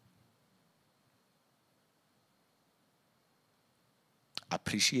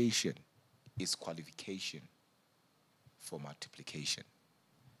 Appreciation is qualification for multiplication.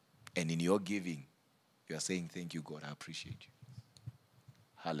 And in your giving, you are saying, thank you, God, I appreciate you.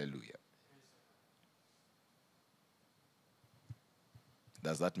 Hallelujah.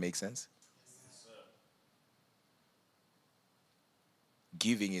 Does that make sense? Yes, sir.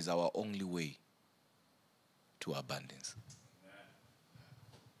 Giving is our only way to abundance. Amen.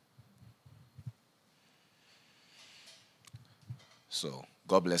 So,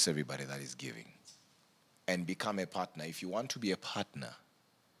 God bless everybody that is giving. and become a partner. If you want to be a partner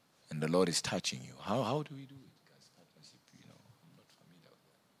and the Lord is touching you, how do we do it? Guys, partnership, I'm not familiar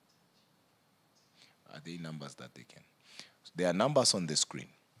with that. Are there numbers that they can? There are numbers on the screen.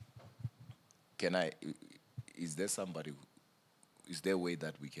 Is there a way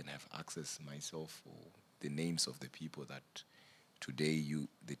that we can have access, myself, or the names of the people that today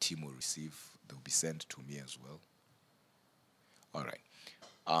the team will receive? They'll be sent to me as well. All right.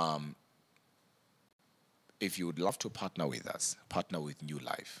 If you would love to partner with us, partner with New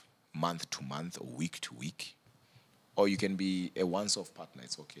Life, month to month or week to week, or you can be a once-off partner.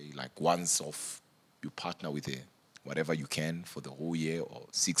 It's okay. Like once-off, you partner with whatever you can for the whole year or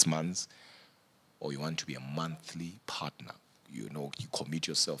 6 months, or you want to be a monthly partner. You commit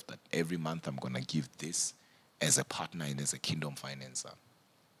yourself that every month I'm going to give this as a partner and as a kingdom financer.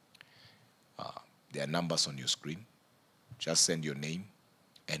 There are numbers on your screen. Just send your name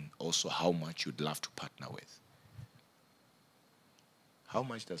and also how much you'd love to partner with. How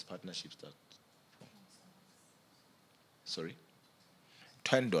much does partnership start from? Sorry?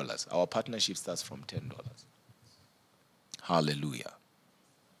 $10. Our partnership starts from $10. Hallelujah.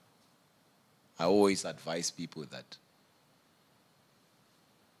 I always advise people that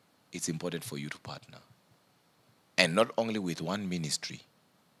it's important for you to partner. And not only with one ministry,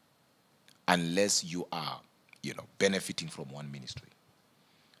 unless you are, benefiting from one ministry.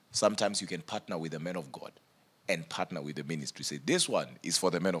 Sometimes you can partner with a man of God and partner with the ministry. Say, this one is for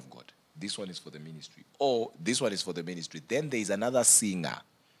the man of God. This one is for the ministry. Or this one is for the ministry. Then there is another singer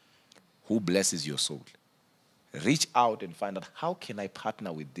who blesses your soul. Reach out and find out, how can I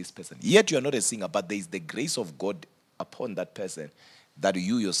partner with this person? Yet you are not a singer, but there is the grace of God upon that person that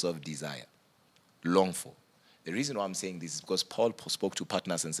you yourself desire, long for. The reason why I'm saying this is because Paul spoke to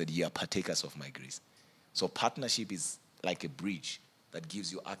partners and said, ye are partakers of my grace. So partnership is like a bridge that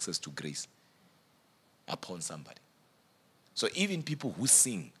gives you access to grace upon somebody. So even people who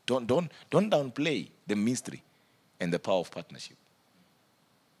sing, don't downplay the mystery and the power of partnership.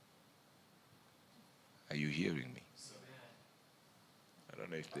 Are you hearing me? I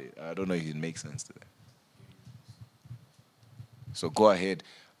don't know if it makes sense to them. So go ahead.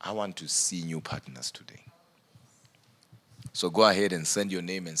 I want to see new partners today. So go ahead and send your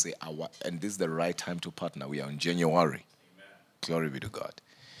name and say, and this is the right time to partner. We are in January. Amen. Glory be to God.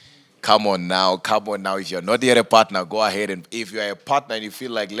 Come on now. If you're not yet a partner, go ahead. And if you're a partner and you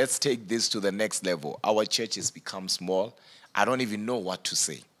feel like, let's take this to the next level. Our church has become small. I don't even know what to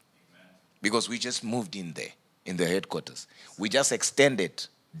say. Amen. Because we just moved in there, in the headquarters. We just extended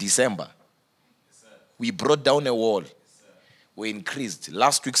December. Yes, we brought down a wall. Yes, we increased.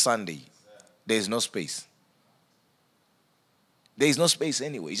 Last week, Sunday, there is no space. There is no space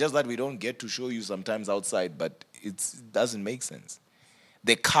anyway. It's just that we don't get to show you sometimes outside, but it doesn't make sense.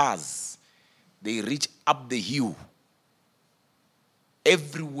 The cars, they reach up the hill.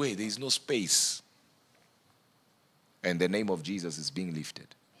 Everywhere, there is no space. And the name of Jesus is being lifted.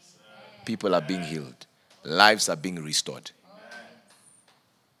 People are being healed. Lives are being restored.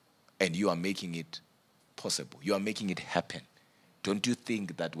 And you are making it possible. You are making it happen. Don't you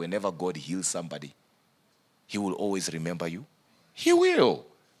think that whenever God heals somebody, he will always remember you? He will.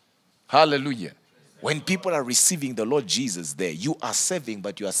 Hallelujah. When people are receiving the Lord Jesus there, you are serving,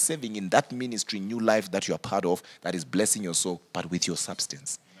 but you are serving in that ministry, New Life that you are part of, that is blessing your soul, but with your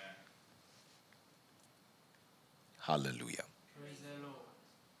substance. Amen. Hallelujah. Praise the Lord.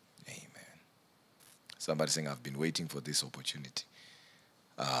 Amen. Somebody saying, I've been waiting for this opportunity.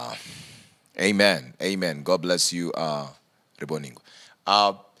 Amen. Amen. God bless you, Reboningo.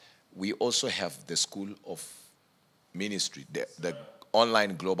 We also have the School of Ministry, the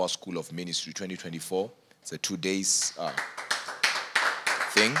Online Global School of Ministry 2024. It's a 2 days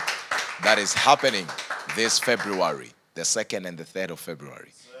thing that is happening this February, the 2nd and the 3rd of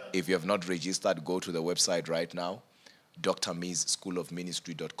February. If you have not registered, go to the website right now,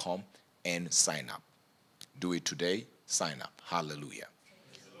 drmizschoolofministry.com, and sign up. Do it today, sign up. Hallelujah.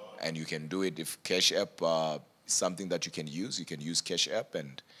 And you can do it if Cash App is something that you can use Cash App,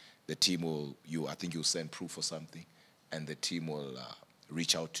 and the team will, I think you'll send proof or something, and the team will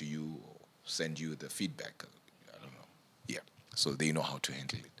reach out to you or send you the feedback. I don't know. Yeah. So they know how to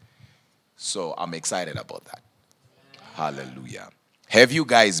handle it. So I'm excited about that. Hallelujah. Have you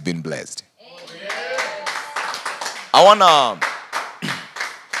guys been blessed? I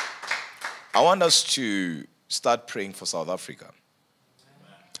want us to start praying for South Africa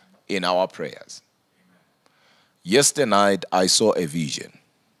in our prayers. Yesterday night, I saw a vision.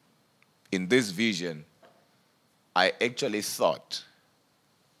 In this vision, I actually thought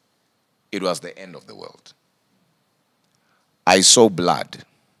it was the end of the world. I saw blood.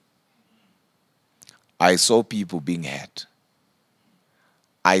 I saw people being hurt.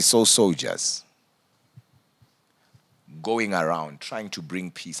 I saw soldiers going around trying to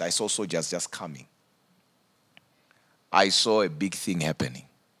bring peace. I saw soldiers just coming. I saw a big thing happening.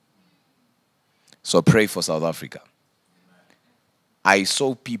 So pray for South Africa. I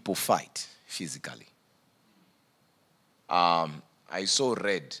saw people fight physically. I saw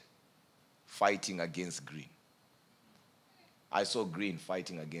red fighting against green. I saw green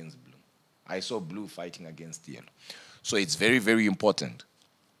fighting against blue. I saw blue fighting against yellow. So it's very, very important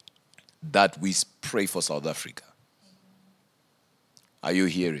that we pray for South Africa. Are you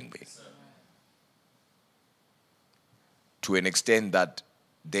hearing me? To an extent that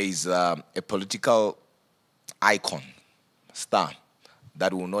there is a political icon, star,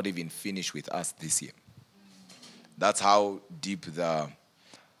 that will not even finish with us this year. That's how deep the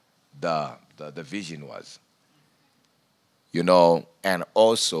vision was. You know, and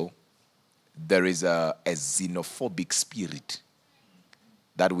also there is a xenophobic spirit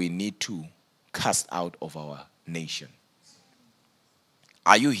that we need to cast out of our nation.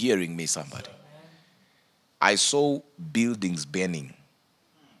 Are you hearing me, somebody? I saw buildings burning.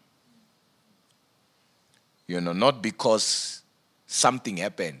 You know, not because something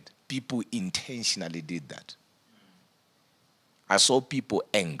happened. People intentionally did that. I saw people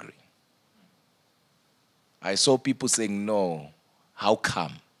angry. I saw people saying, no, how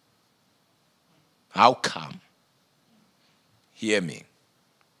come? How come? Hear me.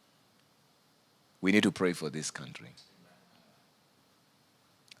 We need to pray for this country.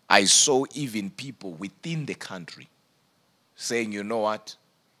 I saw even people within the country saying, you know what?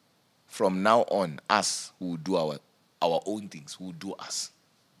 From now on, us who will do our own things, who will do us.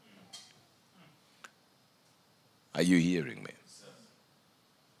 Are you hearing me?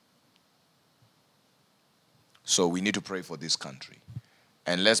 So we need to pray for this country.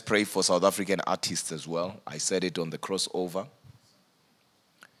 And let's pray for South African artists as well. I said it on the crossover.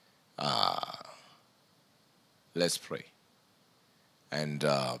 Let's pray. And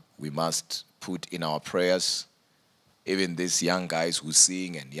we must put in our prayers, even these young guys who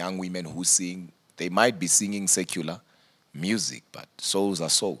sing and young women who sing, they might be singing secular music, but souls are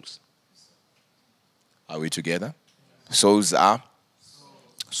souls. Are we together? Souls are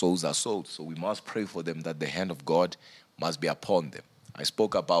souls. So we must pray for them that the hand of God must be upon them. I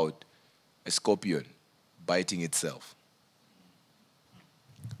spoke about a scorpion biting itself.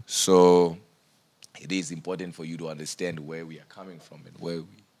 So it is important for you to understand where we are coming from and where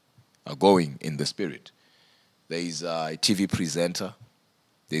we are going in the spirit. There is a TV presenter.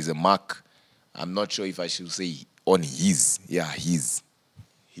 There is a mark. I'm not sure if I should say on his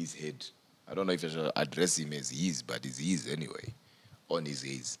head. I don't know if I should address him as his, but it's his anyway. On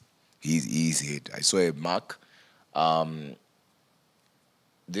his head. I saw a mark.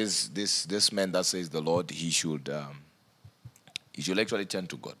 This man that says the Lord, he should actually turn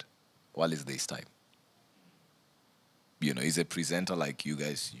to God while it's this time. You know, he's a presenter like you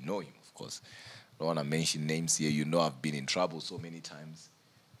guys. You know him, of course. I don't want to mention names here. You know I've been in trouble so many times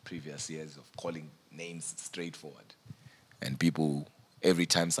previous years of calling names straightforward. And people, every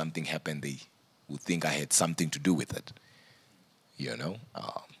time something happened, they would think I had something to do with it. You know?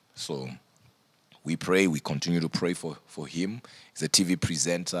 So we pray. We continue to pray for him. He's a TV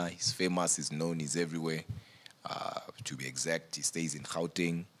presenter. He's famous. He's known. He's everywhere. To be exact, he stays in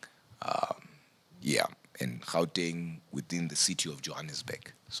Gauteng. In Gauteng, within the city of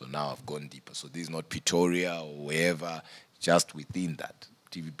Johannesburg. So now I've gone deeper. So this is not Pretoria or wherever, just within that.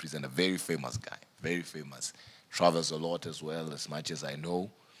 TV presenter, very famous guy, very famous. Travels a lot as well, as much as I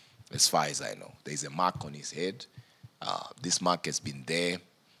know, as far as I know. There's a mark on his head. This mark has been there.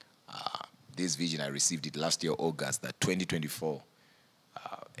 This vision, I received it last year, August, that 2024,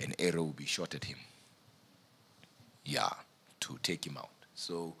 an arrow will be shot at him. To take him out.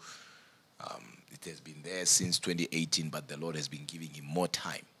 So it has been there since 2018, but the Lord has been giving him more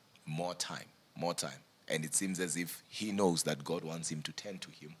time. And it seems as if he knows that God wants him to turn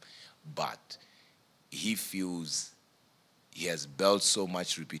to him, but he feels he has built so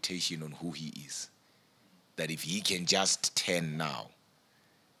much reputation on who he is that if he can just turn now,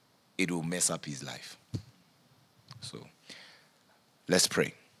 it will mess up his life. So let's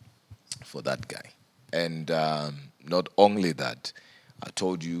pray for that guy. And not only that, I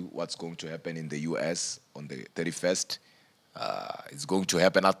told you what's going to happen in the U.S. on the 31st. It's going to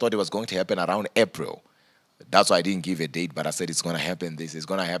happen. I thought it was going to happen around April. That's why I didn't give a date, but I said it's going to happen this. It's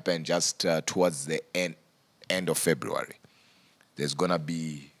going to happen just towards the end of February. There's going to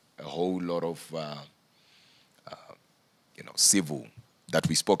be a whole lot of civil that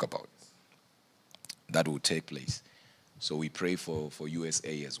we spoke about that will take place. So we pray for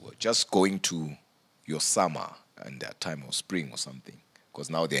USA as well. Just going to your summer and their time of spring or something, because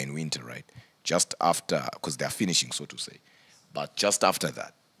now they're in winter, right? Just after, because they're finishing, so to say. But just after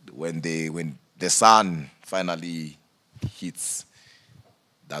that, when the sun finally hits,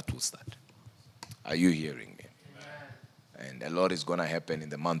 that will start. Are you hearing me? And a lot is going to happen in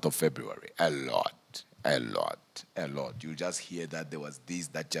the month of February. A lot, a lot, a lot. You just hear that there was this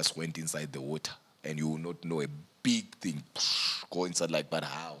that just went inside the water, and you will not know a big thing go inside like, but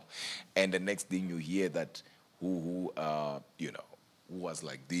how? And the next thing you hear that who was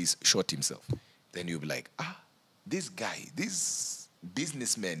like this, shot himself. Then you'll be like, this guy, this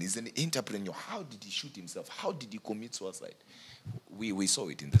businessman is an entrepreneur. How did he shoot himself? How did he commit suicide? We saw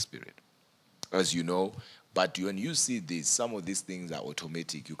it in the spirit, as you know. But when you see this, some of these things are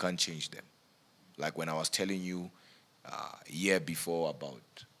automatic. You can't change them. Like when I was telling you a year before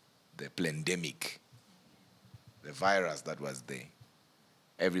about the pandemic, the virus that was there.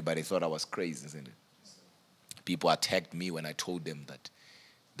 Everybody thought I was crazy, isn't it? People attacked me when I told them that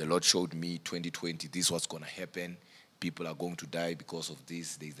the Lord showed me 2020, this was going to happen. People are going to die because of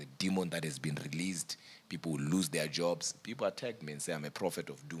this. There's a demon that has been released. People will lose their jobs. People attack me and say I'm a prophet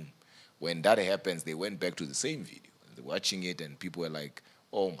of doom. When that happens, they went back to the same video. They're watching it, and people were like,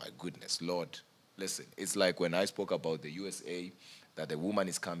 oh my goodness, Lord. Listen, it's like when I spoke about the USA, that a woman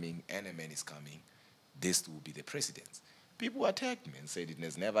is coming and a man is coming. This will be the president. People attacked me and said it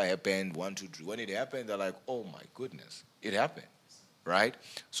has never happened, 1, 2, 3. When it happened, they're like, oh my goodness, it happened, right?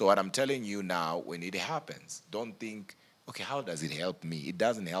 So what I'm telling you now, when it happens, don't think, okay, how does it help me? It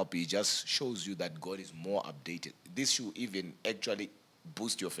doesn't help you. It just shows you that God is more updated. This should even actually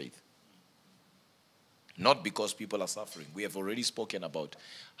boost your faith. Not because people are suffering. We have already spoken about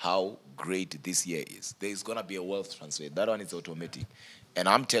how great this year is. There's going to be a wealth transfer. That one is automatic. And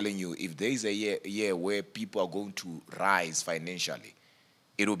I'm telling you, if there is a year where people are going to rise financially,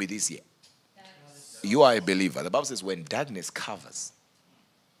 it will be this year. You are a believer. The Bible says when darkness covers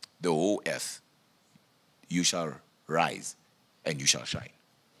the whole earth, you shall rise and you shall shine.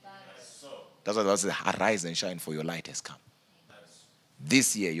 That's what the Bible says. Arise and shine, for your light has come.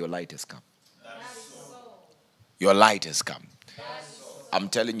 This year, your light has come. Your light has come. I'm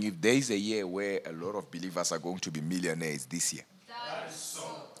telling you, there is a year where a lot of believers are going to be millionaires this year.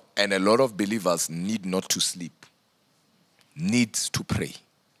 And a lot of believers need not to sleep, need to pray,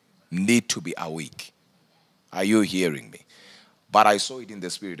 need to be awake. Are you hearing me? But I saw it in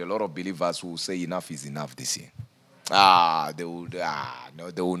the spirit. A lot of believers will say enough is enough this year. They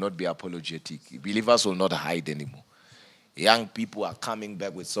will not be apologetic. Believers will not hide anymore. Young people are coming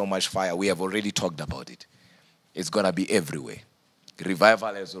back with so much fire. We have already talked about it. It's going to be everywhere.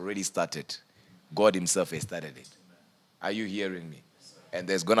 Revival has already started. God himself has started it. Are you hearing me? And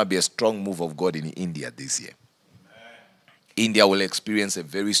there's going to be a strong move of God in India this year. India will experience a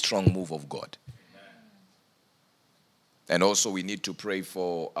very strong move of God. And also we need to pray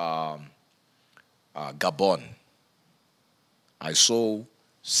for Gabon. I saw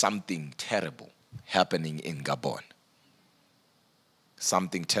something terrible happening in Gabon.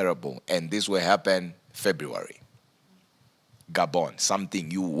 Something terrible. And this will happen February. Gabon, something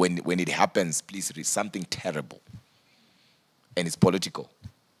when it happens, please read something terrible. And it's political.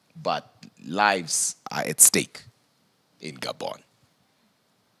 But lives are at stake in Gabon.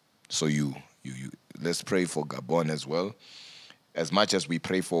 So let's pray for Gabon as well. As much as we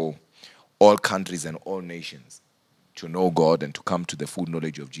pray for all countries and all nations to know God and to come to the full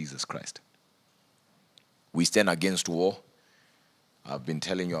knowledge of Jesus Christ. We stand against war. I've been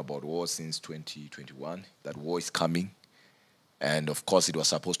telling you about war since 2021. That war is coming. And of course, it was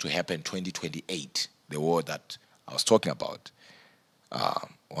supposed to happen 2028, the war that I was talking about. I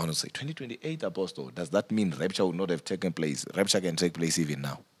want to say 2028, Apostle. Does that mean rapture would not have taken place? Rapture can take place even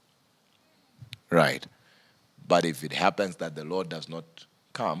now. Right. But if it happens that the Lord does not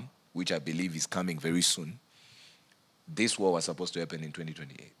come, which I believe is coming very soon, this war was supposed to happen in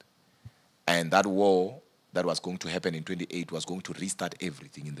 2028. And that war that was going to happen in 2028 was going to restart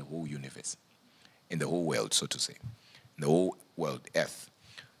everything in the whole universe, in the whole world, so to say. The whole world, earth.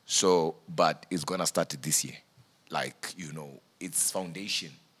 So, but it's going to start this year. Like, its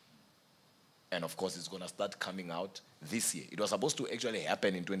foundation. And of course, it's going to start coming out this year. It was supposed to actually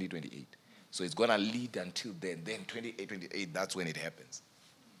happen in 2028. So it's going to lead until then. Then 28, that's when it happens.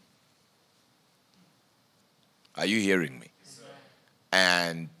 Are you hearing me? Yes,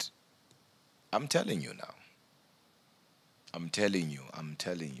 and I'm telling you now. I'm telling you.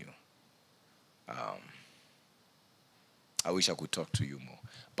 I wish I could talk to you more.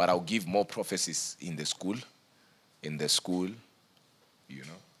 But I'll give more prophecies in the school. In the school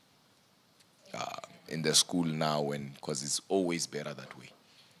now, because it's always better that way.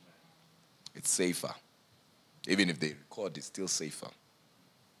 It's safer. Even if they record, it's still safer.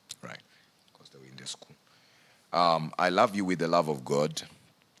 Right? Because they were in the school. I love you with the love of God.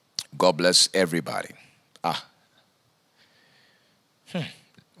 God bless everybody.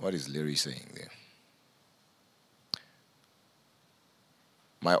 What is Larry saying there?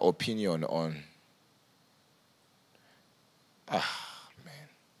 My opinion on... man.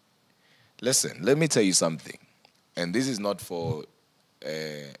 Listen, let me tell you something. And this is not for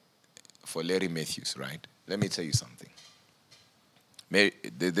Larry Matthews, right? Let me tell you something.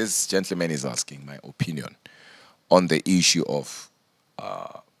 This gentleman is asking my opinion on the issue of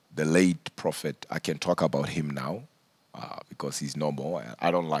the late prophet. I can talk about him now because he's no more.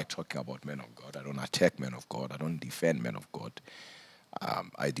 I don't like talking about men of God. I don't attack men of God. I don't defend men of God.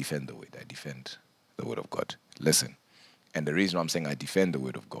 I defend the word. I defend the word of God. Listen, and the reason I'm saying I defend the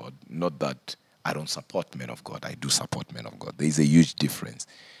word of God, not that I don't support men of God. I do support men of God. There is a huge difference.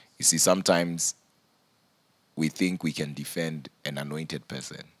 You see, sometimes we think we can defend an anointed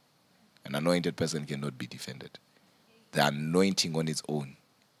person. An anointed person cannot be defended. The anointing on its own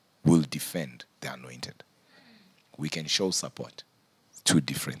will defend the anointed. We can show support. Two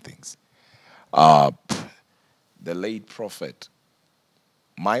different things. The late prophet,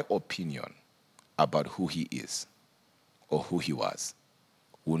 my opinion about who he is or who he was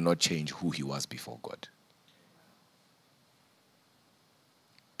will not change who he was before God.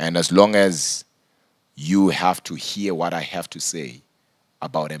 And as long as you have to hear what I have to say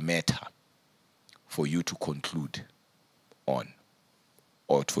about a matter for you to conclude on,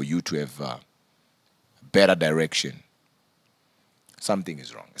 or for you to have a better direction, something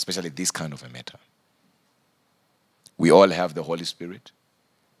is wrong, especially this kind of a matter. We all have the Holy Spirit.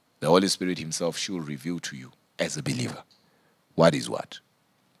 The Holy Spirit himself should reveal to you as a believer what is what.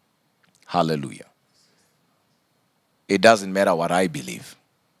 Hallelujah. It doesn't matter what I believe.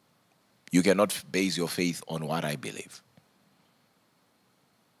 You cannot base your faith on what I believe.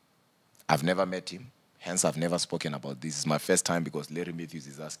 I've never met him, hence I've never spoken about this. It's my first time because Larry Matthews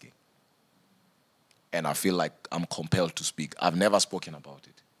is asking. And I feel like I'm compelled to speak. I've never spoken about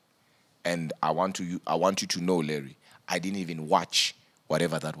it. And I want you to know, Larry, I didn't even watch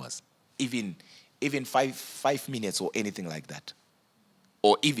whatever that was. Even 5 minutes or anything like that.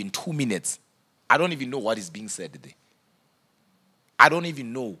 Or even 2 minutes. I don't even know what is being said there. I don't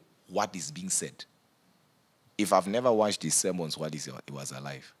even know what is being said. If I've never watched his sermons while he was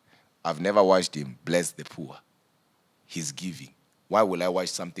alive, I've never watched him bless the poor, his giving. Why will I watch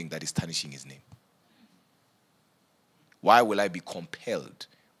something that is tarnishing his name? Why will I be compelled?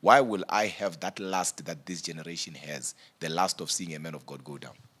 Why will I have that lust that this generation has, the lust of seeing a man of God go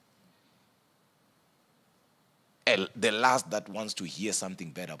down? The last that wants to hear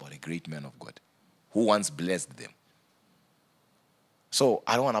something bad about a great man of God who once blessed them. So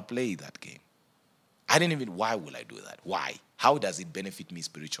I don't want to play that game. Why will I do that? Why? How does it benefit me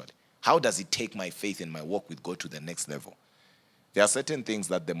spiritually? How does it take my faith and my walk with God to the next level? There are certain things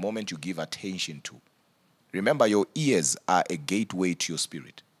that the moment you give attention to, remember your ears are a gateway to your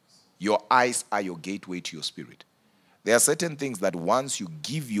spirit. Your eyes are your gateway to your spirit. There are certain things that once you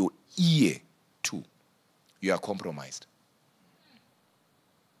give your ear to, you are compromised.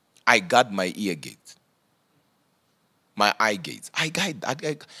 I guard my ear gates. My eye gates. I guard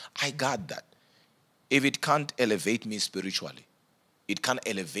that. If it can't elevate me spiritually, it can't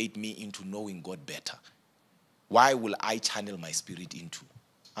elevate me into knowing God better. Why will I channel my spirit into?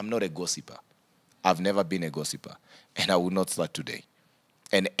 I'm not a gossiper. I've never been a gossiper. And I will not start today.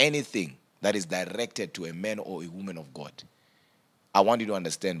 And anything that is directed to a man or a woman of God, I want you to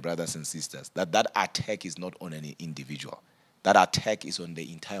understand, brothers and sisters, that that attack is not on an individual. That attack is on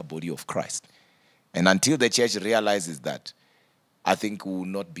the entire body of Christ. And until the church realizes that, I think we will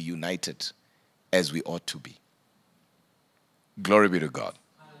not be united as we ought to be. Glory be to God.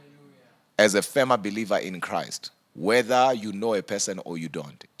 Hallelujah. As a firm believer in Christ, whether you know a person or you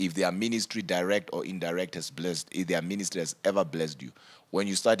don't, if their ministry direct or indirect has blessed, if their ministry has ever blessed you, when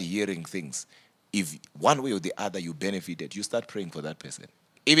you start hearing things, if one way or the other you benefited, you start praying for that person.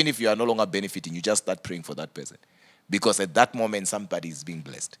 Even if you are no longer benefiting, you just start praying for that person. Because at that moment, somebody is being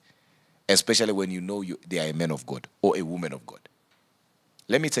blessed. Especially when you know they are a man of God or a woman of God.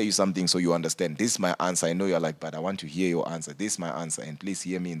 Let me tell you something so you understand. This is my answer. I know you're like, but I want to hear your answer. This is my answer, and please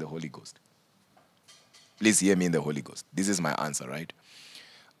hear me in the Holy Ghost. Please hear me in the Holy Ghost. This is my answer, right?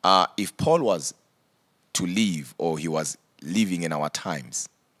 If Paul was to leave, or he was living in our times,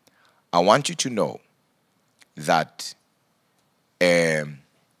 I want you to know that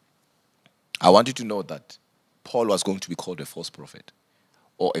Paul was going to be called a false prophet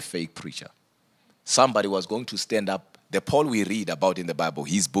or a fake preacher. Somebody was going to stand up The Paul we read about in the Bible,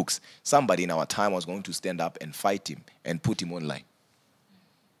 his books, somebody in our time was going to stand up and fight him and put him online.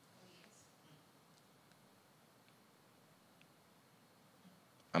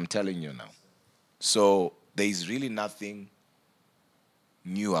 I'm telling you now. So there is really nothing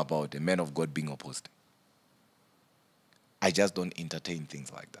new about a man of God being opposed. I just don't entertain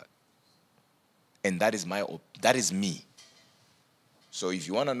things like that. And that is me. So if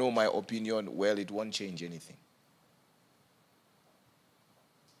you want to know my opinion, well, it won't change anything.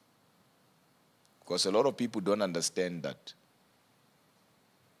 Because a lot of people don't understand that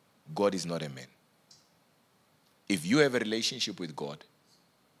God is not a man. If you have a relationship with God,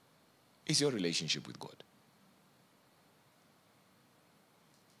 it's your relationship with God.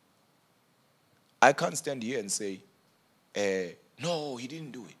 I can't stand here and say, no, he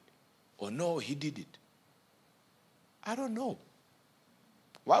didn't do it. Or no, he did it. I don't know.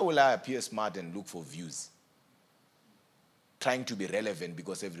 Why will I appear smart and look for views? Trying to be relevant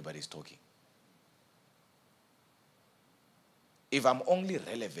because everybody's talking. If I'm only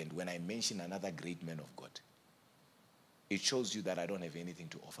relevant when I mention another great man of God, it shows you that I don't have anything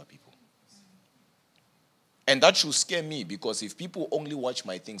to offer people. And that should scare me, because if people only watch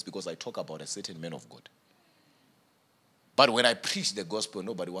my things because I talk about a certain man of God, but when I preach the gospel,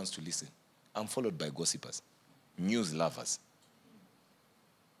 nobody wants to listen, I'm followed by gossipers, news lovers.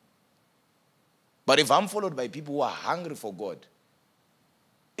 But if I'm followed by people who are hungry for God,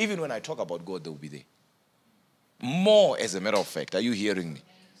 even when I talk about God, they'll be there. More, as a matter of fact. Are you hearing me?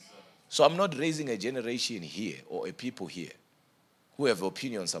 So I'm not raising a generation here or a people here who have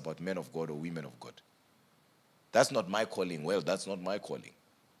opinions about men of God or women of God. That's not my calling. Well, that's not my calling.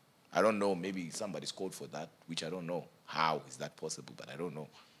 I don't know. Maybe somebody's called for that, which I don't know. How is that possible? But I don't know.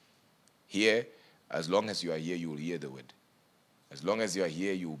 Here, as long as you are here, you will hear the word. As long as you are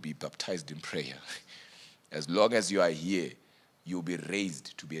here, you will be baptized in prayer. As long as you are here, you will be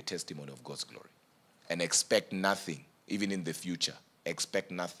raised to be a testimony of God's glory. And expect nothing, even in the future.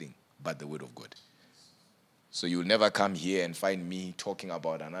 Expect nothing but the word of God. So you'll never come here and find me talking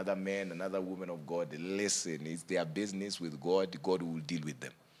about another man, another woman of God. Listen, it's their business with God. God will deal with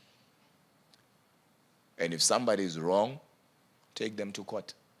them. And if somebody is wrong, take them to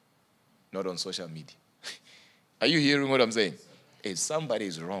court. Not on social media. Are you hearing what I'm saying? If somebody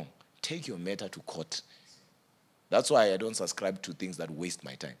is wrong, take your matter to court. That's why I don't subscribe to things that waste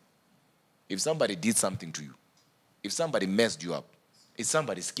my time. If somebody did something to you, if somebody messed you up, if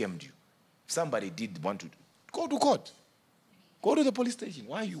somebody scammed you, if somebody did want to, go to court. Go to the police station.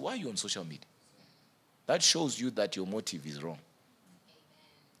 Why are you on social media? That shows you that your motive is wrong.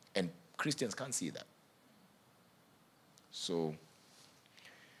 And Christians can't see that. So,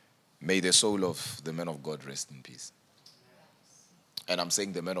 may the soul of the man of God rest in peace. And I'm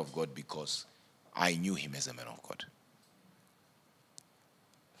saying the man of God because I knew him as a man of God.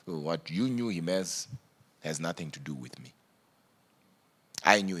 So what you knew him as has nothing to do with me.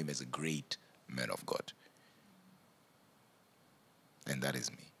 I knew him as a great man of God. And that is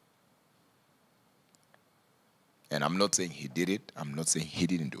me. And I'm not saying he did it. I'm not saying he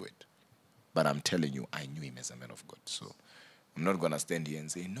didn't do it. But I'm telling you, I knew him as a man of God. So I'm not going to stand here and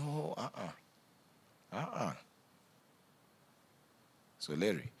say, no, So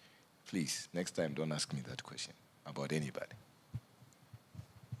Larry, please, next time don't ask me that question about anybody.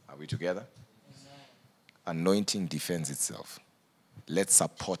 Are we together? Amen. Anointing defends itself. Let's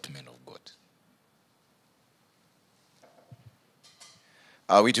support men of God.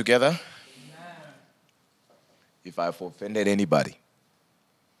 Are we together? Amen. If I've offended anybody,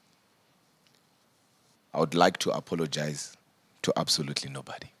 I would like to apologize to absolutely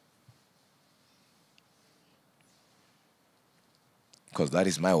nobody. Because that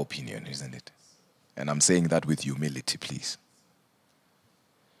is my opinion, isn't it? And I'm saying that with humility, please.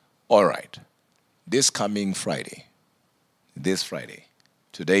 All right. This Friday,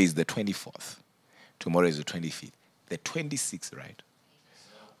 today is the 24th. Tomorrow is the 25th. The 26th, right,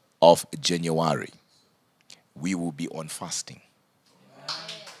 of January, we will be on fasting.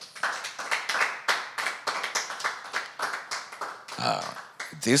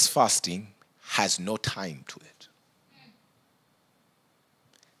 This fasting has no time to it.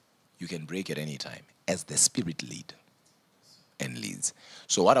 You can break at any time as the Spirit leads and leads.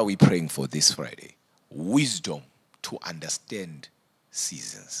 So what are we praying for this Friday? Wisdom to understand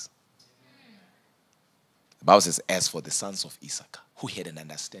seasons. The Bible says, as for the sons of Issachar, who had an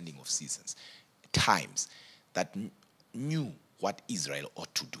understanding of seasons, times, that knew what Israel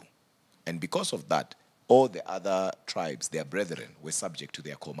ought to do. And because of that, all the other tribes, their brethren, were subject to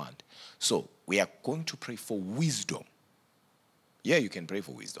their command. So we are going to pray for wisdom Yeah, you can pray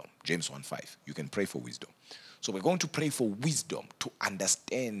for wisdom. James 1:5. You can pray for wisdom. So we're going to pray for wisdom to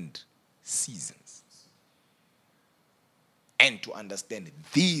understand seasons and to understand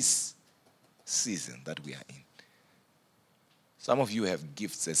this season that we are in. Some of you have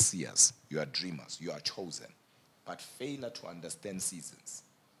gifts as seers. You are dreamers. You are chosen. But failure to understand seasons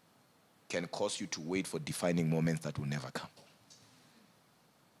can cause you to wait for defining moments that will never come.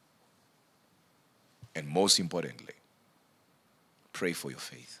 And most importantly, pray for your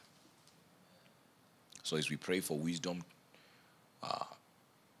faith. So as we pray for wisdom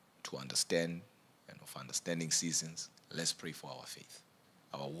to understand and of understanding seasons, let's pray for our faith,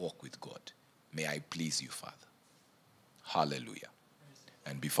 our walk with God. May I please you, Father. Hallelujah.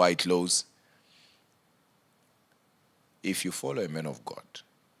 And before I close, if you follow a man of God,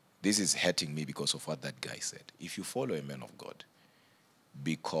 this is hurting me because of what that guy said. If you follow a man of God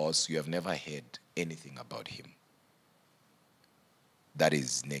because you have never heard anything about him, that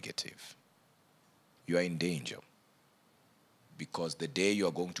is negative. You are in danger. Because the day you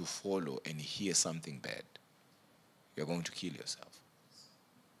are going to follow and hear something bad, you're going to kill yourself.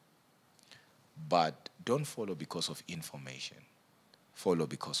 But don't follow because of information. Follow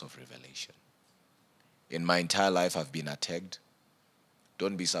because of revelation. In my entire life, I've been attacked.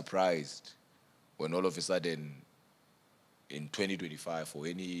 Don't be surprised when all of a sudden in 2025 or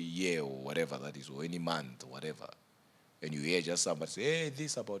any year or whatever that is, or any month or whatever, and you hear just somebody say, hey,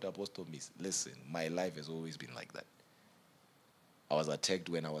 this about Apostle Miz. Listen, my life has always been like that. I was attacked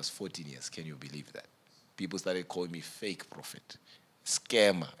when I was 14 years. Can you believe that? People started calling me fake prophet,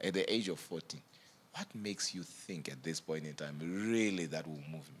 scammer at the age of 14. What makes you think at this point in time really that will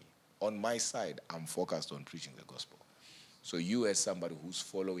move me? On my side, I'm focused on preaching the gospel. So you as somebody who's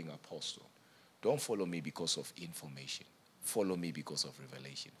following Apostle, don't follow me because of information. Follow me because of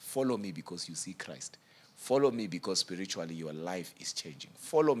revelation. Follow me because you see Christ. Follow me because spiritually your life is changing.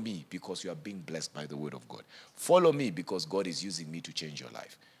 Follow me because you are being blessed by the word of God. Follow me because God is using me to change your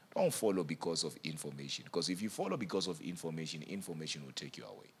life. Don't follow because of information. Because if you follow because of information, information will take you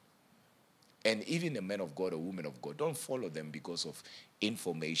away. And even a man of God or woman of God, don't follow them because of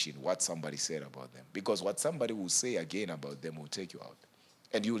information, what somebody said about them. Because what somebody will say again about them will take you out.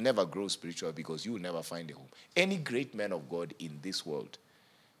 And you will never grow spiritual because you will never find a home. Any great man of God in this world,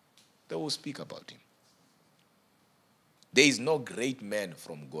 they will speak about him. There is no great man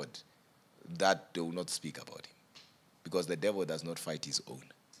from God that they will not speak about him. Because the devil does not fight his own.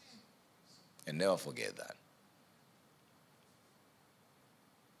 And never forget that.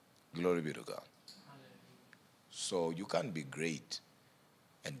 Glory be to God. So you can't be great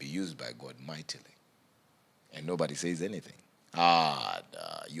and be used by God mightily. And nobody says anything.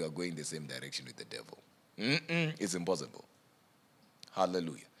 You are going the same direction with the devil. It's impossible.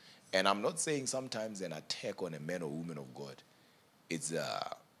 Hallelujah. And I'm not saying sometimes an attack on a man or woman of God, it's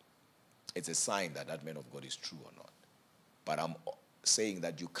a sign that that man of God is true or not. But I'm saying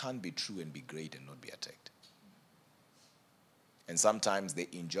that you can't be true and be great and not be attacked. And sometimes the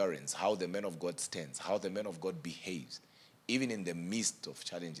endurance, how the man of God stands, how the man of God behaves, even in the midst of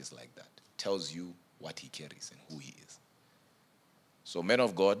challenges like that, tells you what he carries and who he is. So men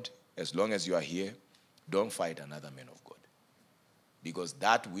of God, as long as you are here, don't fight another man of God. Because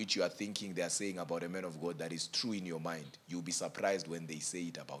that which you are thinking they are saying about a man of God that is true in your mind, you'll be surprised when they say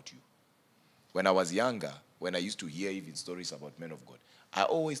it about you. When I was younger, when I used to hear even stories about men of God, I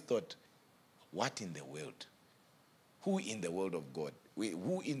always thought, what in the world? Who in the world of God,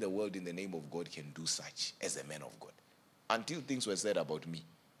 who in the world in the name of God can do such as a man of God? Until things were said about me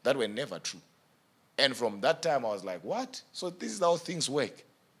that were never true. And from that time, I was like, what? So this is how things work.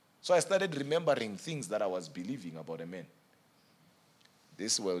 So I started remembering things that I was believing about a man.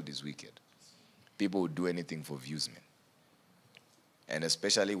 This world is wicked. People would do anything for views, man. And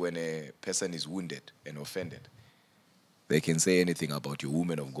especially when a person is wounded and offended, they can say anything about your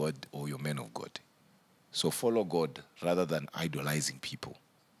woman of God or your man of God. So follow God rather than idolizing people.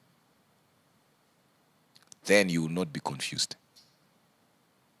 Then you will not be confused.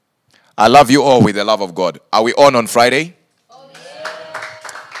 I love you all with the love of God. Are we on Friday? Oh, yeah.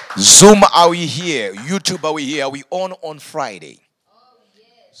 Zoom, are we here? YouTube, are we here? Are we on Friday? Oh, yes.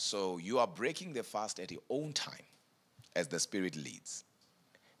 So you are breaking the fast at your own time as the Spirit leads.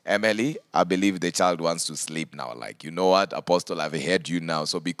 Emily, I believe the child wants to sleep now. Like, you know what, Apostle, I've heard you now.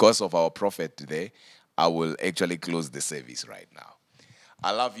 So because of our prophet today, I will actually close the service right now.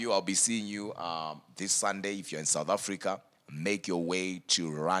 I love you. I'll be seeing you this Sunday. If you're in South Africa, make your way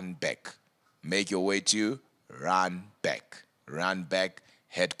to Randbeck. Make your way to Randbeck. Randbeck,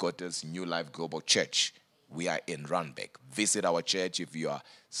 headquarters, New Life Global Church. we are in Randburg. Visit our church. If you are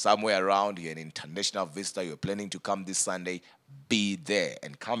somewhere around, you're an international visitor, you're planning to come this Sunday, be there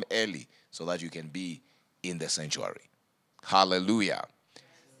and come early so that you can be in the sanctuary. Hallelujah.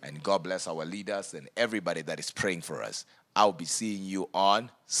 And God bless our leaders and everybody that is praying for us. I'll be seeing you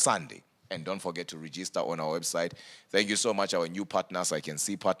on Sunday. And don't forget to register on our website. Thank you so much, our new partners. I can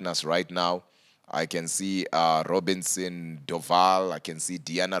see partners right now. I can see Robinson Doval. I can see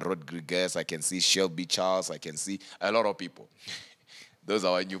Diana Rodriguez. I can see Shelby Charles. I can see a lot of people. Those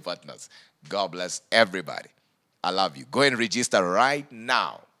are our new partners. God bless everybody. I love you. Go and register right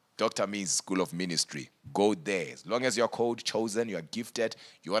now. Dr. Means School of Ministry. Go there. As long as you're called, chosen, you're gifted,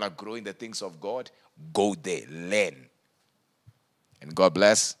 you want to grow in the things of God, go there. Learn. And God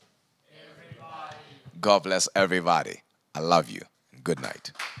bless everybody. God bless everybody. I love you. Good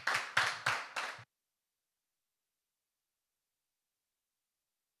night.